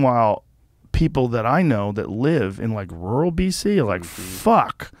 But meanwhile, people that I know that live in like rural BC are like,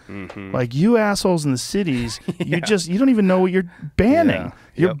 fuck. Like you assholes in the cities, you don't even know what you're banning.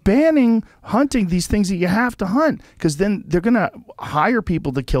 You're banning hunting these things that you have to hunt, because then they're going to hire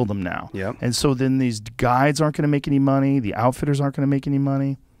people to kill them now. And so then these guides aren't going to make any money. The outfitters aren't going to make any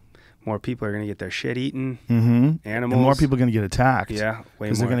money. More people are going to get their shit eaten. And Animals. more people are going to get attacked. Yeah,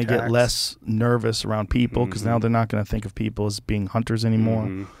 because they're going to get less nervous around people, because now they're not going to think of people as being hunters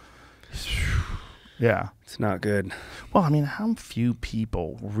anymore. Yeah. It's not good. Well, I mean, how few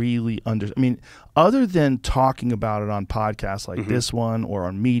people really I mean, other than talking about it on podcasts like this one or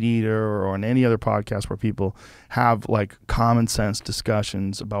on Meat Eater or on any other podcast where people have like common sense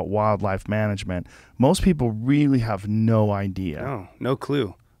discussions about wildlife management, most people really have no idea. No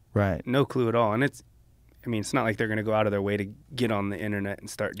clue. Right. No clue at all. And it's not like they're going to go out of their way to get on the internet and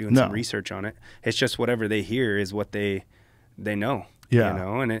start doing some research on it. It's just whatever they hear is what they know. Yeah. You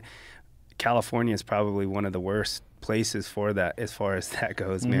know, and California is probably one of the worst places for that as far as that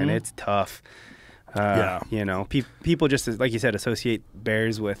goes, man. It's tough. You know, people just, like you said, associate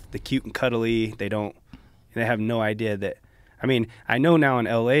bears with the cute and cuddly. They have no idea that, I mean, I know now in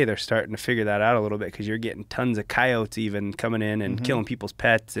LA they're starting to figure that out a little bit, because you're getting tons of coyotes even coming in and killing people's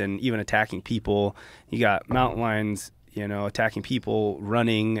pets and even attacking people. You got mountain lions, you know, attacking people,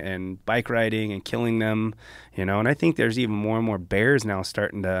 running and bike riding and killing them, you know. And I think there's even more and more bears now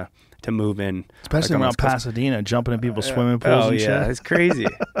starting to move in, especially around Pasadena, jumping in people's swimming pools and shit. It's crazy.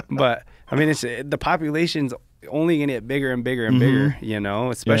 But I mean, the population's only going to get bigger and bigger and bigger, you know,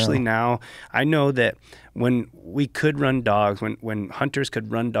 especially now. I know that when we could run dogs, when hunters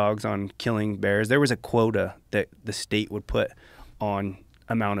could run dogs on killing bears, there was a quota that the state would put on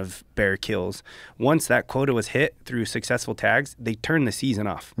amount of bear kills. Once that quota was hit through successful tags, they turned the season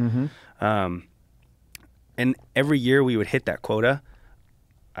off. And every year we would hit that quota.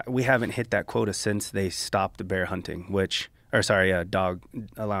 We haven't hit that quota since they stopped the bear hunting,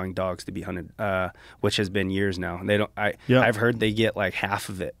 allowing dogs to be hunted, which has been years now. I've heard they get like half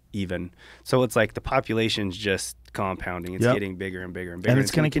of it even. So it's like the population's just compounding. It's getting bigger and bigger and bigger. And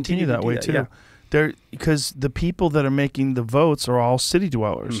it's going to continue that way too. Because the people that are making the votes are all city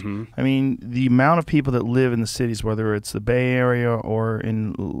dwellers. I mean, the amount of people that live in the cities, whether it's the Bay Area or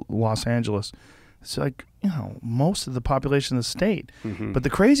in Los Angeles, it's like, you know, most of the population of the state. But the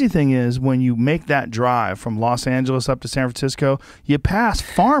crazy thing is, when you make that drive from Los Angeles up to San Francisco, you pass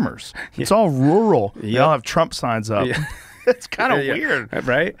farmers. It's all rural. They all have Trump signs up. It's kind of weird,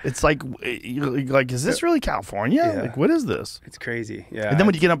 right? It's like, is this really California? Like, what is this? It's crazy. Yeah. And then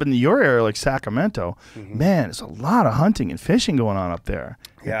when you get up into your area, like Sacramento, man, there's a lot of hunting and fishing going on up there.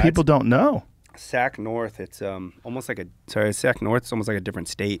 Yeah, people don't know. Sac North, it's almost like Sac North, it's almost like a different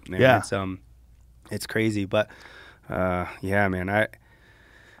state, man. Yeah. It's crazy, but yeah, man,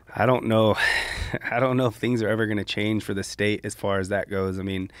 I don't know. I don't know if things are ever going to change for the state as far as that goes. I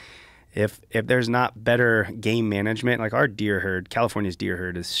mean, if there's not better game management, like our deer herd, California's deer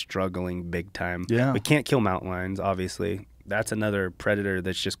herd is struggling big time. Yeah. We can't kill mountain lions, obviously. That's another predator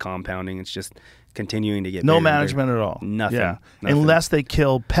that's just compounding. It's just continuing to get No bigger and management bigger. at all. Nothing. Yeah. Nothing. Unless they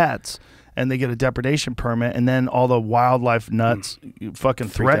kill pets and they get a depredation permit, and then all the wildlife nuts fucking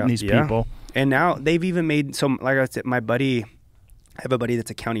Freak threaten out. these Yeah. people. And now they've even made some, like I said, I have a buddy that's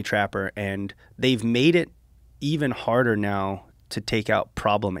a county trapper, and they've made it even harder now to take out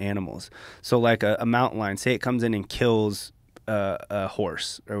problem animals. So like a mountain lion, say it comes in and kills a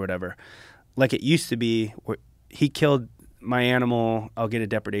horse or whatever. Like it used to be, he killed my animal, I'll get a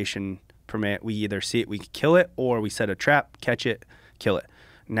depredation permit. We either see it, we kill it, or we set a trap, catch it, kill it.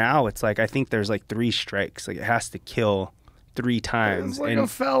 Now it's like, I think there's like 3 strikes. Like it has to kill 3 times. It's like a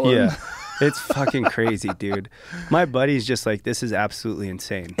felon. Yeah. It's fucking crazy, dude. My buddy's just like, this is absolutely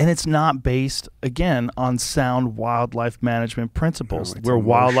insane. And it's not based, again, on sound wildlife management principles. No, it's We're emotion.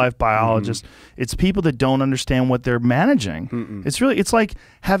 wildlife biologists. It's people that don't understand what they're managing. It's like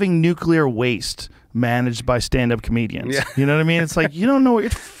having nuclear waste managed by stand-up comedians. Yeah. You know what I mean? It's like, you don't know what the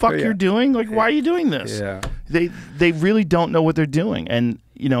fuck Yeah. you're doing. Like, why are you doing this? Yeah. They really don't know what they're doing. And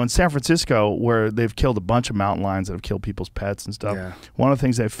you know, in San Francisco, where they've killed a bunch of mountain lions that have killed people's pets and stuff, Yeah. one of the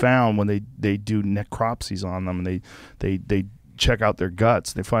things they found when they do necropsies on them and they check out their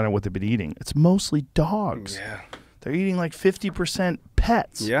guts, they find out what they've been eating. It's mostly dogs. Yeah. They're eating like 50%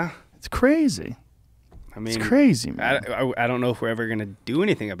 pets. Yeah. It's crazy. I mean, It's crazy, man. I don't know if we're ever going to do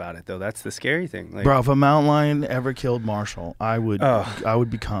anything about it, though. That's the scary thing. Like, Bro, if a mountain lion ever killed Marshall, I would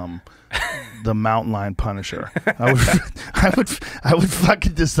become the mountain lion punisher. I would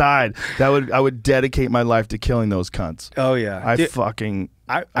fucking decide that I would dedicate my life to killing those cunts. oh, yeah. I've Dude, already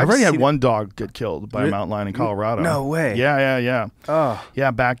I've had seen one dog get killed by a Really? mountain lion in Colorado. No way. Yeah. Oh,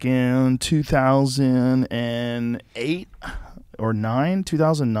 Yeah, back in 2008 or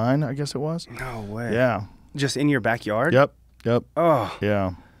 2009, I guess it was. no way. Yeah. Just in your backyard? Yep. Oh,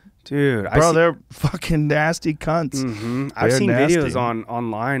 Yeah. dude. Bro, they're fucking nasty cunts. I've They're seen nasty. videos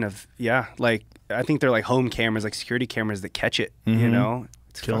online of, like, I think they're like home cameras, like security cameras that catch it, you know?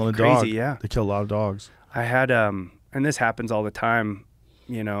 It's Killing a fucking dog. crazy, yeah. They kill a lot of dogs. I had, and this happens all the time,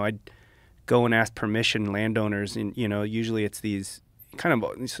 you know, I'd go and ask permission landowners, and, you know, usually it's these kind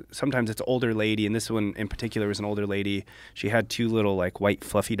of, sometimes it's an older lady, and this one in particular was an older lady. She had 2 little, like, white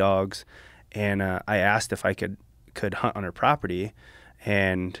fluffy dogs, and I asked if I could hunt on her property,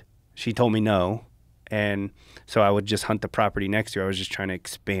 and she told me no. And so I would just hunt the property next to her. I was just trying to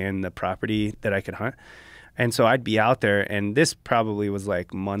expand the property that I could hunt. And so I'd be out there, and this probably was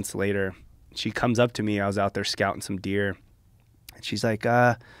like months later. She comes up to me. I was out there scouting some deer. And she's like,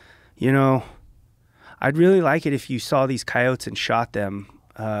 you know, I'd really like it if you saw these coyotes and shot them.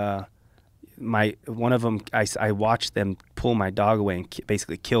 One of them, I watched them pull my dog away and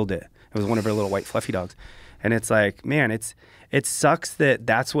basically killed it. It was one of her little white fluffy dogs. And it's like, man, it sucks that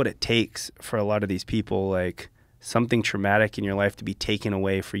that's what it takes for a lot of these people, like something traumatic in your life to be taken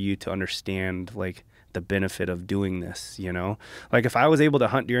away for you to understand like the benefit of doing this, you know? Like if I was able to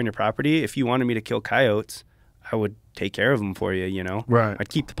hunt deer on your property, if you wanted me to kill coyotes, I would take care of them for you, you know? Right. I'd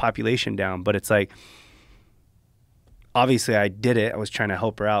keep the population down, but it's like, obviously I did it. I was trying to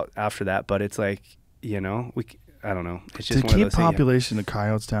help her out after that, but it's like, you know, I don't know. It's just To one keep of those things. population of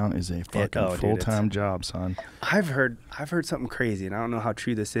coyotes down is a fucking dude, full-time job, son. I've heard something crazy, and I don't know how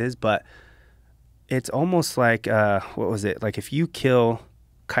true this is, but it's almost like what was it? Like if you kill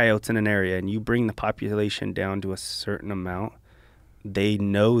coyotes in an area and you bring the population down to a certain amount, they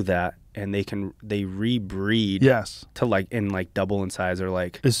know that, and they rebreed. Yes. To like double in size, or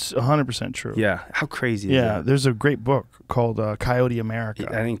like It's 100% true. yeah. How crazy is Yeah, that? there's a great book called Coyote America.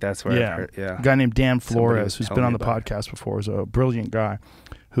 I think that's where I've heard. Yeah. A guy named Dan Somebody was Flores, who's telling been on me the about podcast before, is a brilliant guy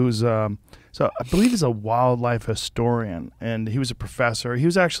who's so I believe he's a wildlife historian, and he was a professor. He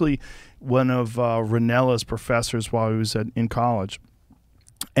was actually one of Ranella's professors while he was in college.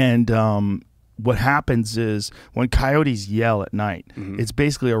 And what happens is when coyotes yell at night, it's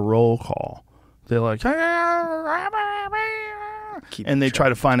basically a roll call. They're like, and they try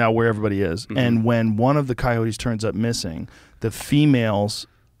to find out where everybody is. And when one of the coyotes turns up missing, the females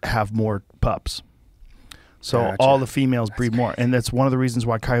have more pups. So Gotcha. all the females breed more. And that's one of the reasons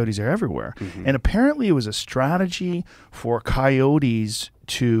why coyotes are everywhere. And apparently it was a strategy for coyotes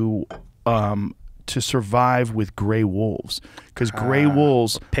to survive with gray wolves, because gray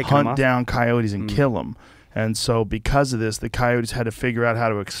wolves picking 'em hunt off? down coyotes and kill them. And so because of this, the coyotes had to figure out how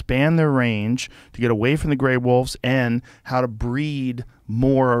to expand their range to get away from the gray wolves, and how to breed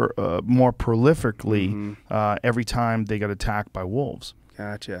more prolifically every time they got attacked by wolves.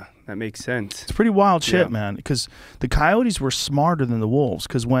 Gotcha. That makes sense. It's pretty wild shit, Yeah. man, because the coyotes were smarter than the wolves,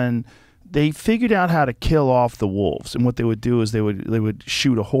 because when they figured out how to kill off the wolves, and what they would do is they would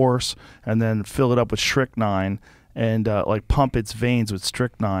shoot a horse and then fill it up with strychnine and like pump its veins with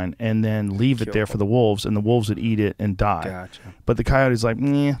strychnine and then leave it there for the wolves, and the wolves would eat it and die. Gotcha. But the coyotes like,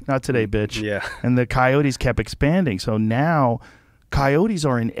 not today, bitch. Yeah. And the coyotes kept expanding. So now coyotes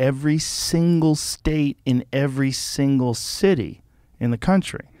are in every single state, in every single city in the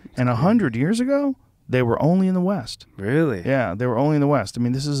country. And 100 years ago, they were only in the West. Really? Yeah, they were only in the West. I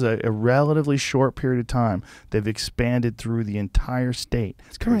mean, this is a relatively short period of time. They've expanded through the entire state.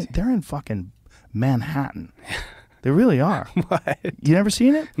 They're in fucking Manhattan. They really are. What? You never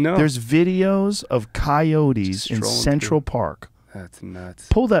seen it? No. There's videos of coyotes in Strolling Central through. Park. That's nuts.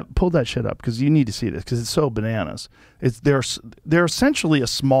 Pull that shit up, because you need to see this, because it's so bananas. They're essentially a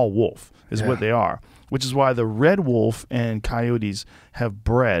small wolf is what they are, which is why the red wolf and coyotes have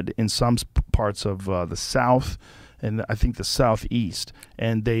bred in some parts of the South and I think the Southeast,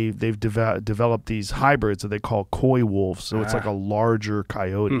 and they've developed these hybrids that they call coy wolves. So it's like a larger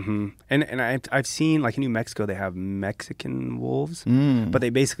coyote. Mm-hmm. And I've seen, like in New Mexico, they have Mexican wolves, but they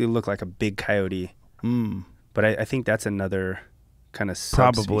basically look like a big coyote. But I think that's another kind of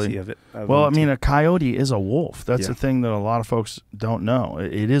subspecies of it. Well, I mean, a coyote is a wolf. That's the thing that a lot of folks don't know.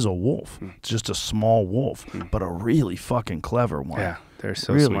 It is a wolf. It's just a small wolf, but a really fucking clever one. Yeah, they're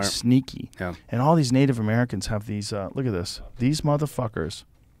so really smart. sneaky. Yeah. And all these Native Americans have these. Look at this. These motherfuckers.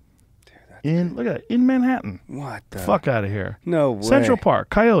 Look at that, in Manhattan. What the Fuck out of here. No way. Central Park,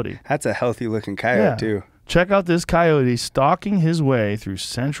 coyote. That's a healthy looking coyote too. Check out this coyote stalking his way through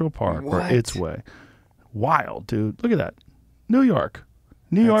Central Park, or its way. Wild, dude. Look at that. New York.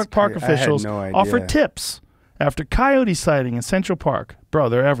 New York park officials offer tips after coyote sighting in Central Park. Bro,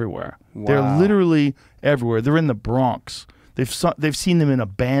 they're everywhere. Wow. They're literally everywhere. They're in the Bronx. They've seen them in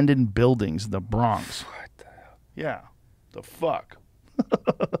abandoned buildings in the Bronx. What the hell? Yeah. The fuck?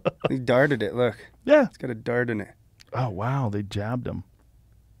 He darted it. Look. Yeah. It's got a dart in it. Oh, wow. They jabbed him.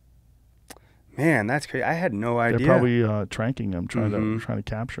 Man, that's crazy. I had no idea. They're probably tranking him, trying to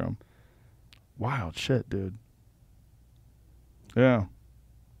capture him. Wild shit, dude. Yeah.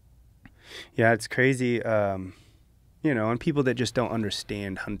 Yeah, it's crazy. You know, and people that just don't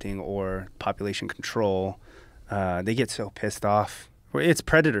understand hunting or population control, they get so pissed off. It's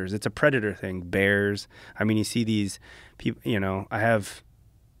predators. It's a predator thing. Bears. I mean, you see these people, you know, I have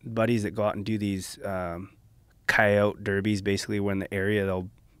buddies that go out and do these coyote derbies, basically, when in the area they'll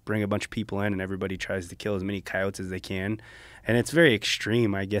bring a bunch of people in and everybody tries to kill as many coyotes as they can. And it's very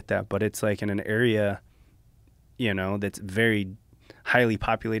extreme, I get that, but it's like in an area, you know, that's very highly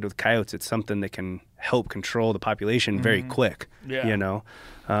populated with coyotes. It's something that can help control the population very quick, you know.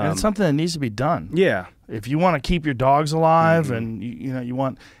 And it's something that needs to be done. Yeah. If you want to keep your dogs alive and you know you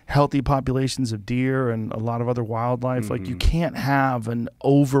want healthy populations of deer and a lot of other wildlife, like you can't have an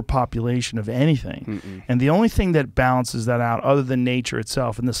overpopulation of anything. And the only thing that balances that out, other than nature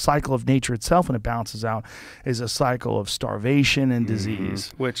itself, and the cycle of nature itself when it balances out, is a cycle of starvation and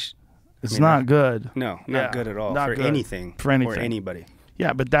disease. Which it's not good. No, not good at all. Not For good. anything. For anything. Or anybody.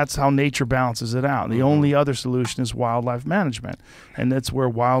 Yeah, but that's how nature balances it out. The only other solution is wildlife management. And that's where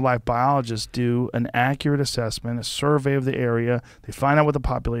wildlife biologists do an accurate assessment, a survey of the area. They find out what the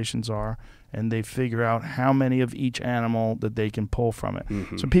populations are, and they figure out how many of each animal that they can pull from it.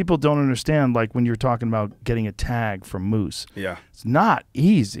 So people don't understand, like when you're talking about getting a tag from moose. Yeah. It's not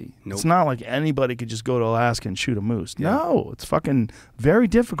easy. Nope. It's not like anybody could just go to Alaska and shoot a moose. No, it's fucking very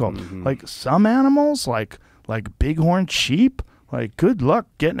difficult. Like some animals, like bighorn sheep, like, good luck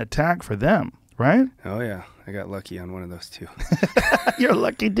getting a tag for them, right? Oh, yeah. I got lucky on one of those, too. You're a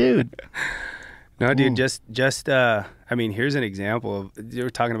lucky dude. No, dude, just I mean, here's an example of, you were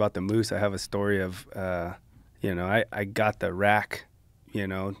talking about the moose. I have a story of, you know, I got the rack, you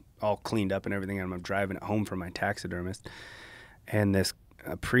know, all cleaned up and everything, and I'm driving it home from my taxidermist, and this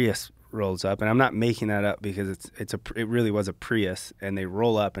Prius rolls up, and I'm not making that up because it really was a Prius, and they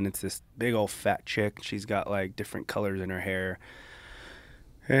roll up, and it's this big old fat chick. She's got like different colors in her hair,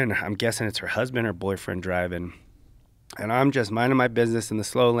 and I'm guessing it's her husband or boyfriend driving, and I'm just minding my business in the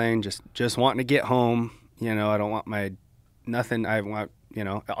slow lane, just wanting to get home. You know, I don't want nothing. I want, you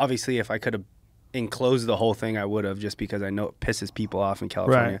know, obviously if I could have enclosed the whole thing, I would have, just because I know it pisses people off in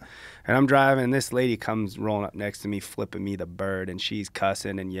California. Right. And I'm driving, and this lady comes rolling up next to me, flipping me the bird, and she's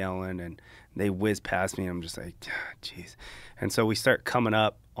cussing and yelling, and they whiz past me, and I'm just like, jeez. And so we start coming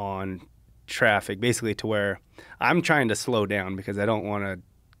up on traffic, basically to where I'm trying to slow down because I don't want to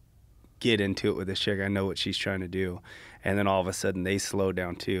get into it with this chick. I know what she's trying to do. And then all of a sudden they slow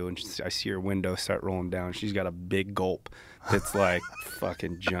down too. And I see her window start rolling down. She's got a big gulp that's like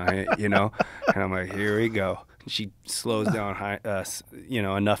fucking giant, you know? And I'm like, here we go. And she slows down high, you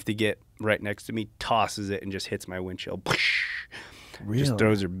know, enough to get right next to me, tosses it, and just hits my windshield. Really? Just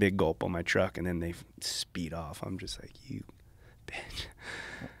throws her big gulp on my truck, and then they speed off. I'm just like, you bitch.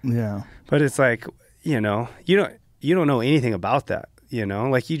 Yeah. But it's like, you know, you don't know anything about that, you know,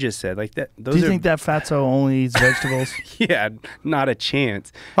 like you just said, like that. Those Do you think that fatso only eats vegetables? Yeah, not a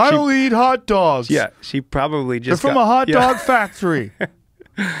chance. I don't eat hot dogs. Yeah, she probably just. They're from a hot dog factory.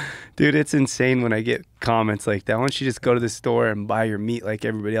 Dude, it's insane when I get comments like that. Why don't you just go to the store and buy your meat like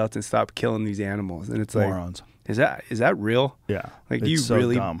everybody else and stop killing these animals? And it's like, morons. Is that real? Yeah. Like, do you so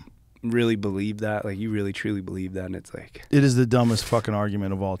really dumb. really believe that? Like, you really truly believe that? And it's like, It is the dumbest fucking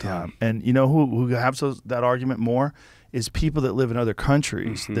argument of all time. Yeah. And you know who have that argument more is people that live in other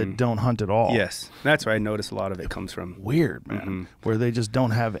countries that don't hunt at all. Yes, that's where I notice a lot of it comes from. Weird, man. Where they just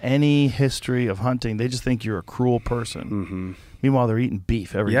don't have any history of hunting. They just think you're a cruel person. Meanwhile, they're eating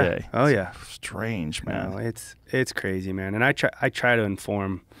beef every day. Oh yeah, strange, man. No, it's crazy, man. And I try to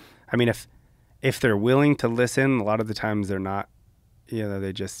inform. I mean, if they're willing to listen, a lot of the times they're not. You know,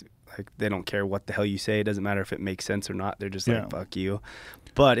 they just like they don't care what the hell you say. It doesn't matter if it makes sense or not. They're just like, fuck you.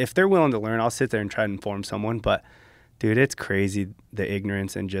 But if they're willing to learn, I'll sit there and try to inform someone. But dude, it's crazy the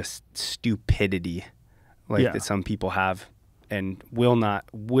ignorance and just stupidity like that some people have and will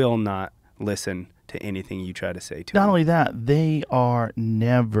not listen to anything you try to say to them. Not only that, they are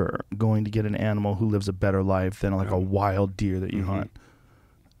never going to get an animal who lives a better life than like a wild deer that you hunt.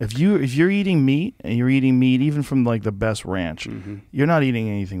 If you're eating meat and you're eating meat even from like the best ranch, you're not eating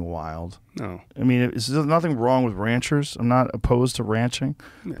anything wild. No. I mean, there's nothing wrong with ranchers. I'm not opposed to ranching,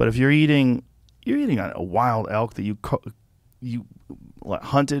 but if you're eating a wild elk that you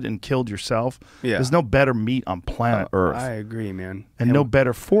hunted and killed yourself. There's no better meat on planet Earth. I agree, man. And no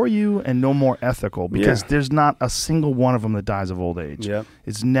better for you and no more ethical because there's not a single one of them that dies of old age.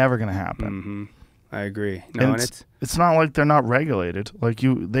 It's never going to happen. I agree. No, and it's not like they're not regulated. Like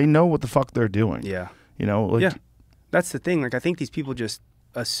they know what the fuck they're doing. Yeah. You know, like that's the thing. Like I think these people just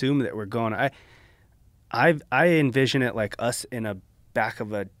assume that we're going. I envision it like us in a back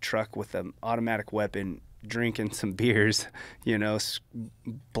of a truck with an automatic weapon, drinking some beers, you know,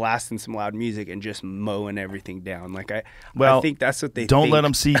 blasting some loud music and just mowing everything down. Like I think that's what they don't think. Let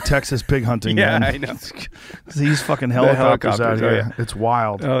them see Texas pig hunting. Man. I know. These fucking helicopters out here. It's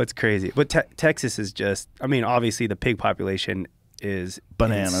wild. Oh, it's crazy. But Texas is just, I mean, obviously the pig population is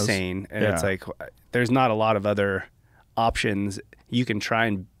bananas, insane. And it's like, there's not a lot of other options. You can try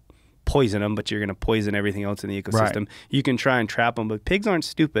and poison them, but you're going to poison everything else in the ecosystem. Right. You can try and trap them, but pigs aren't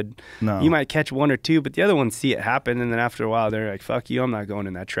stupid. No. You might catch one or two, but the other ones see it happen, and then after a while, they're like, fuck you, I'm not going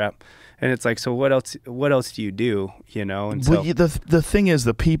in that trap. And it's like, so what else do you do, you know? And well, the thing is,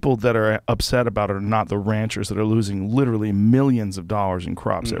 the people that are upset about it are not the ranchers that are losing literally millions of dollars in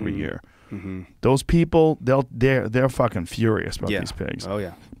crops every year. Those people, they're fucking furious about these pigs. Oh,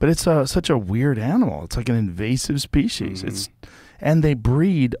 yeah. But it's such a weird animal. It's like an invasive species. And they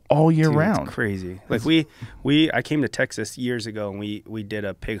breed all year round. It's crazy. Like I came to Texas years ago and we did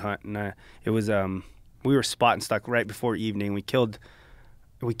a pig hunt and it was we were spot and stuck right before evening. We killed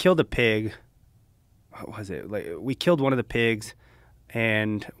a pig. What was it? Like we killed one of the pigs,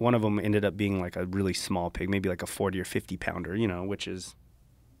 and one of them ended up being like a really small pig, maybe like a 40 or 50 pounder, you know, which is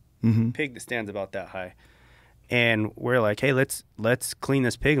a pig that stands about that high. And we're like, hey, let's clean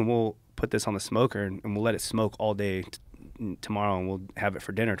this pig and we'll put this on the smoker and we'll let it smoke all day tomorrow and we'll have it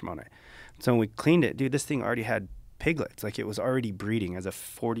for dinner tomorrow night. So when we cleaned it, dude, this thing already had piglets. Like it was already breeding as a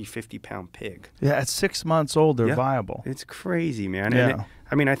 40, 50 pound pig. Yeah, at 6 months old, they're viable. It's crazy, man. Yeah.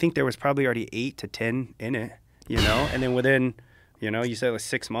 And I think there was probably already 8 to 10 in it, you know, and then within, you know, you said like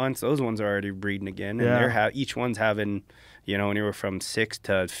 6 months, those ones are already breeding again. And each one's having, you know, anywhere from 6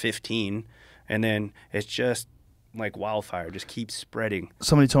 to 15. And then it's just like wildfire, just keeps spreading.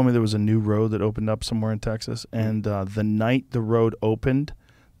 Somebody told me there was a new road that opened up somewhere in Texas, and the night the road opened,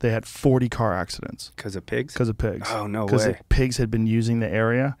 they had 40 car accidents. Because of pigs? Because of pigs. Oh, no way. Because the pigs had been using the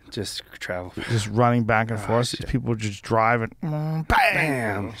area. Just travel. Just running back and forth. These people were just driving. Bam!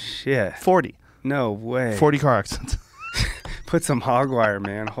 Bam! Shit. 40. No way. 40 car accidents. Put some hog wire,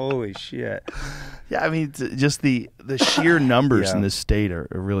 man. Holy shit. Yeah, I mean, just the sheer numbers in this state are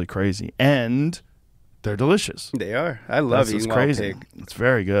really crazy. And they're delicious. They are. I love eating wild pig. It's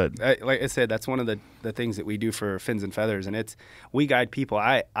very good. Like I said, that's one of the things that we do for Finz and Featherz, and we guide people.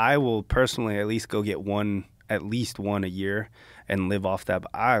 I will personally at least go get one at least one a year and live off that.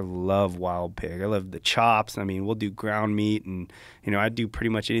 But I love wild pig. I love the chops. I mean, we'll do ground meat, and I do pretty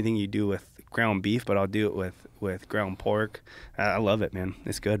much anything you do with ground beef, but I'll do it with ground pork. I love it, man.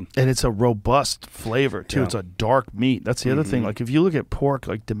 It's good. And it's a robust flavor too. Yeah. It's a dark meat. That's the other thing. Like if you look at pork,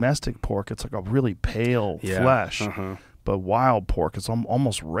 like domestic pork, it's like a really pale flesh. But wild pork, it's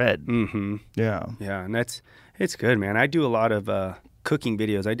almost red. Yeah. Yeah, and it's good, man. I do a lot of cooking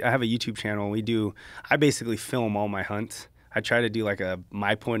videos. I have a YouTube channel. I basically film all my hunts. I try to do like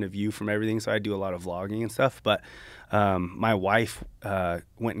my point of view from everything, so I do a lot of vlogging and stuff. But my wife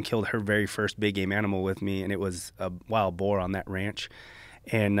went and killed her very first big game animal with me, and it was a wild boar on that ranch.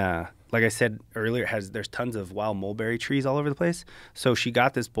 And like I said earlier, there's tons of wild mulberry trees all over the place. So she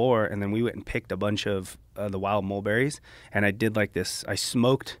got this boar, and then we went and picked a bunch of the wild mulberries, and I did like this. I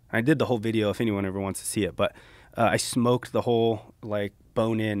did the whole video if anyone ever wants to see it, but I smoked the whole like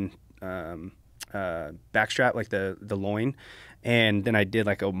bone-in backstrap, like the loin, and then I did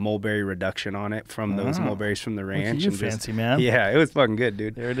like a mulberry reduction on it from those mulberries from the ranch. You fancy man. Yeah, it was fucking good,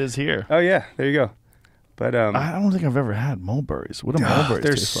 dude. There it is here. Oh yeah, there you go. But I don't think I've ever had mulberries. What do mulberries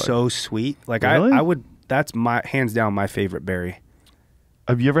they're taste like? so sweet. Like Really? I would. That's my hands down my favorite berry.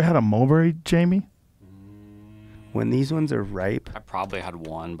 Have you ever had a mulberry, Jamie? When these ones are ripe. I probably had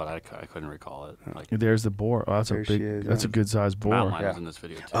one, but I couldn't recall it. Like, There's the boar. Oh, that's There a she big. is, That's a good sized boar. mountain lion was in this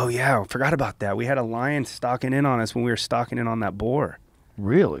video too. Oh yeah, I forgot about that. We had a lion stalking in on us when we were stalking in on that boar.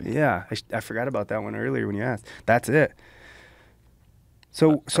 Really? Yeah, I forgot about that one earlier when you asked. That's it.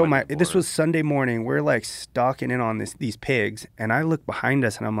 So this was Sunday morning. We're like stalking in on these pigs, and I look behind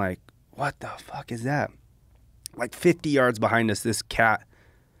us and I'm like, what the fuck is that? Like 50 yards behind us, this cat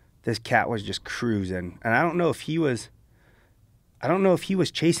was just cruising, and I don't know if he was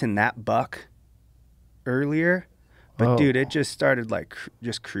chasing that buck earlier, but dude, it just started like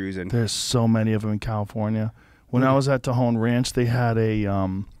just cruising. There's so many of them in California. When I was at Tejon Ranch, they had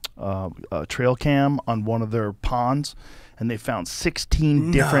a trail cam on one of their ponds, and they found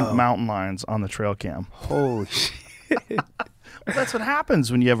 16 different mountain lions on the trail cam. Holy shit. Well, that's what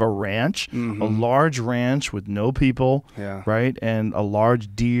happens when you have a ranch, a large ranch with no people, right? And a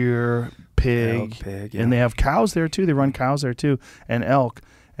large deer, pig, and they have cows there too. They run cows there too, and elk,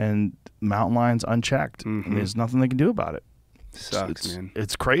 and mountain lions unchecked. And there's nothing they can do about it. Sucks, man.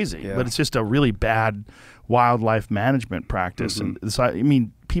 It's crazy, but it's just a really bad wildlife management practice. And I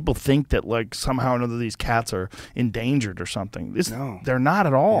mean, people think that like somehow or another these cats are endangered or something. No, they're not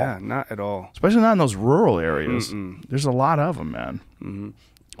at all. Yeah, not at all. Especially not in those rural areas. There's a lot of them, man.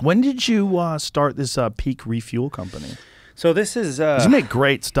 When did you start this Peak Refuel company? So this is you make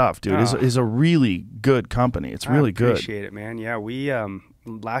great stuff, dude. It's a really good company. It's really good. I appreciate it, man. Yeah, we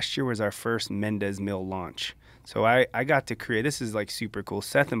last year was our first Mendes mill launch. So I got to create. This is like super cool.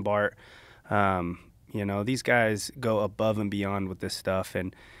 Seth and Bart, these guys go above and beyond with this stuff,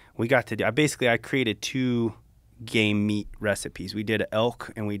 and we got to do. I created 2 game meat recipes. We did an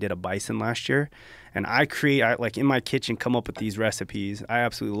elk and we did a bison last year, and I like in my kitchen come up with these recipes. I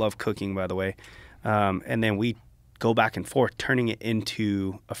absolutely love cooking, by the way, and then we go back and forth turning it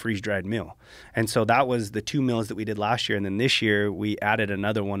into a freeze-dried meal. And so that was the 2 meals that we did last year, and then this year we added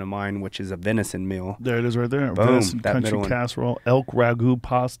another one of mine, which is a venison meal. There it is right there. Boom, Venison that country middle one. casserole, elk ragu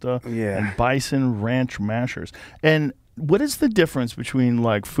pasta, and bison ranch mashers. And what is the difference between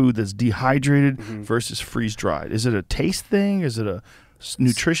like food that's dehydrated versus freeze-dried? Is it a taste thing? Is it a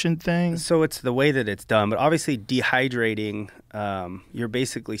nutrition thing? So it's the way that it's done, but obviously dehydrating, you're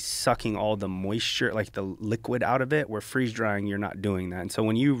basically sucking all the moisture, like the liquid out of it, where freeze drying, you're not doing that. And so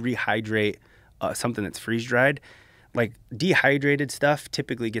when you rehydrate something that's freeze dried, like dehydrated stuff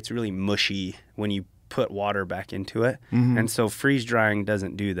typically gets really mushy when you put water back into it. And so freeze drying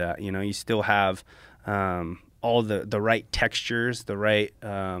doesn't do that. You still have all the right textures, the right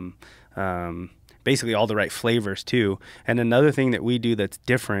basically all the right flavors too. And another thing that we do that's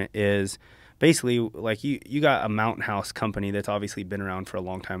different is basically like you got a Mountain House company that's obviously been around for a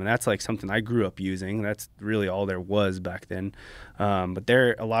long time, and that's like something I grew up using. That's really all there was back then. But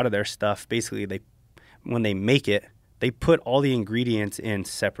a lot of their stuff, basically when they make it, they put all the ingredients in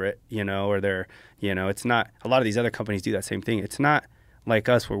separate, or it's not, a lot of these other companies do that same thing. It's not like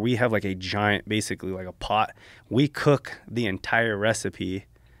us where we have like a giant, basically like a pot. We cook the entire recipe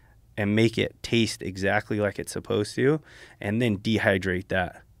and make it taste exactly like it's supposed to, and then dehydrate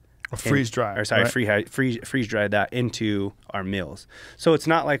that. Freeze dry that into our meals. So it's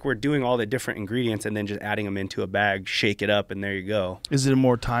not like we're doing all the different ingredients and then just adding them into a bag, shake it up, and there you go. Is it a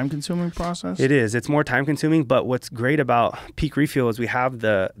more time-consuming process? It is. It's more time-consuming, but what's great about Peak Refuel is we have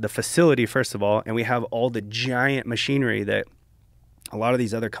the facility, first of all, and we have all the giant machinery that a lot of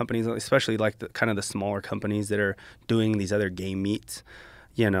these other companies, especially like the kind of the smaller companies that are doing these other game meets,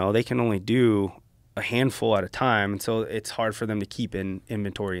 you know, they can only do a handful at a time. And so it's hard for them to keep in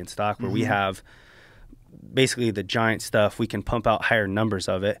inventory and stock, where we have basically the giant stuff. We can pump out higher numbers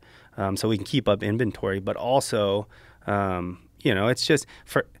of it, so we can keep up inventory. But also, you know, it's just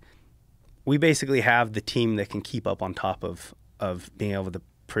we basically have the team that can keep up on top of being able to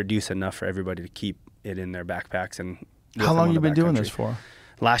produce enough for everybody to keep it in their backpacks. And how long you been doing this for?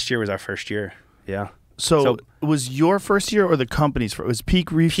 Last year was our first year. Yeah. So was your first year or the company's first? Was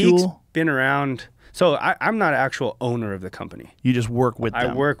Peak Refuel? Peak's been around. So I'm not an actual owner of the company. You just work with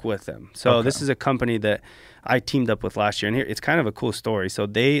them. I work with them. So this is a company that I teamed up with last year. And here, it's kind of a cool story. So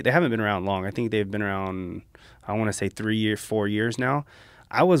they haven't been around long. I think they've been around, I want to say 4 years now.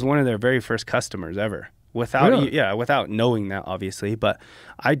 I was one of their very first customers ever. Without knowing that, obviously. But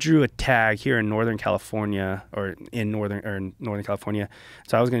I drew a tag here in Northern California, or in Northern California.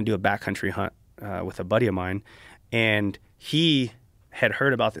 So I was going to do a backcountry hunt with a buddy of mine, and he had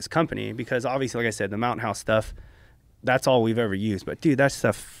heard about this company because obviously, like I said, the Mountain House stuff, that's all we've ever used. But dude, that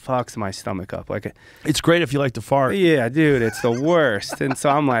stuff fucks my stomach up. Like, it's great if you like to fart. Yeah, dude, it's the worst. And so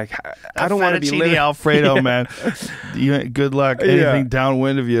I'm like, I don't want to be living Alfredo, man. Good luck. Anything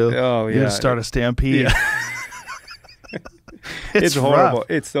downwind of you, oh yeah, you're gonna start a stampede. Yeah. It's horrible.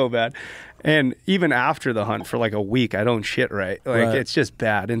 Rough. It's so bad. And even after the hunt for like a week, I don't shit right. Like, it's just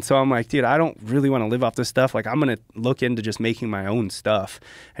bad. And so I'm like, dude, I don't really want to live off this stuff. Like, I'm going to look into just making my own stuff.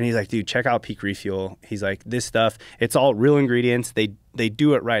 And he's like, dude, check out Peak Refuel. He's like, this stuff, it's all real ingredients. They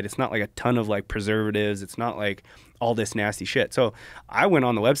do it right. It's not like a ton of like preservatives. It's not like all this nasty shit. So I went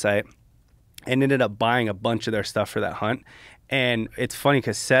on the website and ended up buying a bunch of their stuff for that hunt. And it's funny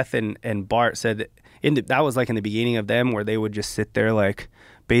because Seth and Bart said that was like in the beginning of them, where they would just sit there like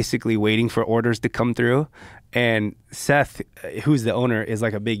basically waiting for orders to come through. And Seth, who's the owner, is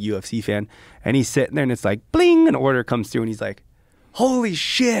like a big UFC fan, and he's sitting there and it's like bling, an order comes through and he's like, holy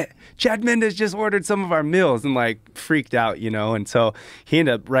shit, Chad Mendes just ordered some of our meals, and like freaked out, you know. And so he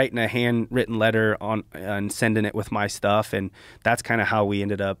ended up writing a handwritten letter on and sending it with my stuff, and that's kind of how we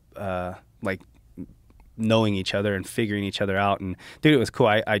ended up like knowing each other and figuring each other out. And dude, it was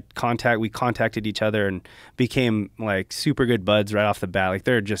cool. We contacted each other and became like super good buds right off the bat. Like,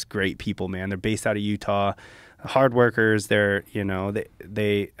 they're just great people, man. They're based out of Utah, hard workers. They're, you know,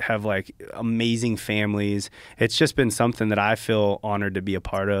 they have like amazing families. It's just been something that I feel honored to be a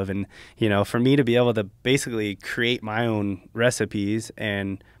part of. And, you know, for me to be able to basically create my own recipes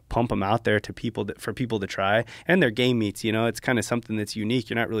and pump them out there to for people to try, and their game meats, you know, it's kind of something that's unique.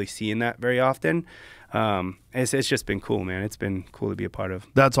 You're not really seeing that very often. It's just been cool, man. It's been cool to be a part of.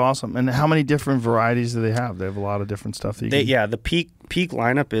 That's awesome. And how many different varieties do they have? They have a lot of different stuff that you can... Yeah, the peak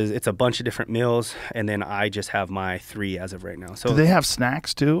lineup it's a bunch of different meals, and then I just have my 3 as of right now. So do they have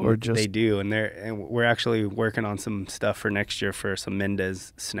snacks too, or just... They do, and we're actually working on some stuff for next year for some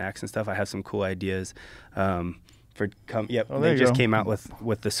Mendes snacks and stuff. I have some cool ideas. They just came out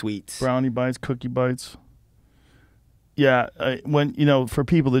with the sweets. Brownie bites, cookie bites. Yeah, when, you know, for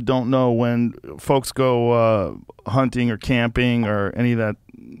people that don't know, when folks go hunting or camping or any of that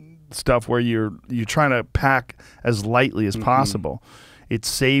stuff where you're trying to pack as lightly as possible, it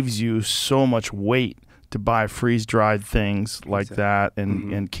saves you so much weight to buy freeze-dried things like that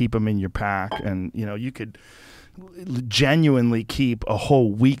and keep them in your pack. And, you know, you could genuinely keep a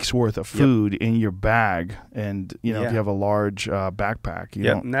whole week's worth of food in your bag, and you know, if you have a large backpack,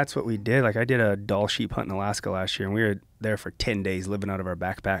 and that's what we did. Like, I did a doll sheep hunt in Alaska last year, and we were there for 10 days living out of our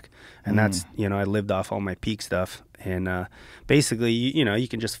backpack, and that's, you know, I lived off all my Peak stuff. And basically, you know, you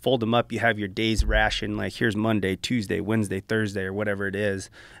can just fold them up. You have your day's ration, like here's Monday, Tuesday, Wednesday, Thursday, or whatever it is.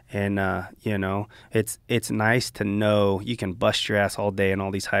 And you know, it's nice to know you can bust your ass all day on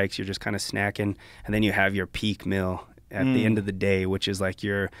all these hikes. You're just kind of snacking, and then you have your peak meal at the end of the day, which is like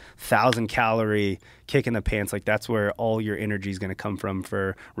your 1,000-calorie kick in the pants. Like, that's where all your energy is going to come from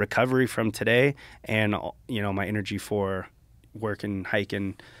for recovery from today, and, you know, my energy for working,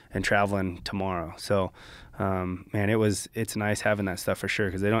 hiking, and traveling tomorrow. So, man, it's nice having that stuff for sure,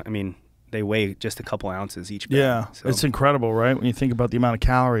 because they weigh just a couple ounces each bag. Yeah, so it's incredible, right? When you think about the amount of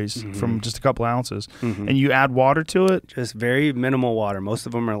calories from just a couple ounces. And you add water to it? Just very minimal water. Most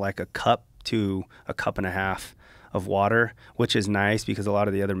of them are like a cup to a cup and a half of water, which is nice because a lot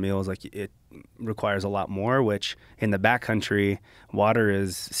of the other meals, like, it requires a lot more, which in the backcountry, water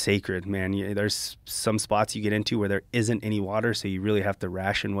is sacred, man. There's some spots you get into where there isn't any water, so you really have to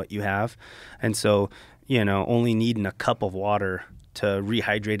ration what you have. And so, you know, only needing a cup of water to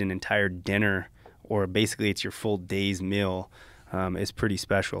rehydrate an entire dinner, or basically it's your full day's meal, is pretty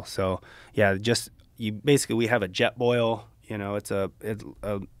special. So yeah, we have a jet boil, You know, it's a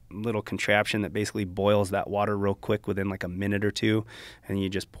little contraption that basically boils that water real quick within like a minute or two, and you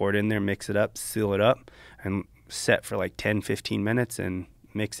just pour it in there, mix it up, seal it up, and set for like 10-15 minutes and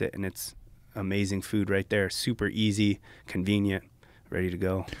mix it, and it's amazing food right there. Super easy, convenient, ready to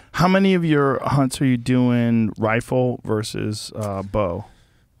go. How many of your hunts are you doing rifle versus bow?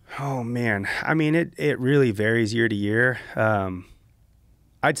 Oh man, I mean it really varies year to year.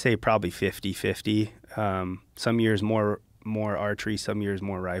 I'd say probably 50-50. Some years more archery, some years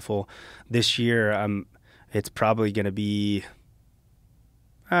more rifle. This year, it's probably going to be,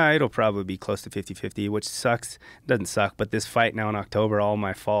 it'll probably be close to 50-50, which sucks. It doesn't suck, but this fight now in October,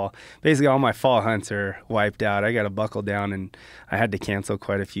 basically all my fall hunts are wiped out. I got to buckle down, and I had to cancel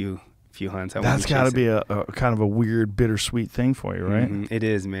quite a few hunts. That's got to be a kind of a weird, bittersweet thing for you, right? Mm-hmm. It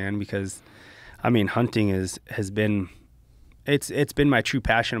is, man, because, I mean, hunting has been... It's been my true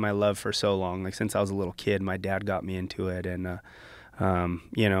passion and my love for so long. Like since I was a little kid, my dad got me into it, and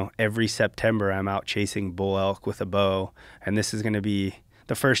you know, every September I'm out chasing bull elk with a bow, and this is going to be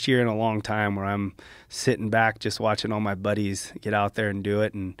the first year in a long time where I'm sitting back just watching all my buddies get out there and do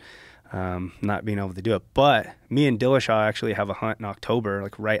it, and not being able to do it. But me and Dillashaw actually have a hunt in October,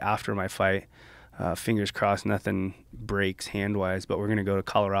 like right after my fight. Fingers crossed, nothing breaks hand-wise, but we're going to go to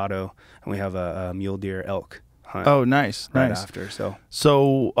Colorado, and we have a mule deer elk hunt. Oh, nice, right nice. after, so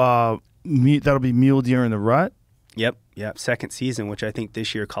that'll be mule deer in the rut. Yep. Second season, which I think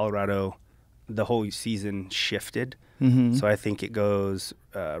this year Colorado, the whole season shifted. Mm-hmm. So I think it goes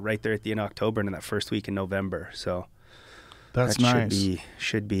right there at the end of October and in that first week in November. So that's that nice.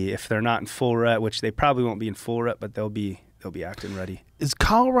 Should be if they're not in full rut, which they probably won't be in full rut, but they'll be acting ready. Is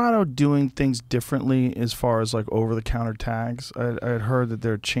Colorado doing things differently as far as like over-the-counter tags? I had heard that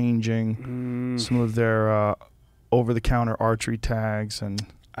they're changing some of their over-the-counter archery tags, and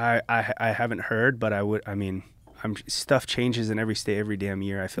I haven't heard, but I mean, stuff changes in every state every damn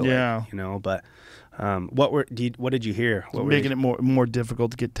year. I feel like, you know. But what did you hear? Making it more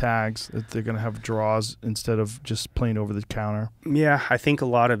difficult to get tags. That they're going to have draws instead of just plain over-the-counter. Yeah, I think a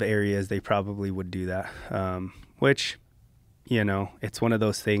lot of areas they probably would do that. Which, you know, it's one of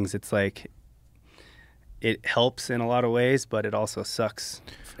those things. It's like it helps in a lot of ways, but it also sucks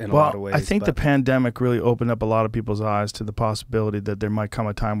in a lot of ways. I think the pandemic really opened up a lot of people's eyes to the possibility that there might come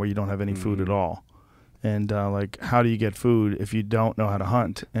a time where you don't have any food at all. And like, how do you get food if you don't know how to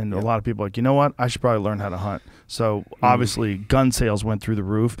hunt? And a lot of people are like, you know what? I should probably learn how to hunt. So obviously gun sales went through the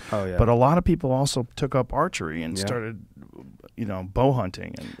roof. Oh, yeah. But a lot of people also took up archery and started, you know, bow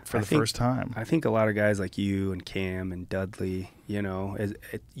hunting for the first time. I think a lot of guys like you and Cam and Dudley, you know,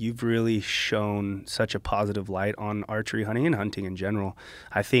 you've really shown such a positive light on archery hunting and hunting in general.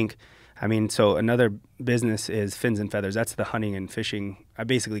 I mean, so another business is Finz and Featherz. That's the hunting and fishing. I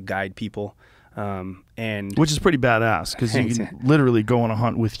basically guide people. And which is pretty badass because you can literally go on a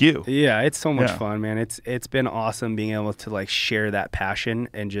hunt with you. Yeah, it's so much fun, man. It's been awesome being able to like share that passion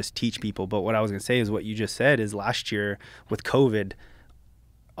and just teach people. But what I was gonna say is what you just said is last year with COVID,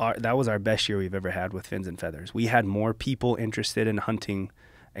 that was our best year we've ever had with Finz and Featherz. We had more people interested in hunting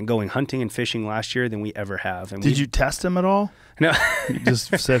and going hunting and fishing last year than we ever have. And did you test them at all? No. You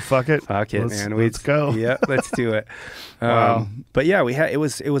just said, fuck it. Fuck it, man. Let's go. Yeah, let's do it. Wow. But yeah, it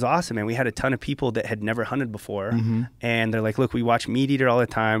was awesome, man. We had a ton of people that had never hunted before. And they're like, look, we watch Meat Eater all the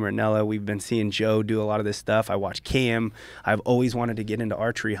time, or Nella. We've been seeing Joe do a lot of this stuff. I watch Cam. I've always wanted to get into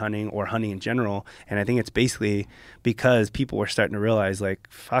archery hunting or hunting in general. And I think it's basically because people were starting to realize, like,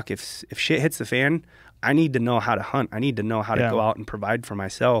 fuck, if shit hits the fan, I need to know how to hunt. I need to know how to go out and provide for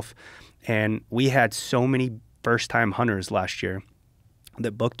myself. And we had so many first-time hunters last year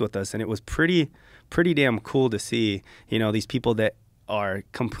that booked with us, and it was pretty damn cool to see, you know, these people that are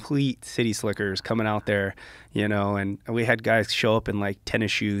complete city slickers coming out there, you know, and we had guys show up in like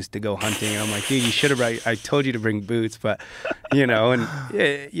tennis shoes to go hunting. And I'm like, dude, you should have, I told you to bring boots, but you know, and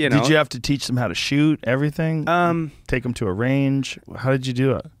you know. Did you have to teach them how to shoot everything? Take them to a range? How did you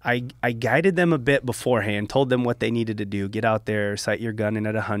do it? I guided them a bit beforehand, told them what they needed to do. Get out there, sight your gun in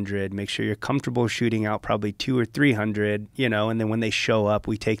at 100, make sure you're comfortable shooting out probably 200 or 300, you know, and then when they show up,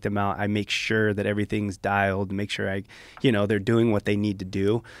 we take them out. I make sure that everything's dialed, make sure you know, they're doing what they need to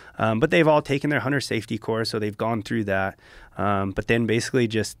do. But they've all taken their hunter safety course, so they've gone through that. But then basically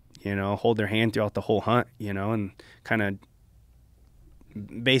just, you know, hold their hand throughout the whole hunt, you know, and kind of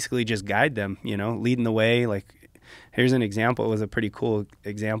basically just guide them, you know, leading the way. Like, here's an example. It was a pretty cool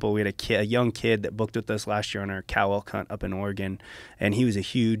example. We had a young kid that booked with us last year on our cow elk hunt up in Oregon, and he was a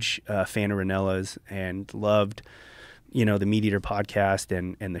huge fan of Ranella's and loved, you know, the Meat Eater podcast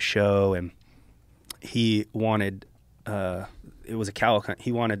and the show. And he wanted, it was a cow elk hunt.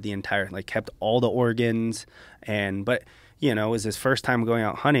 He wanted the entire, like, kept all the organs, but you know, it was his first time going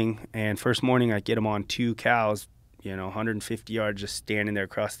out hunting, and first morning I get him on 2 cows, you know, 150 yards, just standing there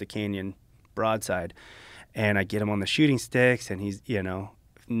across the canyon broadside. And I get him on the shooting sticks, and he's, you know,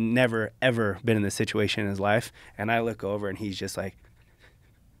 never, ever been in this situation in his life. And I look over, and he's just like,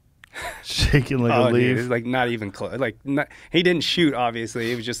 shaking like a leaf. Dude, like not even close. Like he didn't shoot,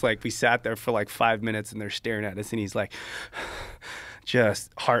 obviously. It was just like we sat there for like 5 minutes, and they're staring at us, and he's like,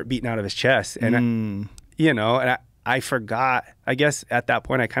 just heart beating out of his chest. And, you know, and I forgot, I guess at that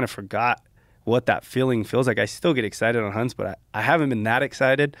point, I kind of forgot what that feeling feels like. I still get excited on hunts, but I haven't been that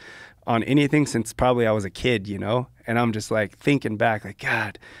excited on anything since probably I was a kid, you know? And I'm just like thinking back, like,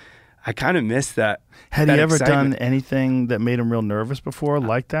 God, I kind of miss that. Had that he ever excitement. done anything that made him real nervous before,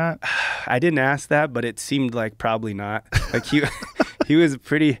 like that? I didn't ask that, but it seemed like probably not. Like he was a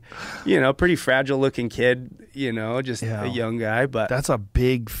pretty, you know, pretty fragile looking kid, you know, just a young guy. But that's a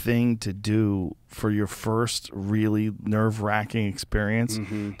big thing to do for your first really nerve-wracking experience,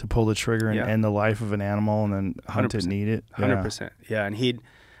 to pull the trigger and end the life of an animal and then hunt it and eat it. 100%. Yeah, and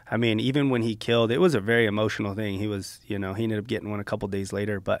I mean, even when he killed, it was a very emotional thing. He was, you know, he ended up getting one a couple days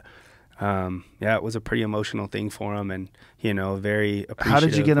later, but yeah, it was a pretty emotional thing for him, and, you know, very appreciative. How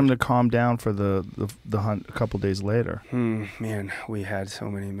did you get him to calm down for the hunt a couple days later? Man, we had so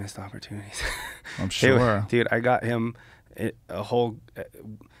many missed opportunities. I'm sure. Dude, I got him a whole,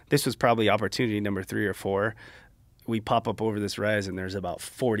 this was probably opportunity number 3 or 4. We pop up over this rise, and there's about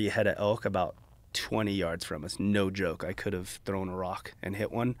 40 head of elk about 20 yards from us. No joke. I could have thrown a rock and hit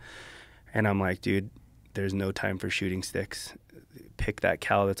one. And I'm like, dude, there's no time for shooting sticks. Pick that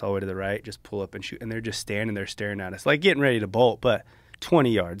cow that's all the way to the right, just pull up and shoot. And they're just standing there staring at us, like getting ready to bolt, but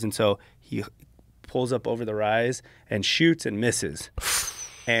 20 yards. And so he pulls up over the rise and shoots and misses.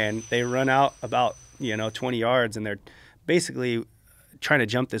 And they run out about, you know, 20 yards, and they're basically trying to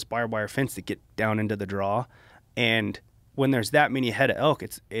jump this barbed wire fence to get down into the draw. And when there's that many head of elk,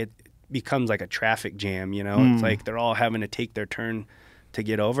 it becomes like a traffic jam, you know? It's like they're all having to take their turn to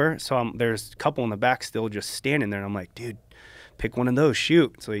get over. So there's a couple in the back still just standing there, and I'm like, dude, pick one of those,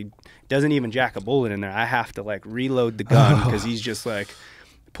 shoot. So he doesn't even jack a bullet in there. I have to like reload the gun because he's just like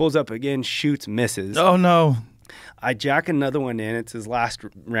pulls up again, shoots, misses. Oh no. I jack another one in. It's his last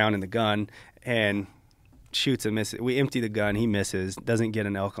round in the gun, and shoots and misses. We empty the gun, he misses, doesn't get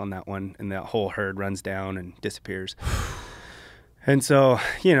an elk on that one, and that whole herd runs down and disappears. And so,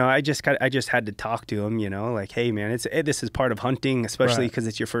 you know, I just had to talk to him, you know, like, hey, man, this is part of hunting, especially because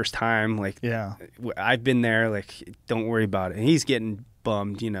it's your first time. Like, I've been there. Like, don't worry about it. And he's getting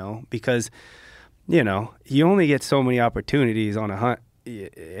bummed, you know, because, you know, you only get so many opportunities on a hunt.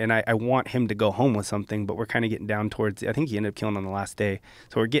 And I want him to go home with something, but we're kind of getting down towards, I think he ended up killing on the last day.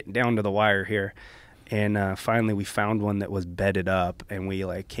 So we're getting down to the wire here. And finally we found one that was bedded up, and we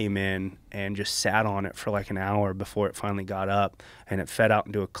like came in and just sat on it for like an hour before it finally got up, and it fed out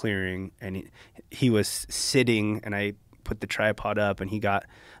into a clearing, and he was sitting, and I put the tripod up, and he got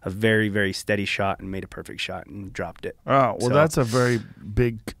a very, very steady shot and made a perfect shot and dropped it. Oh, well, so that's a very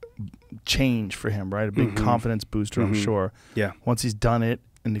big change for him, right? A big confidence booster, I'm sure. Yeah. Once he's done it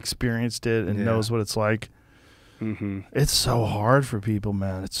and experienced it and knows what it's like. It's so hard for people,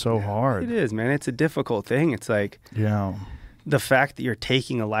 man. It's so hard. It is, man. It's a difficult thing. It's like, the fact that you're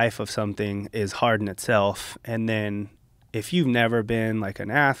taking a life of something is hard in itself. And then if you've never been like an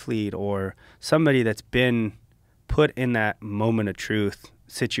athlete or somebody that's been put in that moment of truth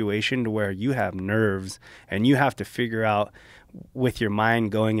situation to where you have nerves and you have to figure out with your mind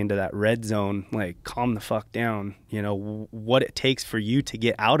going into that red zone, like calm the fuck down, you know, what it takes for you to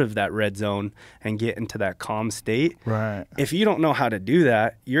get out of that red zone and get into that calm state. Right. If you don't know how to do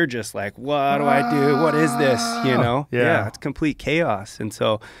that, you're just like, what do I do? What is this? You know? Yeah, it's complete chaos. And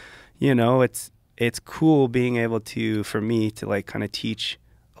so, you know, it's cool being able to, for me, to like kind of teach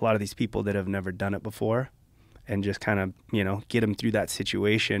a lot of these people that have never done it before, and just kind of, you know, get them through that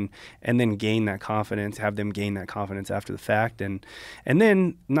situation, and then gain that confidence, have them gain that confidence after the fact. And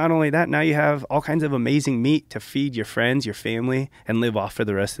then not only that, now you have all kinds of amazing meat to feed your friends, your family, and live off for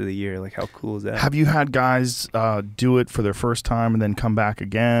the rest of the year. Like, how cool is that? Have you had guys do it for their first time and then come back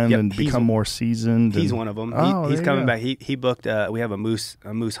again and become more seasoned? He's one of them. He's coming back. He booked, we have a moose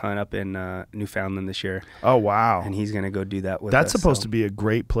hunt up in Newfoundland this year. Oh, wow. And he's going to go do that with us. That's supposed to be a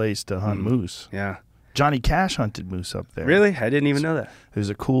great place to hunt moose. Yeah. Johnny Cash hunted moose up there. Really? I didn't even know that. There's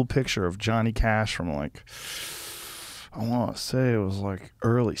a cool picture of Johnny Cash from like, I want to say it was like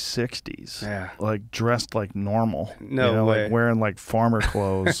early 60s. Yeah. Like dressed like normal. No way. Like wearing like farmer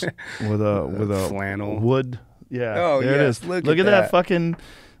clothes with a flannel. Wood. Yeah. Oh, there it is. Look at that fucking...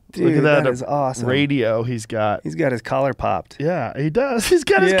 Dude, look at that is awesome. Radio he's got. He's got his collar popped. Yeah, he does. He's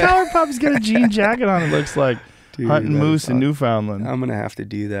got his collar popped. He's got a jean jacket on, it looks like. Dude, hunting that is moose in fun. Newfoundland. I'm gonna have to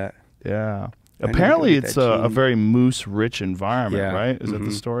do that. Yeah. I need to Apparently, go get it's that a gene. very moose-rich environment, Yeah. right? Is that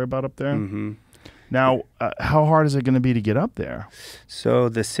the story about up there? Mm-hmm. Now, how hard is it going to be to get up there? So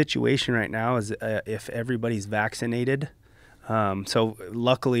the situation right now is if everybody's vaccinated. So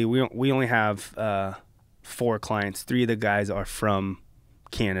luckily, we only have 4 clients. 3 of the guys are from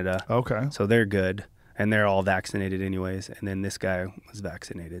Canada. Okay. So they're good, and they're all vaccinated anyways. And then this guy was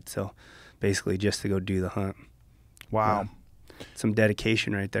vaccinated. So basically just to go do the hunt. Wow. Some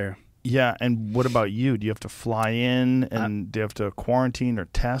dedication right there. Yeah, and what about you? Do you have to fly in, and do you have to quarantine or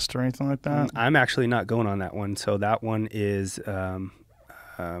test or anything like that? I'm actually not going on that one. So that one is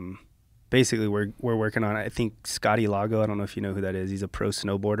basically we're working on, I think, Scotty Lago. I don't know if you know who that is. He's a pro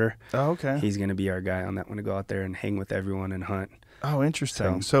snowboarder. Oh, okay. He's going to be our guy on that one to go out there and hang with everyone and hunt. Oh,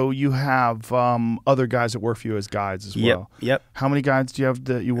 interesting. So you have other guys that work for you as guides as well. Yep. How many guides do you have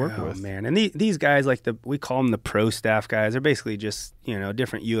that you work Oh, with? man. And these guys, like we call them the pro staff guys. They're basically just,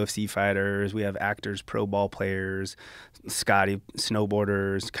 different UFC fighters. We have actors, pro ball players, Scotty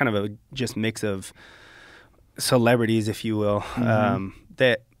snowboarders, kind of a just mix of celebrities, if you will.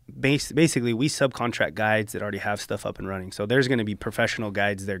 That basically we subcontract guides that already have stuff up and running. So there's going to be professional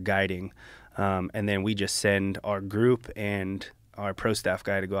guides they're guiding. And then we just send our group and our pro staff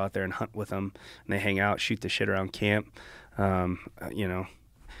guy to go out there and hunt with them, and they hang out, shoot the shit around camp.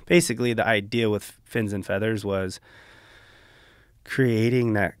 Basically the idea with Finz and Featherz was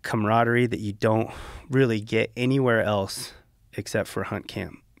creating that camaraderie that you don't really get anywhere else except for hunt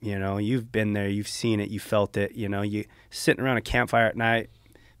camp. You've been there, you've seen it, you felt it. You sitting around a campfire at night,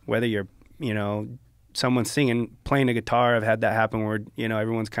 whether you're, someone's singing, playing a guitar. I've had that happen where,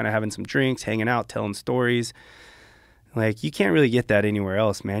 everyone's kind of having some drinks, hanging out, telling stories. Like, you can't really get that anywhere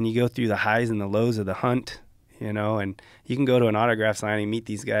else, man. You go through the highs and the lows of the hunt, and you can go to an autograph signing, meet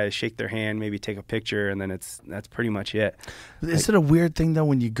these guys, shake their hand, maybe take a picture, and then that's pretty much it. Is it a weird thing, though,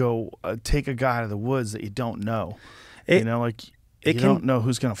 when you go take a guy out of the woods that you don't know? You don't know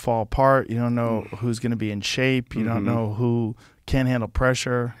who's going to fall apart. You don't know who's going to be in shape. You don't know who can't handle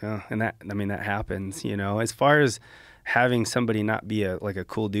pressure. Yeah, and that happens, As far as having somebody not be a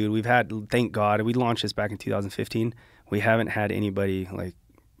cool dude, we've had, thank God, we launched this back in 2015. We haven't had anybody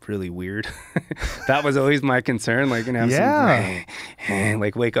really weird. That was always my concern. Some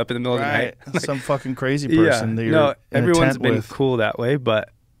wake up in the middle of the night. Some fucking crazy person. Yeah, that you're everyone's been with. cool that way, but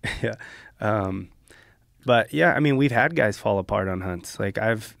yeah. But yeah, we've had guys fall apart on hunts.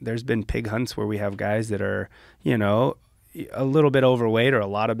 There's been pig hunts where we have guys that are, a little bit overweight or a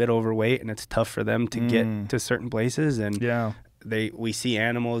lot of bit overweight, and it's tough for them to get to certain places. And we see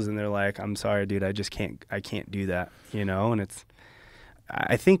animals and they're like, I'm sorry, dude, I can't do that, and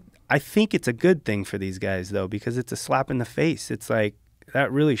I think it's a good thing for these guys though, because it's a slap in the face. It's like,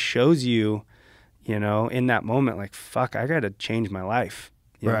 that really shows you, in that moment, fuck, I got to change my life.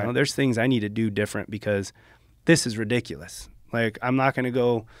 You know, there's things I need to do different because this is ridiculous. I'm not going to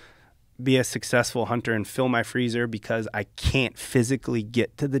go be a successful hunter and fill my freezer because I can't physically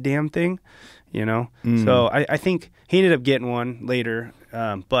get to the damn thing, So I think he ended up getting one later,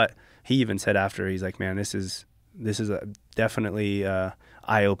 but he even said after, he's like, man, this is definitely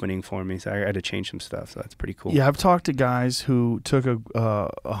eye-opening for me. So I had to change some stuff. So that's pretty cool. Yeah, I've talked to guys who took a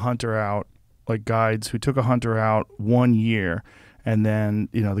hunter out, guides who took a hunter out 1 year, and then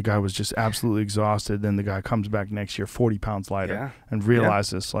the guy was just absolutely exhausted. Then the guy comes back next year 40 pounds lighter and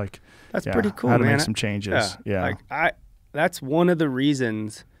realizes that's pretty cool, how to man. make some changes. Yeah. That's one of the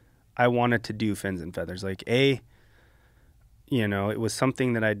reasons I wanted to do Finz and Featherz. It was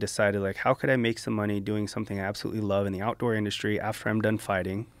something that I decided, how could I make some money doing something I absolutely love in the outdoor industry after I'm done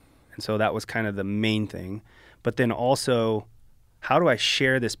fighting? And so that was kind of the main thing. But then also, how do I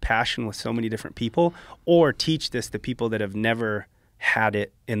share this passion with so many different people, or teach this to people that have never had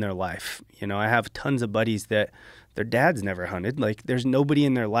it in their life? I have tons of buddies that their dads never hunted. There's nobody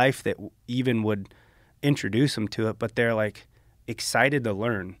in their life that even would introduce them to it, but they're excited to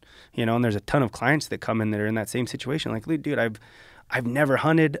learn, and there's a ton of clients that come in that are in that same situation. Dude, I've never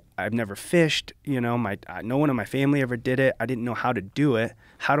hunted. I've never fished. No one in my family ever did it. I didn't know how to do it.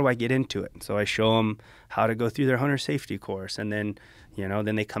 How do I get into it? And so I show them how to go through their hunter safety course. And then,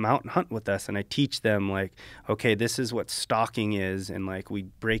 then they come out and hunt with us, and I teach them okay, this is what stalking is. And we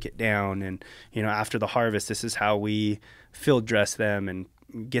break it down. And, after the harvest, this is how we field dress them and,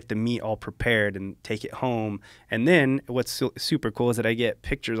 get the meat all prepared and take it home. And then what's super cool is that I get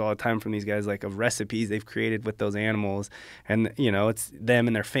pictures all the time from these guys, like of recipes they've created with those animals. And, you know, it's them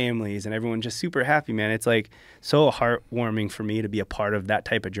and their families and everyone just super happy, man. It's like so heartwarming for me to be a part of that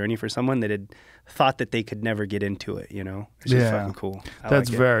type of journey for someone that had thought that they could never get into it, you know? It's just fucking cool. That's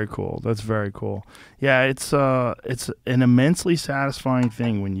very cool. That's very cool. Yeah, it's an immensely satisfying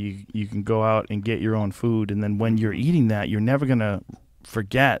thing when you can go out and get your own food, and then when you're eating that, you're never going to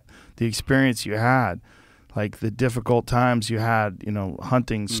forget the experience you had, like the difficult times you had, you know,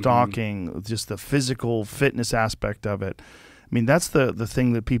 hunting, stalking, just the physical fitness aspect of it. I mean, that's the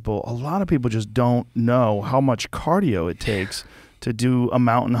thing that a lot of people just don't know how much cardio it takes to do a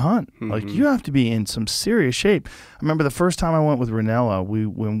mountain hunt. Like, you have to be in some serious shape. I remember the first time I went with Ranella, we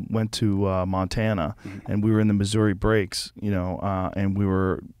went to Montana, and we were in the Missouri Breaks, you know, and we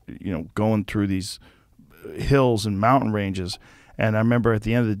were, you know, going through these hills and mountain ranges. And I remember at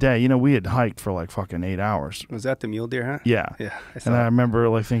the end of the day, you know, we had hiked for like fucking 8 hours. Was that the mule deer hunt? Yeah. Yeah. And I remember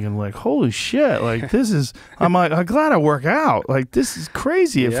like thinking like, holy shit, like this is, I'm like, I'm glad I work out. Like, this is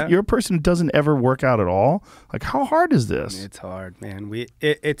crazy. If you're a person who doesn't ever work out at all, like how hard is this? It's hard, man.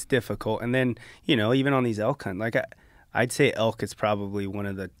 It's difficult. And then, you know, even on these elk hunts, like I'd say elk is probably one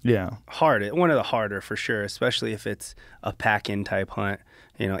of the harder for sure, especially if it's a pack-in type hunt.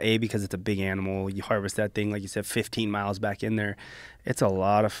 You know, because it's a big animal. You harvest that thing, like you said, 15 miles back in there. It's a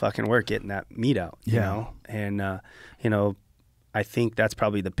lot of fucking work getting that meat out, you know? And, you know, I think that's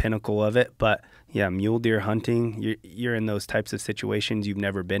probably the pinnacle of it. But, yeah, mule deer hunting, you're in those types of situations you've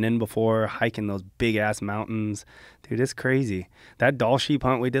never been in before, hiking those big-ass mountains. Dude, it's crazy. That Doll sheep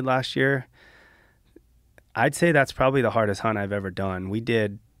hunt we did last year, I'd say that's probably the hardest hunt I've ever done. We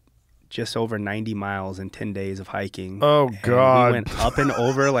did just over 90 miles in 10 days of hiking. Oh, God. We went up and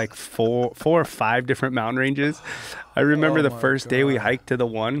over like four or five different mountain ranges. I remember the first day we hiked to the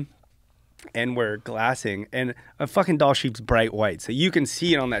one, and we're glassing, and a fucking Doll sheep's bright white. So you can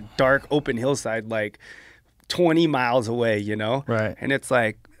see it on that dark open hillside like 20 miles away, you know? Right. And it's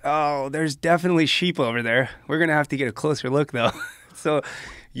like, oh, there's definitely sheep over there. We're going to have to get a closer look, though. So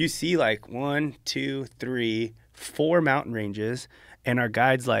you see like 1, 2, 3, 4 mountain ranges. And our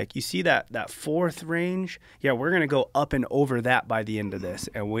guide's like, you see that fourth range? Yeah, we're going to go up and over that by the end of this.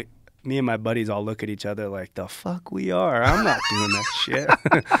 And me and my buddies all look at each other like, the fuck we are? I'm not doing that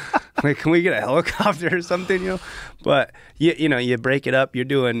shit. Like, can we get a helicopter or something, you know? But, you know, you break it up. You're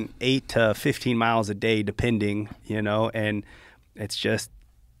doing 8 to 15 miles a day, depending, you know? And it's just,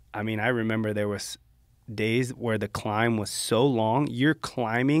 I mean, I remember there was days where the climb was so long. You're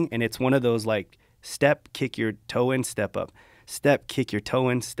climbing, and it's one of those, like, step, kick your toe in, step up. Step, kick your toe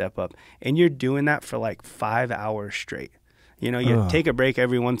in, step up. And you're doing that for like 5 hours straight. You know, you take a break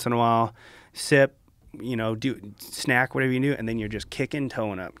every once in a while, sip, you know, do snack, whatever you do, and then you're just kicking,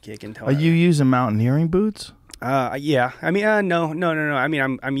 toeing up, kicking, toeing up. Are you using mountaineering boots? Yeah. I mean, no. I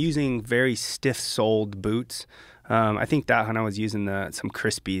mean, I'm using very stiff-soled boots. I think that when I was using some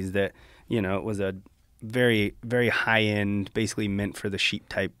Crispies that, you know, it was a very, very high-end, basically meant for the sheep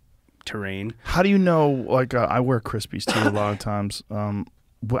type terrain. How do you know, like I wear Crispies too a lot of times,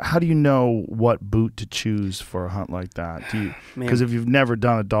 how do you know what boot to choose for a hunt like that? Because if you've never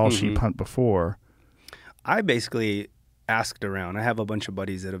done a Doll sheep hunt before. I basically asked around. I have a bunch of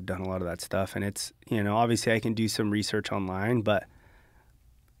buddies that have done a lot of that stuff, and it's, you know, obviously I can do some research online, but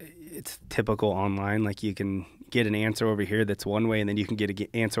it's typical online. Like, you can get an answer over here that's one way, and then you can get an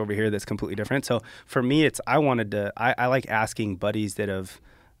answer over here that's completely different. So for me, I like asking buddies that have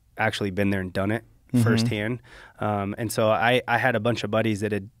actually been there and done it firsthand. And so I had a bunch of buddies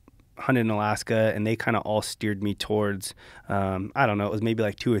that had hunted in Alaska, and they kind of all steered me towards, I don't know, it was maybe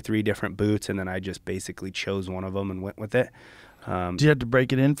like 2 or 3 different boots, and then I just basically chose one of them and went with it. Did you have to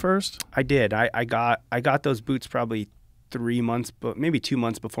break it in first? I did. I got those boots probably 3 months, but maybe 2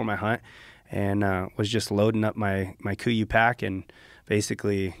 months before my hunt, and was just loading up my Kuiu pack and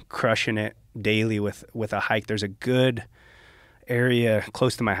basically crushing it daily with a hike. There's a good area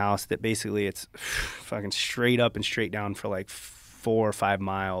close to my house that basically it's fucking straight up and straight down for like 4 or 5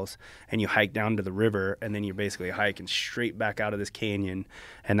 miles, and you hike down to the river, and then you're basically hiking straight back out of this canyon.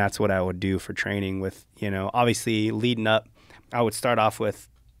 And that's what I would do for training with, you know, obviously leading up, I would start off with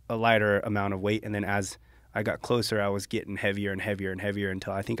a lighter amount of weight, and then as I got closer, I was getting heavier and heavier and heavier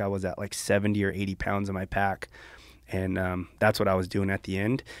until I think I was at like 70 or 80 pounds in my pack. And that's what I was doing at the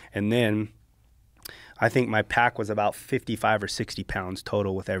end. And then I think my pack was about 55 or 60 pounds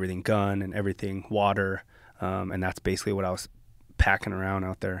total with everything, gun and everything, water. And that's basically what I was packing around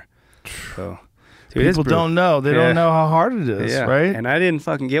out there. So Dude, People don't know. They don't know how hard it is, right? And I didn't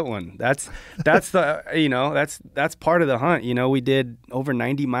fucking get one. That's the that's part of the hunt. We did over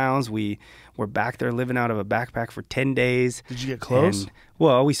 90 miles. We were back there living out of a backpack for 10 days. Did you get close? And,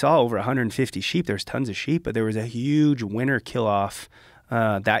 well, we saw over 150 sheep. There's tons of sheep, but there was a huge winter kill off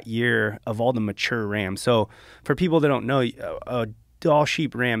that year of all the mature rams. So for people that don't know, a doll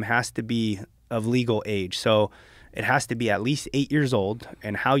sheep ram has to be of legal age. So it has to be at least 8 years old.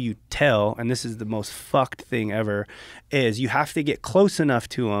 And how you tell, and this is the most fucked thing ever, is you have to get close enough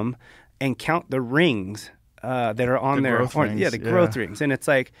to them and count the rings that are on their horn. Yeah, the growth rings. And it's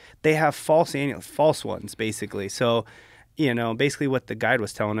like they have false ones, basically. So, basically what the guide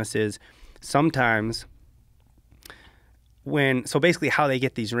was telling us is sometimes so basically how they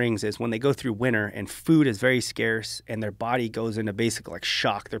get these rings is when they go through winter and food is very scarce and their body goes into basically like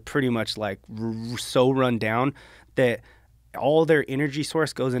shock. They're pretty much like so run down that all their energy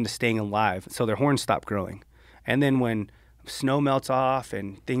source goes into staying alive. So their horns stop growing. And then when snow melts off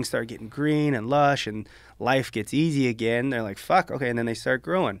and things start getting green and lush and life gets easy again, they're like, fuck, okay, and then they start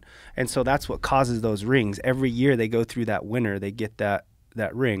growing. And so that's what causes those rings. Every year they go through that winter, they get that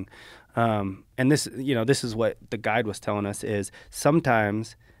ring. And this is what the guide was telling us is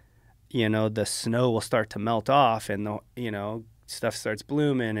sometimes, the snow will start to melt off and stuff starts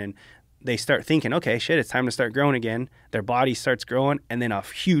blooming and they start thinking, okay, shit, it's time to start growing again. Their body starts growing and then a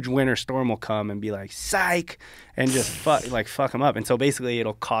huge winter storm will come and be like, psych, and just fuck them up. And so basically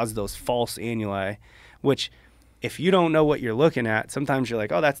it'll cause those false annuli, which if you don't know what you're looking at, sometimes you're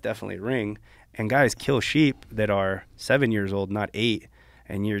like, oh, that's definitely a ring. And guys kill sheep that are 7 years old, not 8.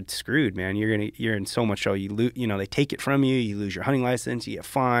 And you're screwed, man. You're in so much trouble. They take it from you. You lose your hunting license. You get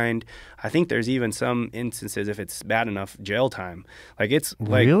fined. I think there's even some instances, if it's bad enough, jail time. Like it's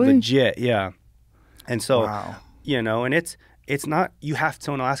like legit, yeah. And so, wow. And it's not.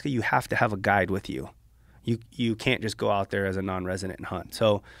 So in Alaska, you have to have a guide with you. You can't just go out there as a non-resident and hunt.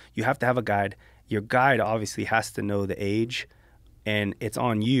 So you have to have a guide. Your guide obviously has to know the age, and it's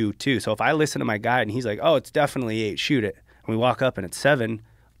on you too. So if I listen to my guide and he's like, oh, it's definitely 8, shoot it. We walk up and it's 7,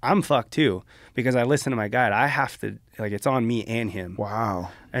 I'm fucked too because I listen to my guide. I have to, it's on me and him.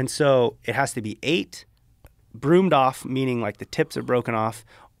 Wow. And so it has to be 8, broomed off, meaning like the tips are broken off,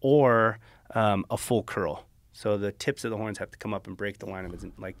 or a full curl. So the tips of the horns have to come up and break the line of its,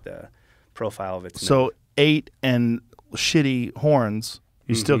 like the profile of its So 8 and shitty horns,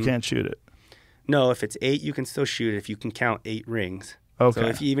 you still can't shoot it? No, if it's 8, you can still shoot it if you can count 8 rings.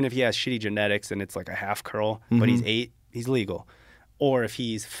 Okay. So even if he has shitty genetics and it's like a half curl, but he's 8, he's legal. Or if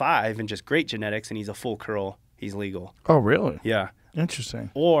he's 5 and just great genetics and he's a full curl, he's legal. Oh, really? Yeah.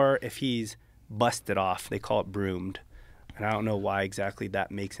 Interesting. Or if he's busted off, they call it broomed. And I don't know why exactly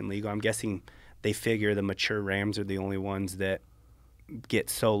that makes him legal. I'm guessing they figure the mature rams are the only ones that get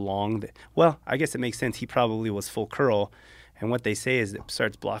so long that, well, I guess it makes sense. He probably was full curl. And what they say is it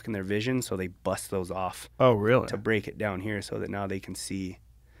starts blocking their vision, so they bust those off. Oh, really? To break it down here so that now they can see.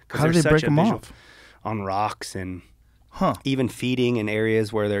 How do they break them off? On rocks and even feeding in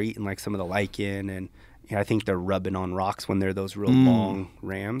areas where they're eating like some of the lichen. And I think they're rubbing on rocks when they're those real long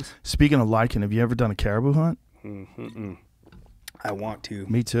rams. Speaking of lichen, have you ever done a caribou hunt? I want to.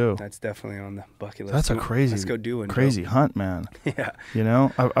 Me too. That's definitely on the bucket list. That's a crazy, let's go do it, crazy hunt, man. Yeah.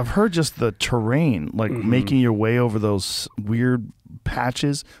 I've heard just the terrain, like making your way over those weird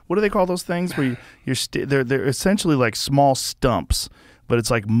patches. What do they call those things? Where they're essentially like small stumps, but it's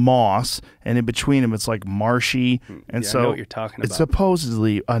like moss, and in between them it's like marshy, and so I know what you're talking about. It's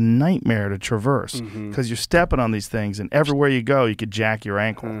supposedly a nightmare to traverse because you're stepping on these things, and everywhere you go, you could jack your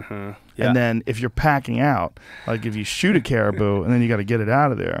ankle. Yeah. And then if you're packing out, like if you shoot a caribou, and then you got to get it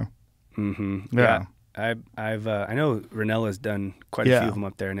out of there. Yeah. I know Ranella's done quite a few of them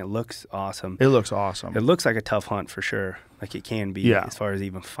up there, and it looks awesome. It looks awesome. It looks like a tough hunt for sure, like it can be as far as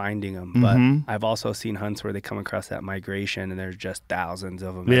even finding them. But I've also seen hunts where they come across that migration, and there's just thousands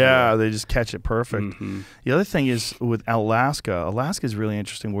of them. Yeah, they just catch it perfect. The other thing is with Alaska is really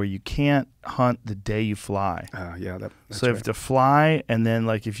interesting where you can't hunt the day you fly. Yeah, that's so you have to fly, and then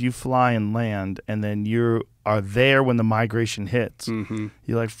like if you fly and land, and then you are there when the migration hits,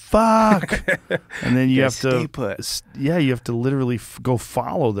 you're like, fuck. And then you have to stay put. Yeah, you have to literally go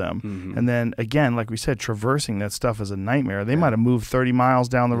follow them. And then again, like we said, traversing that stuff is a nightmare. They might have moved 30 miles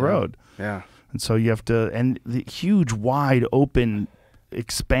down the road. Yeah. And so you have to, and the huge wide open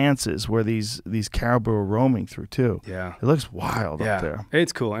expanses where these caribou are roaming through too. Yeah. It looks wild up there.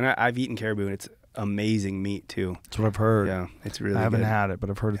 It's cool. And I've eaten caribou, and it's amazing meat too. That's what I've heard. Yeah, it's really good. I haven't had it, but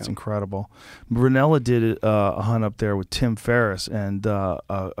I've heard it's incredible. Ranella did a hunt up there with Tim Ferriss, and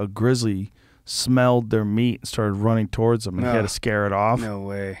a grizzly smelled their meat and started running towards them, and he had to scare it off. No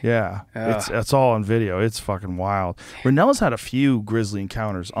way. Yeah, it's all on video. It's fucking wild. Rinnella's had a few grizzly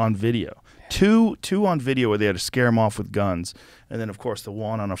encounters on video. Two on video where they had to scare him off with guns, and then of course the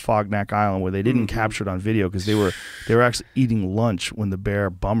one on a Fognac Island where they didn't capture it on video because they were actually eating lunch when the bear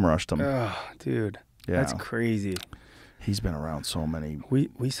bum rushed them. Oh, dude, that's crazy. He's been around so many.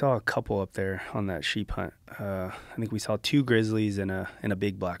 We saw a couple up there on that sheep hunt. I think we saw 2 grizzlies and a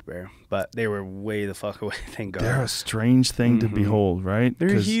big black bear, but they were way the fuck away. Thank God. They're a strange thing to behold, right?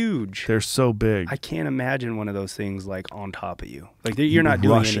 They're huge. They're so big. I can't imagine one of those things like on top of you. Like you're not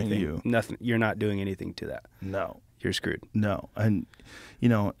doing anything. You. Nothing. You're not doing anything to that. No, you're screwed. No, and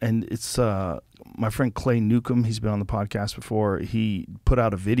and it's my friend Clay Newcomb. He's been on the podcast before. He put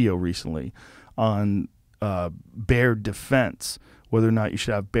out a video recently on bear defense, whether or not you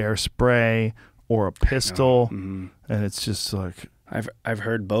should have bear spray or a pistol, and it's just like I've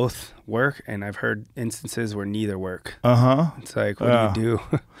heard both work, and I've heard instances where neither work. It's like, what do you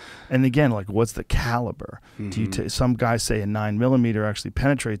do? And again, like, what's the caliber? Do you some guys say a 9mm actually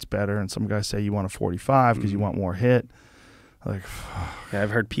penetrates better, and some guys say you want a 45 because you want more hit. Like, yeah,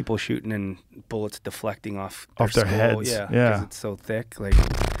 I've heard people shooting and bullets deflecting off their skull. heads. Yeah, yeah, because it's so thick. Like,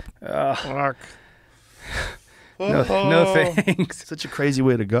 fuck. No thanks. Such a crazy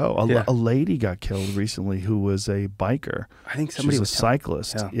way to go. A lady got killed recently who was a biker. I think somebody was a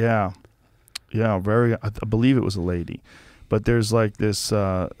cyclist. Yeah, very. I believe it was a lady. But there's like this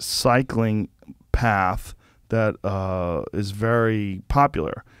cycling path that is very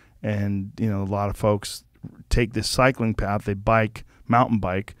popular, and a lot of folks take this cycling path. They mountain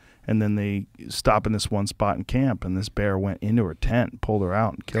bike. And then they stop in this one spot and camp, and this bear went into her tent, and pulled her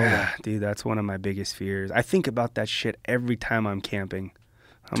out, and killed her. Dude, that's one of my biggest fears. I think about that shit every time I'm camping.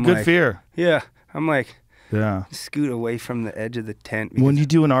 It's a good fear. Yeah. I'm like, yeah, scoot away from the edge of the tent. When you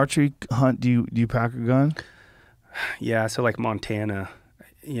do an archery hunt, do you pack a gun? Yeah, so like Montana,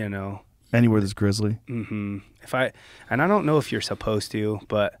 Anywhere that's grizzly? Mm-hmm. And I don't know if you're supposed to,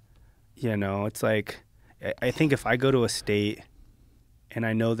 but, it's like, I think if I go to a state and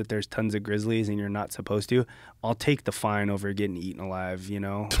I know that there's tons of grizzlies and you're not supposed to, I'll take the fine over getting eaten alive, and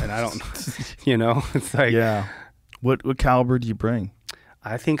I don't, it's like, yeah. What caliber do you bring?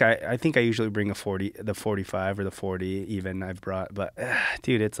 I think I usually bring the 45 or the 40 even I've brought, but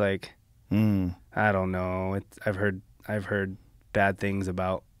dude, it's like, I don't know. I've heard bad things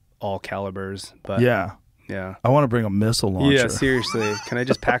about all calibers, but yeah. I want to bring a missile launcher. Yeah, seriously. Can I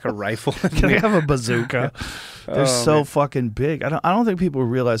just pack a rifle? Can I have a bazooka? They're so fucking big. I don't think people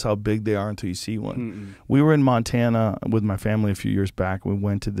realize how big they are until you see one. We were in Montana with my family a few years back. We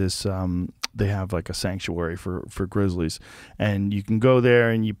went to this. They have like a sanctuary for grizzlies, and you can go there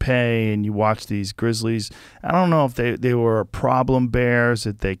and you pay and you watch these grizzlies. I don't know if they were problem bears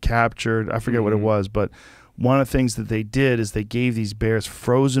that they captured. I forget what it was, but one of the things that they did is they gave these bears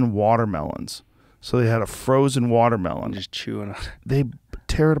frozen watermelons. So they had a frozen watermelon. Just chewing on it. They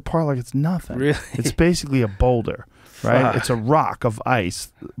tear it apart like it's nothing. Really? It's basically a boulder, right? Fuck. It's a rock of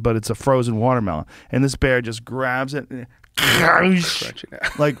ice, but it's a frozen watermelon. And this bear just grabs it and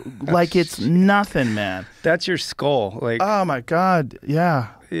like it's nothing, man. That's your skull. Like, oh my God. Yeah.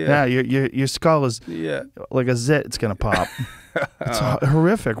 Your skull is like a zit. It's gonna pop. It's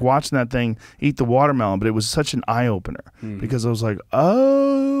horrific watching that thing eat the watermelon, but it was such an eye opener because I was like,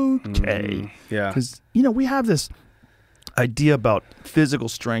 okay, yeah, because we have this idea about physical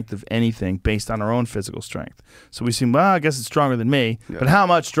strength of anything based on our own physical strength. So we seem, I guess it's stronger than me, but how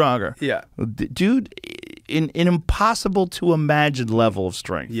much stronger? Yeah, dude, an impossible to imagine level of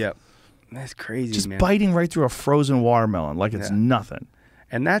strength. Yep, that's crazy. Just man. biting right through a frozen watermelon like it's nothing.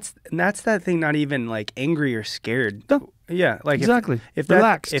 And that's that thing. Not even like angry or scared. No. Yeah, like exactly. If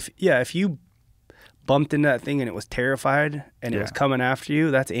relaxed. If you bumped into that thing and it was terrified and it was coming after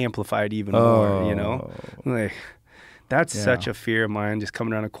you, that's amplified even more. Like that's such a fear of mine. Just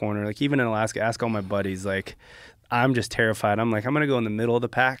coming around a corner, like even in Alaska, ask all my buddies. Like I'm just terrified. I'm like, I'm gonna go in the middle of the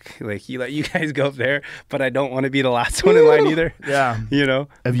pack. Like you let you guys go up there, but I don't want to be the last one in line either. Yeah,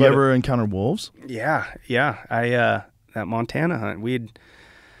 Have you ever encountered wolves? Yeah. I that Montana hunt,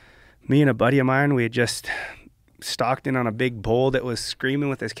 me and a buddy of mine, we had just stalked in on a big bull that was screaming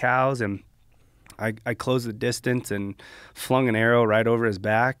with his cows, and I closed the distance and flung an arrow right over his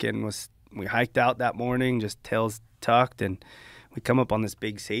back, and we hiked out that morning, just tails tucked, and we come up on this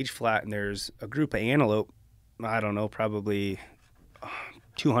big sage flat, and there's a group of antelope, I don't know, probably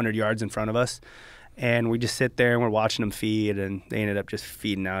 200 yards in front of us, and we just sit there and we're watching them feed, and they ended up just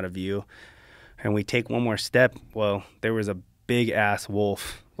feeding out of view. And we take one more step. Well, there was a big ass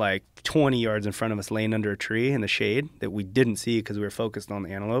wolf like 20 yards in front of us laying under a tree in the shade that we didn't see because we were focused on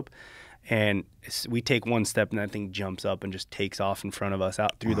the antelope. And we take one step and that thing jumps up and just takes off in front of us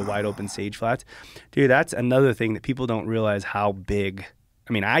out through the wide open sage flats. Dude, that's another thing that people don't realize how big.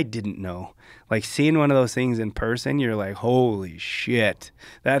 I mean, I didn't know. Like, seeing one of those things in person, you're like, holy shit,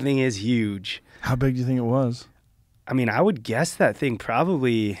 that thing is huge. How big do you think it was? I mean, I would guess that thing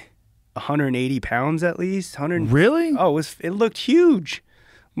probably 180 pounds at least. Really? Oh, it looked huge.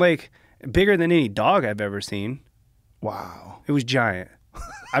 Like, bigger than any dog I've ever seen. Wow. It was giant.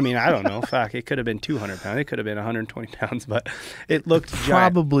 I mean, I don't know. Fuck, it could have been 200 pounds. It could have been 120 pounds, but it looked giant.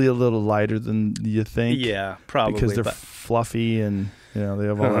 Probably a little lighter than you think. Yeah, probably. Because they're fluffy and, you know, they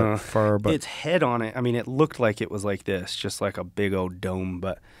have all that fur. But its head on it, I mean, it looked like it was like this, just like a big old dome.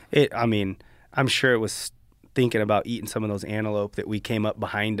 But I mean, I'm sure it was thinking about eating some of those antelope that we came up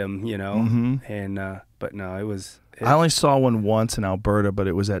behind them, you know. And but no, it was. I only saw one once in Alberta, but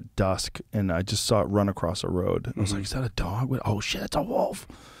it was at dusk, and I just saw it run across a road. I was like, "Is that a dog?" Oh shit, it's a wolf!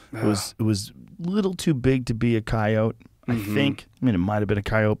 It was a little too big to be a coyote. I think. I mean, it might have been a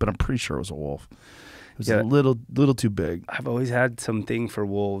coyote, but I'm pretty sure it was a wolf. It was a little too big. I've always had something for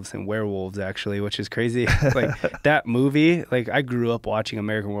wolves and werewolves, actually, which is crazy. Like, that movie, like, I grew up watching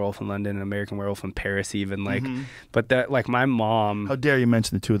American Werewolf in London and American Werewolf in Paris even, like, but that, like, my mom. How dare you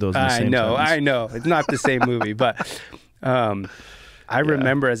mention the two of those in the same sentence. I know. It's not the same movie, but I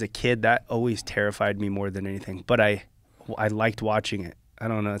remember as a kid, that always terrified me more than anything, but I liked watching it. I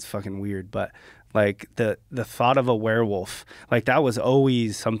don't know, it's fucking weird, but like the thought of a werewolf, like, that was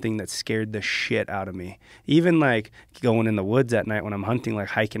always something that scared the shit out of me. Even like going in the woods at night when I'm hunting, like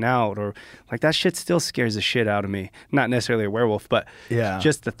hiking out, or like, that shit still scares the shit out of me. Not necessarily a werewolf, but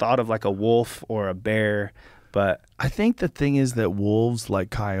just the thought of like a wolf or a bear. But I think the thing is that wolves, like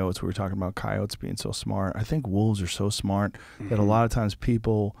coyotes, we were talking about coyotes being so smart. I think wolves are so smart that a lot of times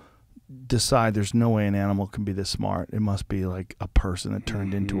people decide there's no way an animal can be this smart. It must be like a person that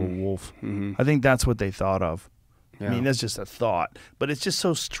turned into a wolf. I think that's what they thought of. I mean, that's just a thought. But it's just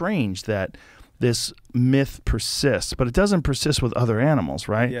so strange that this myth persists, but it doesn't persist with other animals,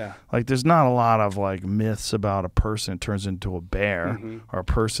 right? Yeah. Like, there's not a lot of like myths about a person that turns into a bear or a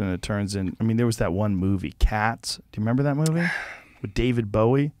person that turns in. I mean, there was that one movie, Cats. Do you remember that movie with David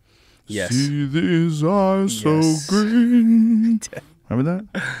Bowie? Yes. See these eyes so green. Remember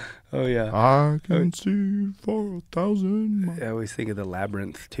that? Oh yeah. I can see for 1,000 miles. I always think of the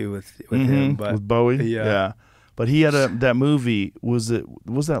Labyrinth too with him, but with Bowie. Yeah. But he had that movie. What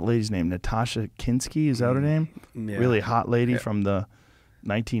was that lady's name? Natasha Kinski, is that her name? Yeah. Really hot lady from the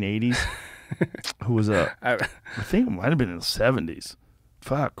 1980s. Who was I think it might have been in the 70s.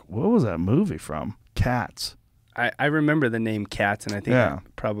 Fuck, what was that movie from? Cats. I remember the name Cats, and I think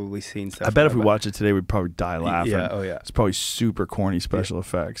I've probably seen stuff. I bet if we watch it today, we'd probably die laughing. Yeah, oh yeah. It's probably super corny special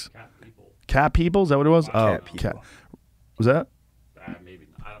effects. Cat People? Is that what it was? Cat People. Cat. Was that? Maybe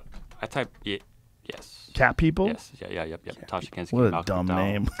not. I typed yes. Cat People? Yes. Yeah. Yep. Tasha Kinski. What a Malcolm dumb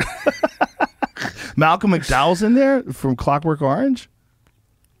McDowell. name. Malcolm McDowell's in there from Clockwork Orange?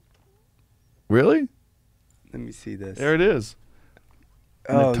 Really? Let me see this. There it is.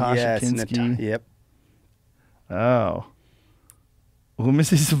 Oh, Natasha yes. Kinski. Yep. Oh. Well, let me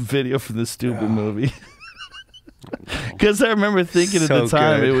see some video from this stupid movie. Because I remember thinking at the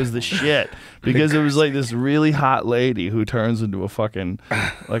time good. it was the shit. Because it was like this really hot lady who turns into a fucking,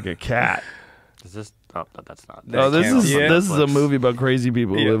 like a cat. Is this? Oh, that's not. Oh, this is a Netflix. movie about crazy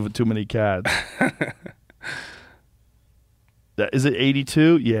people who live with too many cats. Is it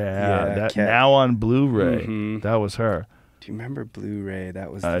 82? Yeah, that Cat. now on Blu-ray. That was her. Do you remember Blu-ray?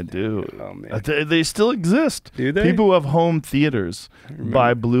 That was. I do. Oh man. They still exist. Do they? People who have home theaters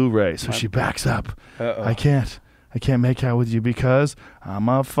buy Blu-ray. So she backs up. Uh-oh. I can't make out with you because I'm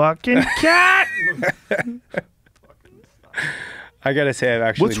a fucking cat. I gotta say, I've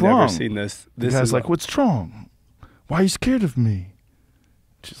actually What's never wrong? seen this. The This guy's is like, "What's wrong? Why are you scared of me?"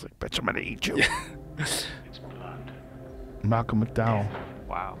 She's like, "Bitch, I'm gonna eat you." Malcolm McDowell.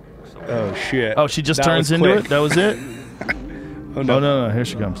 Wow. So Oh shit. Oh, she just That turns was into quick. it? That was it? Oh no. Oh, no, here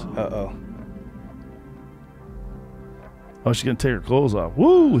she comes. Uh-oh. Oh, she's going to take her clothes off.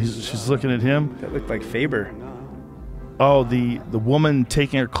 Woo! She's looking at him. That looked like Faber. Oh, the woman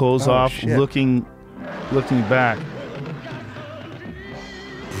taking her clothes Oh, off, shit. looking back.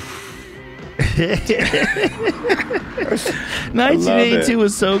 "1982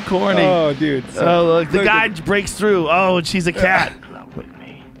 was so corny. Oh, dude. Oh, look, the guy breaks through. Oh, and she's a cat.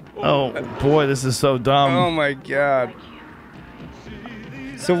 Oh, boy, this is so dumb. Oh my god.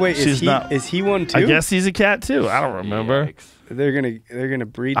 So wait, is he one too? I guess he's a cat too. I don't remember. Yikes. they're gonna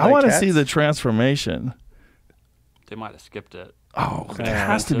breed. I like want to cats? see the transformation. They might have skipped it. Oh, there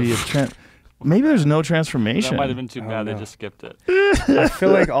has to be a trend. Maybe there's no transformation. That might have been too bad. They just skipped it. I feel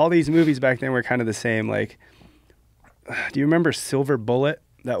like all these movies back then were kind of the same. Like, do you remember Silver Bullet?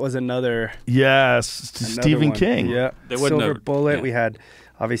 That was another. Yes, Stephen one. King. Yeah, They wouldn't Silver have- Bullet. yeah. We had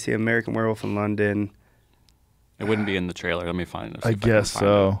obviously American Werewolf in London. It wouldn't be in the trailer. Let me find it. I guess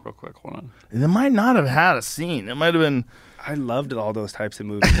so. Real quick, hold on. They might not have had a scene. It might have been. I loved all those types of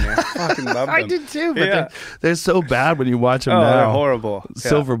movies, man. I fucking loved them. I did too, but Yeah. they're so bad when you watch them Oh, now. they're horrible. Yeah.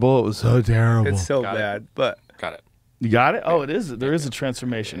 Silver Bullet was so terrible. It's so Got it. bad, but Got it. You got it? Oh, it is. There is a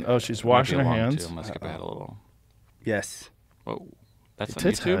transformation. Oh, she's washing her Might be long, hands. Too. I'm gonna skip ahead a little. yes. Whoa, that's on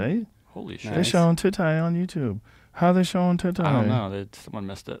Tits YouTube. high. Holy shit! They're showing Titai on YouTube. How are they showing Titai? I don't know. Someone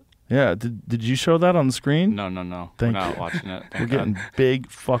missed it. Yeah. Did you show that on the screen? No. We're Thank not you. watching it. We're Thank getting God.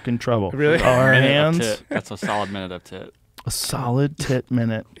 big fucking trouble. Really? Oh, our Minute of hands. tit. That's a solid minute of tit. A solid tit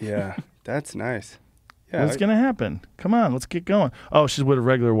minute. Yeah, that's nice. Yeah, What's gonna happen? Come on, let's get going. Oh, she's with a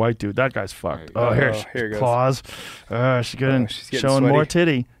regular white dude. That guy's fucked. There you Oh, go. here Here it goes. claws. She's getting she's getting showing more sweaty.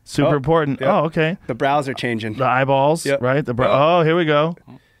 titty. Super Oh, important. yep. Oh, okay. the brows are changing. The eyeballs, Yep. right? Oh, here we go.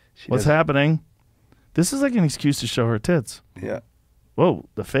 She What's does- happening? This is like an excuse to show her tits. Yeah. Whoa,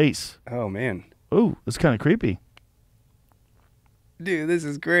 the face. Oh man, Ooh, it's kind of creepy. dude, this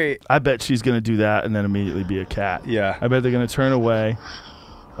is great. I bet she's gonna do that and then immediately be a cat. Yeah. I bet they're gonna turn away.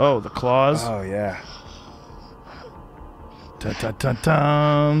 Oh, the claws. Oh yeah. Dun, dun, dun,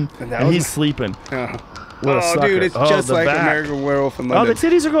 dun. And that And was- he's sleeping. Oh, What a sucker. dude, it's Oh, just the like back. American Werewolf in Oh, London. the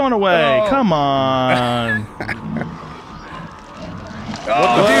titties are going away. Oh. Come on.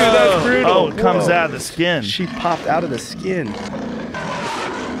 Oh, dude, that's brutal. Oh, it comes Whoa. out of the skin. She popped out of the skin.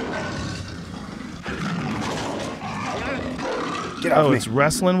 Get off Oh, me. it's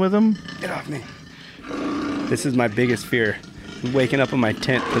wrestling with him? Get off me. This is my biggest fear. Waking up in my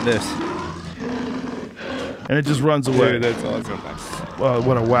tent for this. And it just runs away. Dude, that's awesome. Well,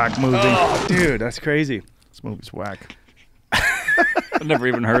 what a whack movie. Oh, dude, that's crazy. This movie's whack. I've never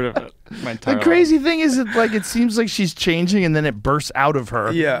even heard of it. My entire The life. crazy thing is, it seems like she's changing, and then it bursts out of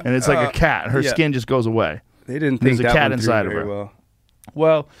her. Yeah. And it's like a cat. Her yeah. skin just goes away. They didn't There's think a that cat one inside through of her. very well.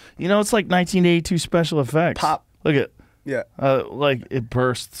 Well, it's like 1982 special effects. Pop. Look at, Yeah. like it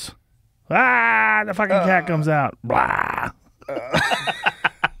bursts. Ah, the fucking cat comes out. Blah.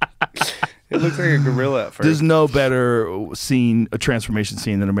 It looks like a gorilla at first. There's no better scene, a transformation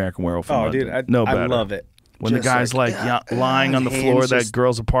scene than American Werewolf in Oh, London. dude, no I better. love it. When Just the guy's lying on the hands floor of that just-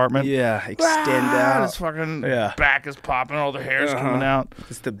 girl's apartment. Yeah, extend Ah, out. His fucking Yeah. back is popping, all the hair's coming out.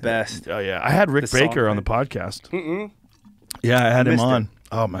 It's the best. Oh yeah, I had Rick The Baker song, on the podcast. Yeah, I had him missed on. it.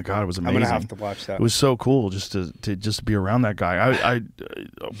 Oh my god, it was I'm amazing. gonna have to watch that. It was so cool just to be around that guy. I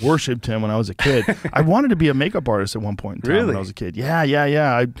worshipped him when I was a kid. I wanted to be a makeup artist at one point in time when Really? I was a kid.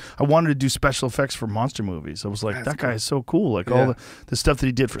 Yeah. I wanted to do special effects for monster movies. I was like, that guy is so cool. Like all the stuff that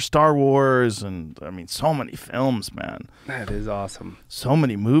he did for Star Wars, and I mean, so many films, man. That is awesome. So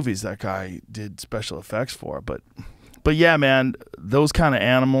many movies that guy did special effects for. But yeah, man, those kind of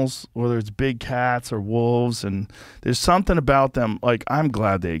animals, whether it's big cats or wolves, and there's something about them. Like, I'm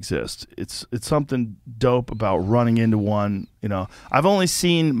glad they exist. It's something dope about running into one. I've only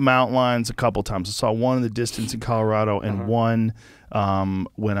seen mountain lions a couple times. I saw one in the distance in Colorado, and one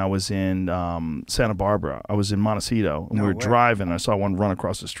when I was in Santa Barbara. I was in Montecito, and we were driving. And I saw one run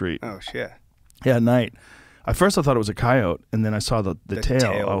across the street. Oh shit. Yeah, at night. At first, I thought it was a coyote, and then I saw the tail.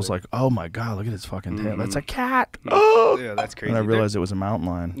 tail. I was like, "Oh my god, look at its fucking tail! That's a cat!" Oh, Yeah, that's crazy. and I realized it was a mountain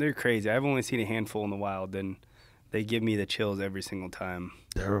lion. they're crazy. I've only seen a handful in the wild, and they give me the chills every single time.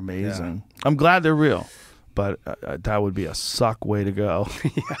 They're amazing. I'm glad they're real, but that would be a suck way to go.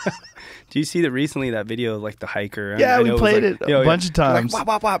 Do you see recently that video of like the hiker? Yeah, I we know it was played like- it a bunch of times. Like,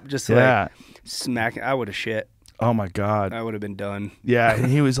 wop, wop, wop, just Yeah. like smack. I would have shit. Oh my god. I would have been done. Yeah, and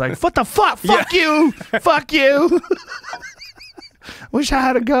he was like, "What the fuck? Fuck you! Fuck you! Wish I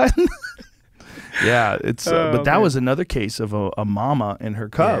had a gun." Yeah, it's but that was another case of a mama and her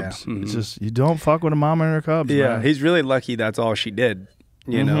cubs. Yeah. It's just, you don't fuck with a mama and her cubs. Yeah, man. he's really lucky. That's all she did.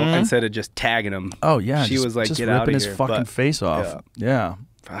 You know, instead of just tagging him. Oh yeah, she was like, just "Get ripping out of his here," fucking but- face off. Yeah.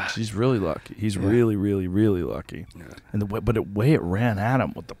 She's really lucky. He's really, really, really lucky. And the way it ran at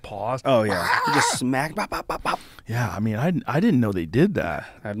him with the paws. Oh yeah, he just smacked. Bop, bop, bop, bop. Yeah, I mean, I didn't know they did that.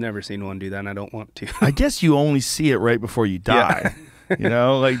 I've never seen one do that, and I don't want to. I guess you only see it right before you die.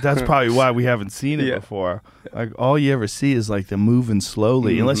 Like that's probably why we haven't seen it before. Like all you ever see is like them moving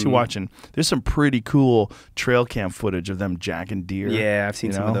slowly, unless you're watching. There's some pretty cool trail cam footage of them jacking deer. Yeah, I've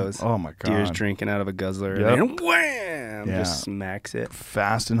seen some of those. Oh my god, Deer's drinking out of a guzzler, Yep. and then wham, Yeah. just smacks it.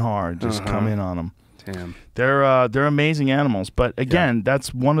 fast and hard, just come in on them. Damn. They're amazing animals, but again,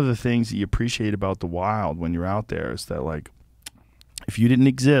 that's one of the things that you appreciate about the wild when you're out there is that, like, if you didn't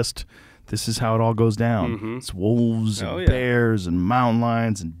exist, this is how it all goes down. It's wolves and bears and mountain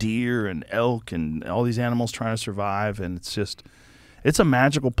lions and deer and elk and all these animals trying to survive, and it's a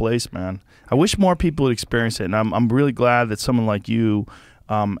magical place, man. I wish more people would experience it, and I'm really glad that someone like you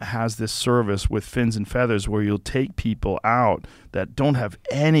has this service with Finz and Featherz where you'll take people out that don't have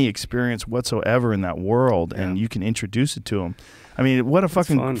any experience whatsoever in that world, and you can introduce it to them. I mean, what a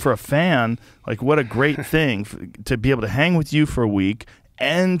fucking, for a fan, like what a great thing to be able to hang with you for a week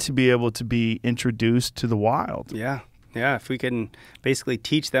and to be able to be introduced to the wild. Yeah. Yeah. If we can basically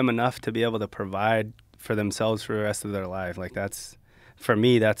teach them enough to be able to provide for themselves for the rest of their life, like that's, for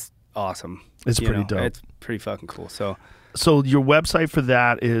me, that's awesome. It's pretty dope. It's pretty fucking cool. So your website for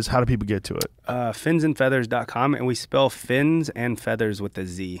that is, how do people get to it? Finzandfeatherz.com, and we spell Finz and Featherz with a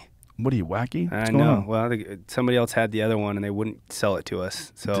Z. What are you, wacky? I know. Well, somebody else had the other one, and they wouldn't sell it to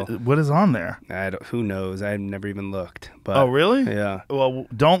us. So what is on there? Who knows? I've never even looked. But, oh, really? Yeah. Well,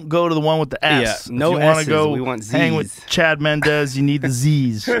 don't go to the one with the S. Yeah, no if you want to S's, go we want Z's. hang with Chad Mendes, you need the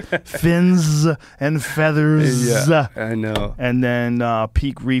Z's. Finz and Featherz. Yeah, I know. And then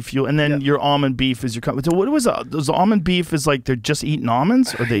Peak Refuel. And then your almond beef is your company. So what was those almond beef is like they're just eating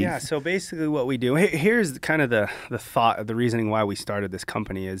almonds? Or they? Yeah, so basically what we do, here's kind of the thought, the reasoning why we started this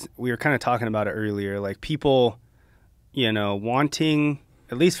company is we were kind of talking about it earlier, like people, wanting,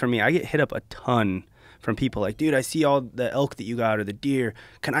 at least for me, I get hit up a ton from people like, dude, I see all the elk that you got or the deer.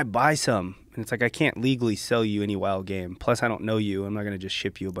 Can I buy some? And it's like, I can't legally sell you any wild game. Plus, I don't know you. I'm not going to just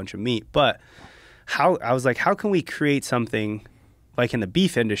ship you a bunch of meat. But I was like, how can we create something like in the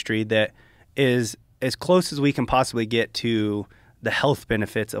beef industry that is as close as we can possibly get to the health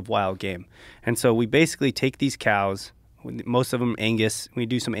benefits of wild game? And so we basically take these cows, most of them Angus, we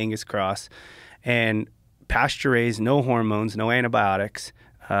do some Angus cross, and pasture raise, no hormones, no antibiotics,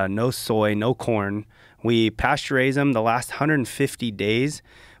 no soy, no corn. We pasture raise them the last 150 days.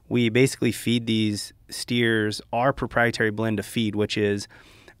 We basically feed these steers our proprietary blend of feed, which is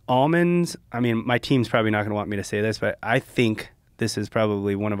almonds. I mean, my team's probably not going to want me to say this, but I think this is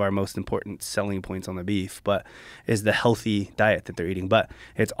probably one of our most important selling points on the beef, but is the healthy diet that they're eating. But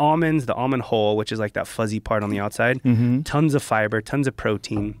it's almonds, the almond hull, which is like that fuzzy part on the outside, tons of fiber, tons of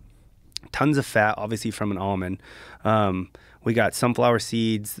protein, tons of fat, obviously from an almond. We got sunflower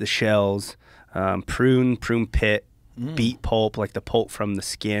seeds, the shells, prune pit, beet pulp, like the pulp from the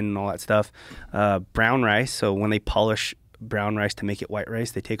skin and all that stuff, brown rice. So when they polish brown rice to make it white rice,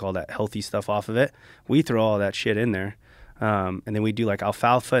 they take all that healthy stuff off of it. We throw all that shit in there. And then we do like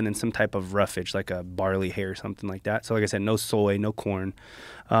alfalfa and then some type of roughage, like a barley hay or something like that. So like I said, no soy, no corn.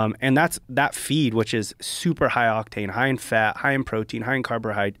 And that's that feed, which is super high octane, high in fat, high in protein, high in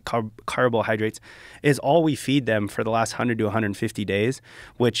carbohydrates, is all we feed them for the last 100 to 150 days,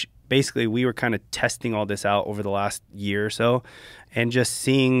 which basically we were kind of testing all this out over the last year or so and just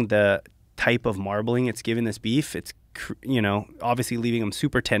seeing the type of marbling it's giving this beef. It's, obviously leaving them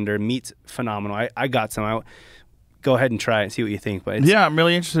super tender. Meat's phenomenal. I got some out. Go ahead and try it and see what you think. But yeah, I'm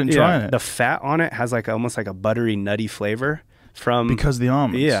really interested in trying it. The fat on it has like almost like a buttery, nutty flavor from because of the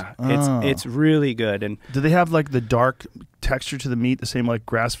almonds. Yeah, it's really good. And do they have like the dark texture to the meat, the same like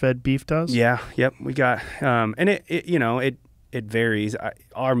grass-fed beef does? Yeah, yep. We got and it varies.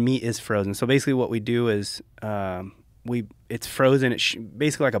 Our meat is frozen, so basically what we do is it's frozen. It's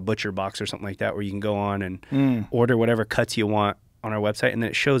basically like a butcher box or something like that, where you can go on and order whatever cuts you want on our website, and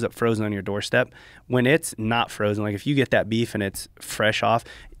then it shows up frozen on your doorstep. When it's not frozen, like if you get that beef and it's fresh off,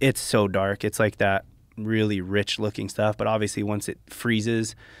 it's so dark. It's like that really rich looking stuff. But obviously once it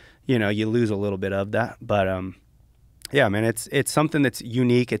freezes, you lose a little bit of that. But yeah, man, it's something that's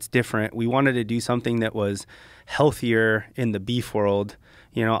unique. It's different. We wanted to do something that was healthier in the beef world.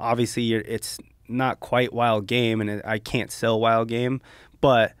 Obviously it's not quite wild game, and I can't sell wild game,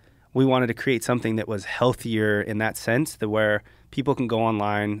 but we wanted to create something that was healthier in that sense, that where people can go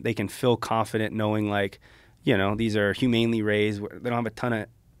online, they can feel confident knowing like, these are humanely raised, they don't have a ton of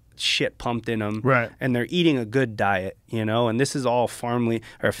shit pumped in them, right? And they're eating a good diet, and this is all family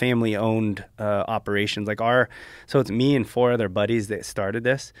owned operations. Like so it's me and 4 other buddies that started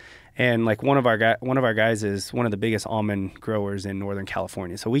this, and like one of our guys is one of the biggest almond growers in Northern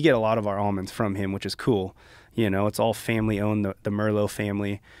California, so we get a lot of our almonds from him, which is cool. It's all family owned, the Merlot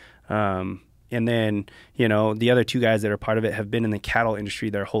family. And then, the other 2 guys that are part of it have been in the cattle industry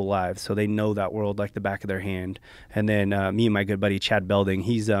their whole lives, so they know that world like the back of their hand. And then me and my good buddy Chad Belding,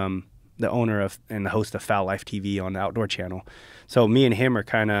 he's the owner of and the host of Foul Life TV on the Outdoor Channel. So me and him are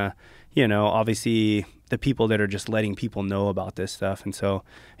kind of, obviously the people that are just letting people know about this stuff. And so,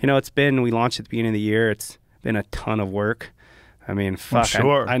 we launched at the beginning of the year. It's been a ton of work. I mean, fuck.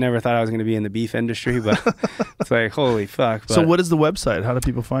 sure. I never thought I was going to be in the beef industry, but it's like, holy fuck. But So what is the website? How do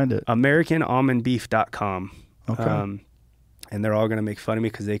people find it? AmericanAlmondBeef.com. Okay. And they're all going to make fun of me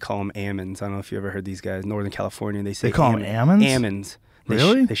because they call them Ammons. I don't know if you ever heard these guys. Northern California, they say They call them Ammons? Ammons.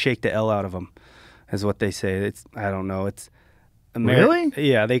 Really? They shake the L out of them, is what they say. I don't know. It's Really?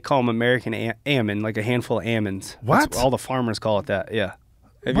 Yeah, they call them American Ammon, like a handful of almonds. What? All the farmers call it that. Yeah.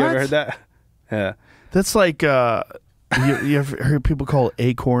 Have you What? ever heard that? Yeah. That's like you ever heard people call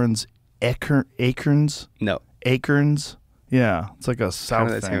acorns acorns? No. Acorns? Yeah, it's like a South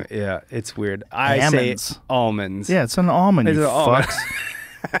Kinda the thing. same- Yeah, it's weird. I Almonds. say almonds. Yeah, it's an almond, It's you an almond.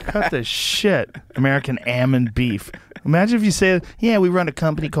 fucks. Cut the shit. American almond beef. Imagine if you say, yeah, we run a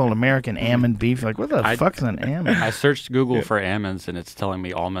company called American Almond Beef. You're like, what the fuck is an almond? I searched Google for almonds, and it's telling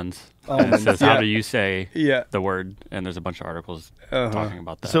me almonds. And it Almonds, says, yeah. how do you say Yeah. the word? And there's a bunch of articles talking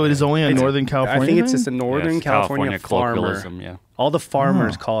about that. So it is only a It's- Northern California I think it's thing? just a Northern Yes, California farmer. colloquialism, yeah. All the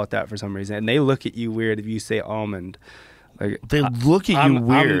farmers call it that for some reason, and they look at you weird if you say almond. Like They look at you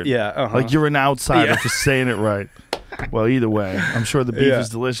weird. yeah, Like you're an outsider Yeah. for saying it right. Well, either way, I'm sure the beef Yeah. is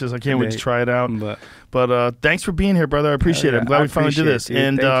delicious. I can't wait to Mate. try it out. But Thanks for being here, brother. I appreciate it. I'm yeah, glad I we finally did appreciate this. it, dude.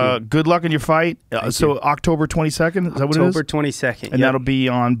 And Thank you. good luck in your fight. So October 22nd, is that what it is? October 22nd. And that'll be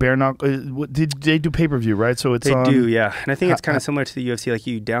on Bare Knuckle. Did they do pay-per-view, right? So it's They on, do, yeah. And I think it's kind of similar to the UFC. Like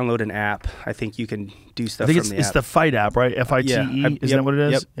you download an app. I think you can do I stuff think from it's app. the Fight app, right? FITE. Yeah, Isn't yep, that what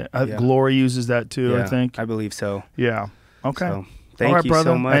it is? yep, Yeah. yeah. Glory uses that too, yeah, I think. I believe so. Yeah. Okay. So, thank all right, you brother.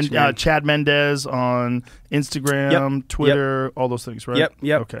 so much. And man. Chad Mendes on Instagram, Yep, Twitter, all those things, right?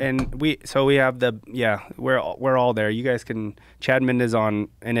 Yep. Okay. And we have we're all there. You guys can Chad Mendes on,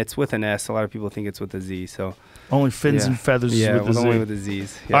 and it's with an S. A lot of people think it's with a Z. So Only Finz yeah. and Featherz yeah, is with the Z. only with the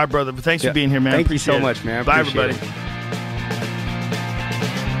Z's. All right, brother. But thanks for being here, man. Thank you so Appreciate it. much, man. I Bye, appreciate everybody. it.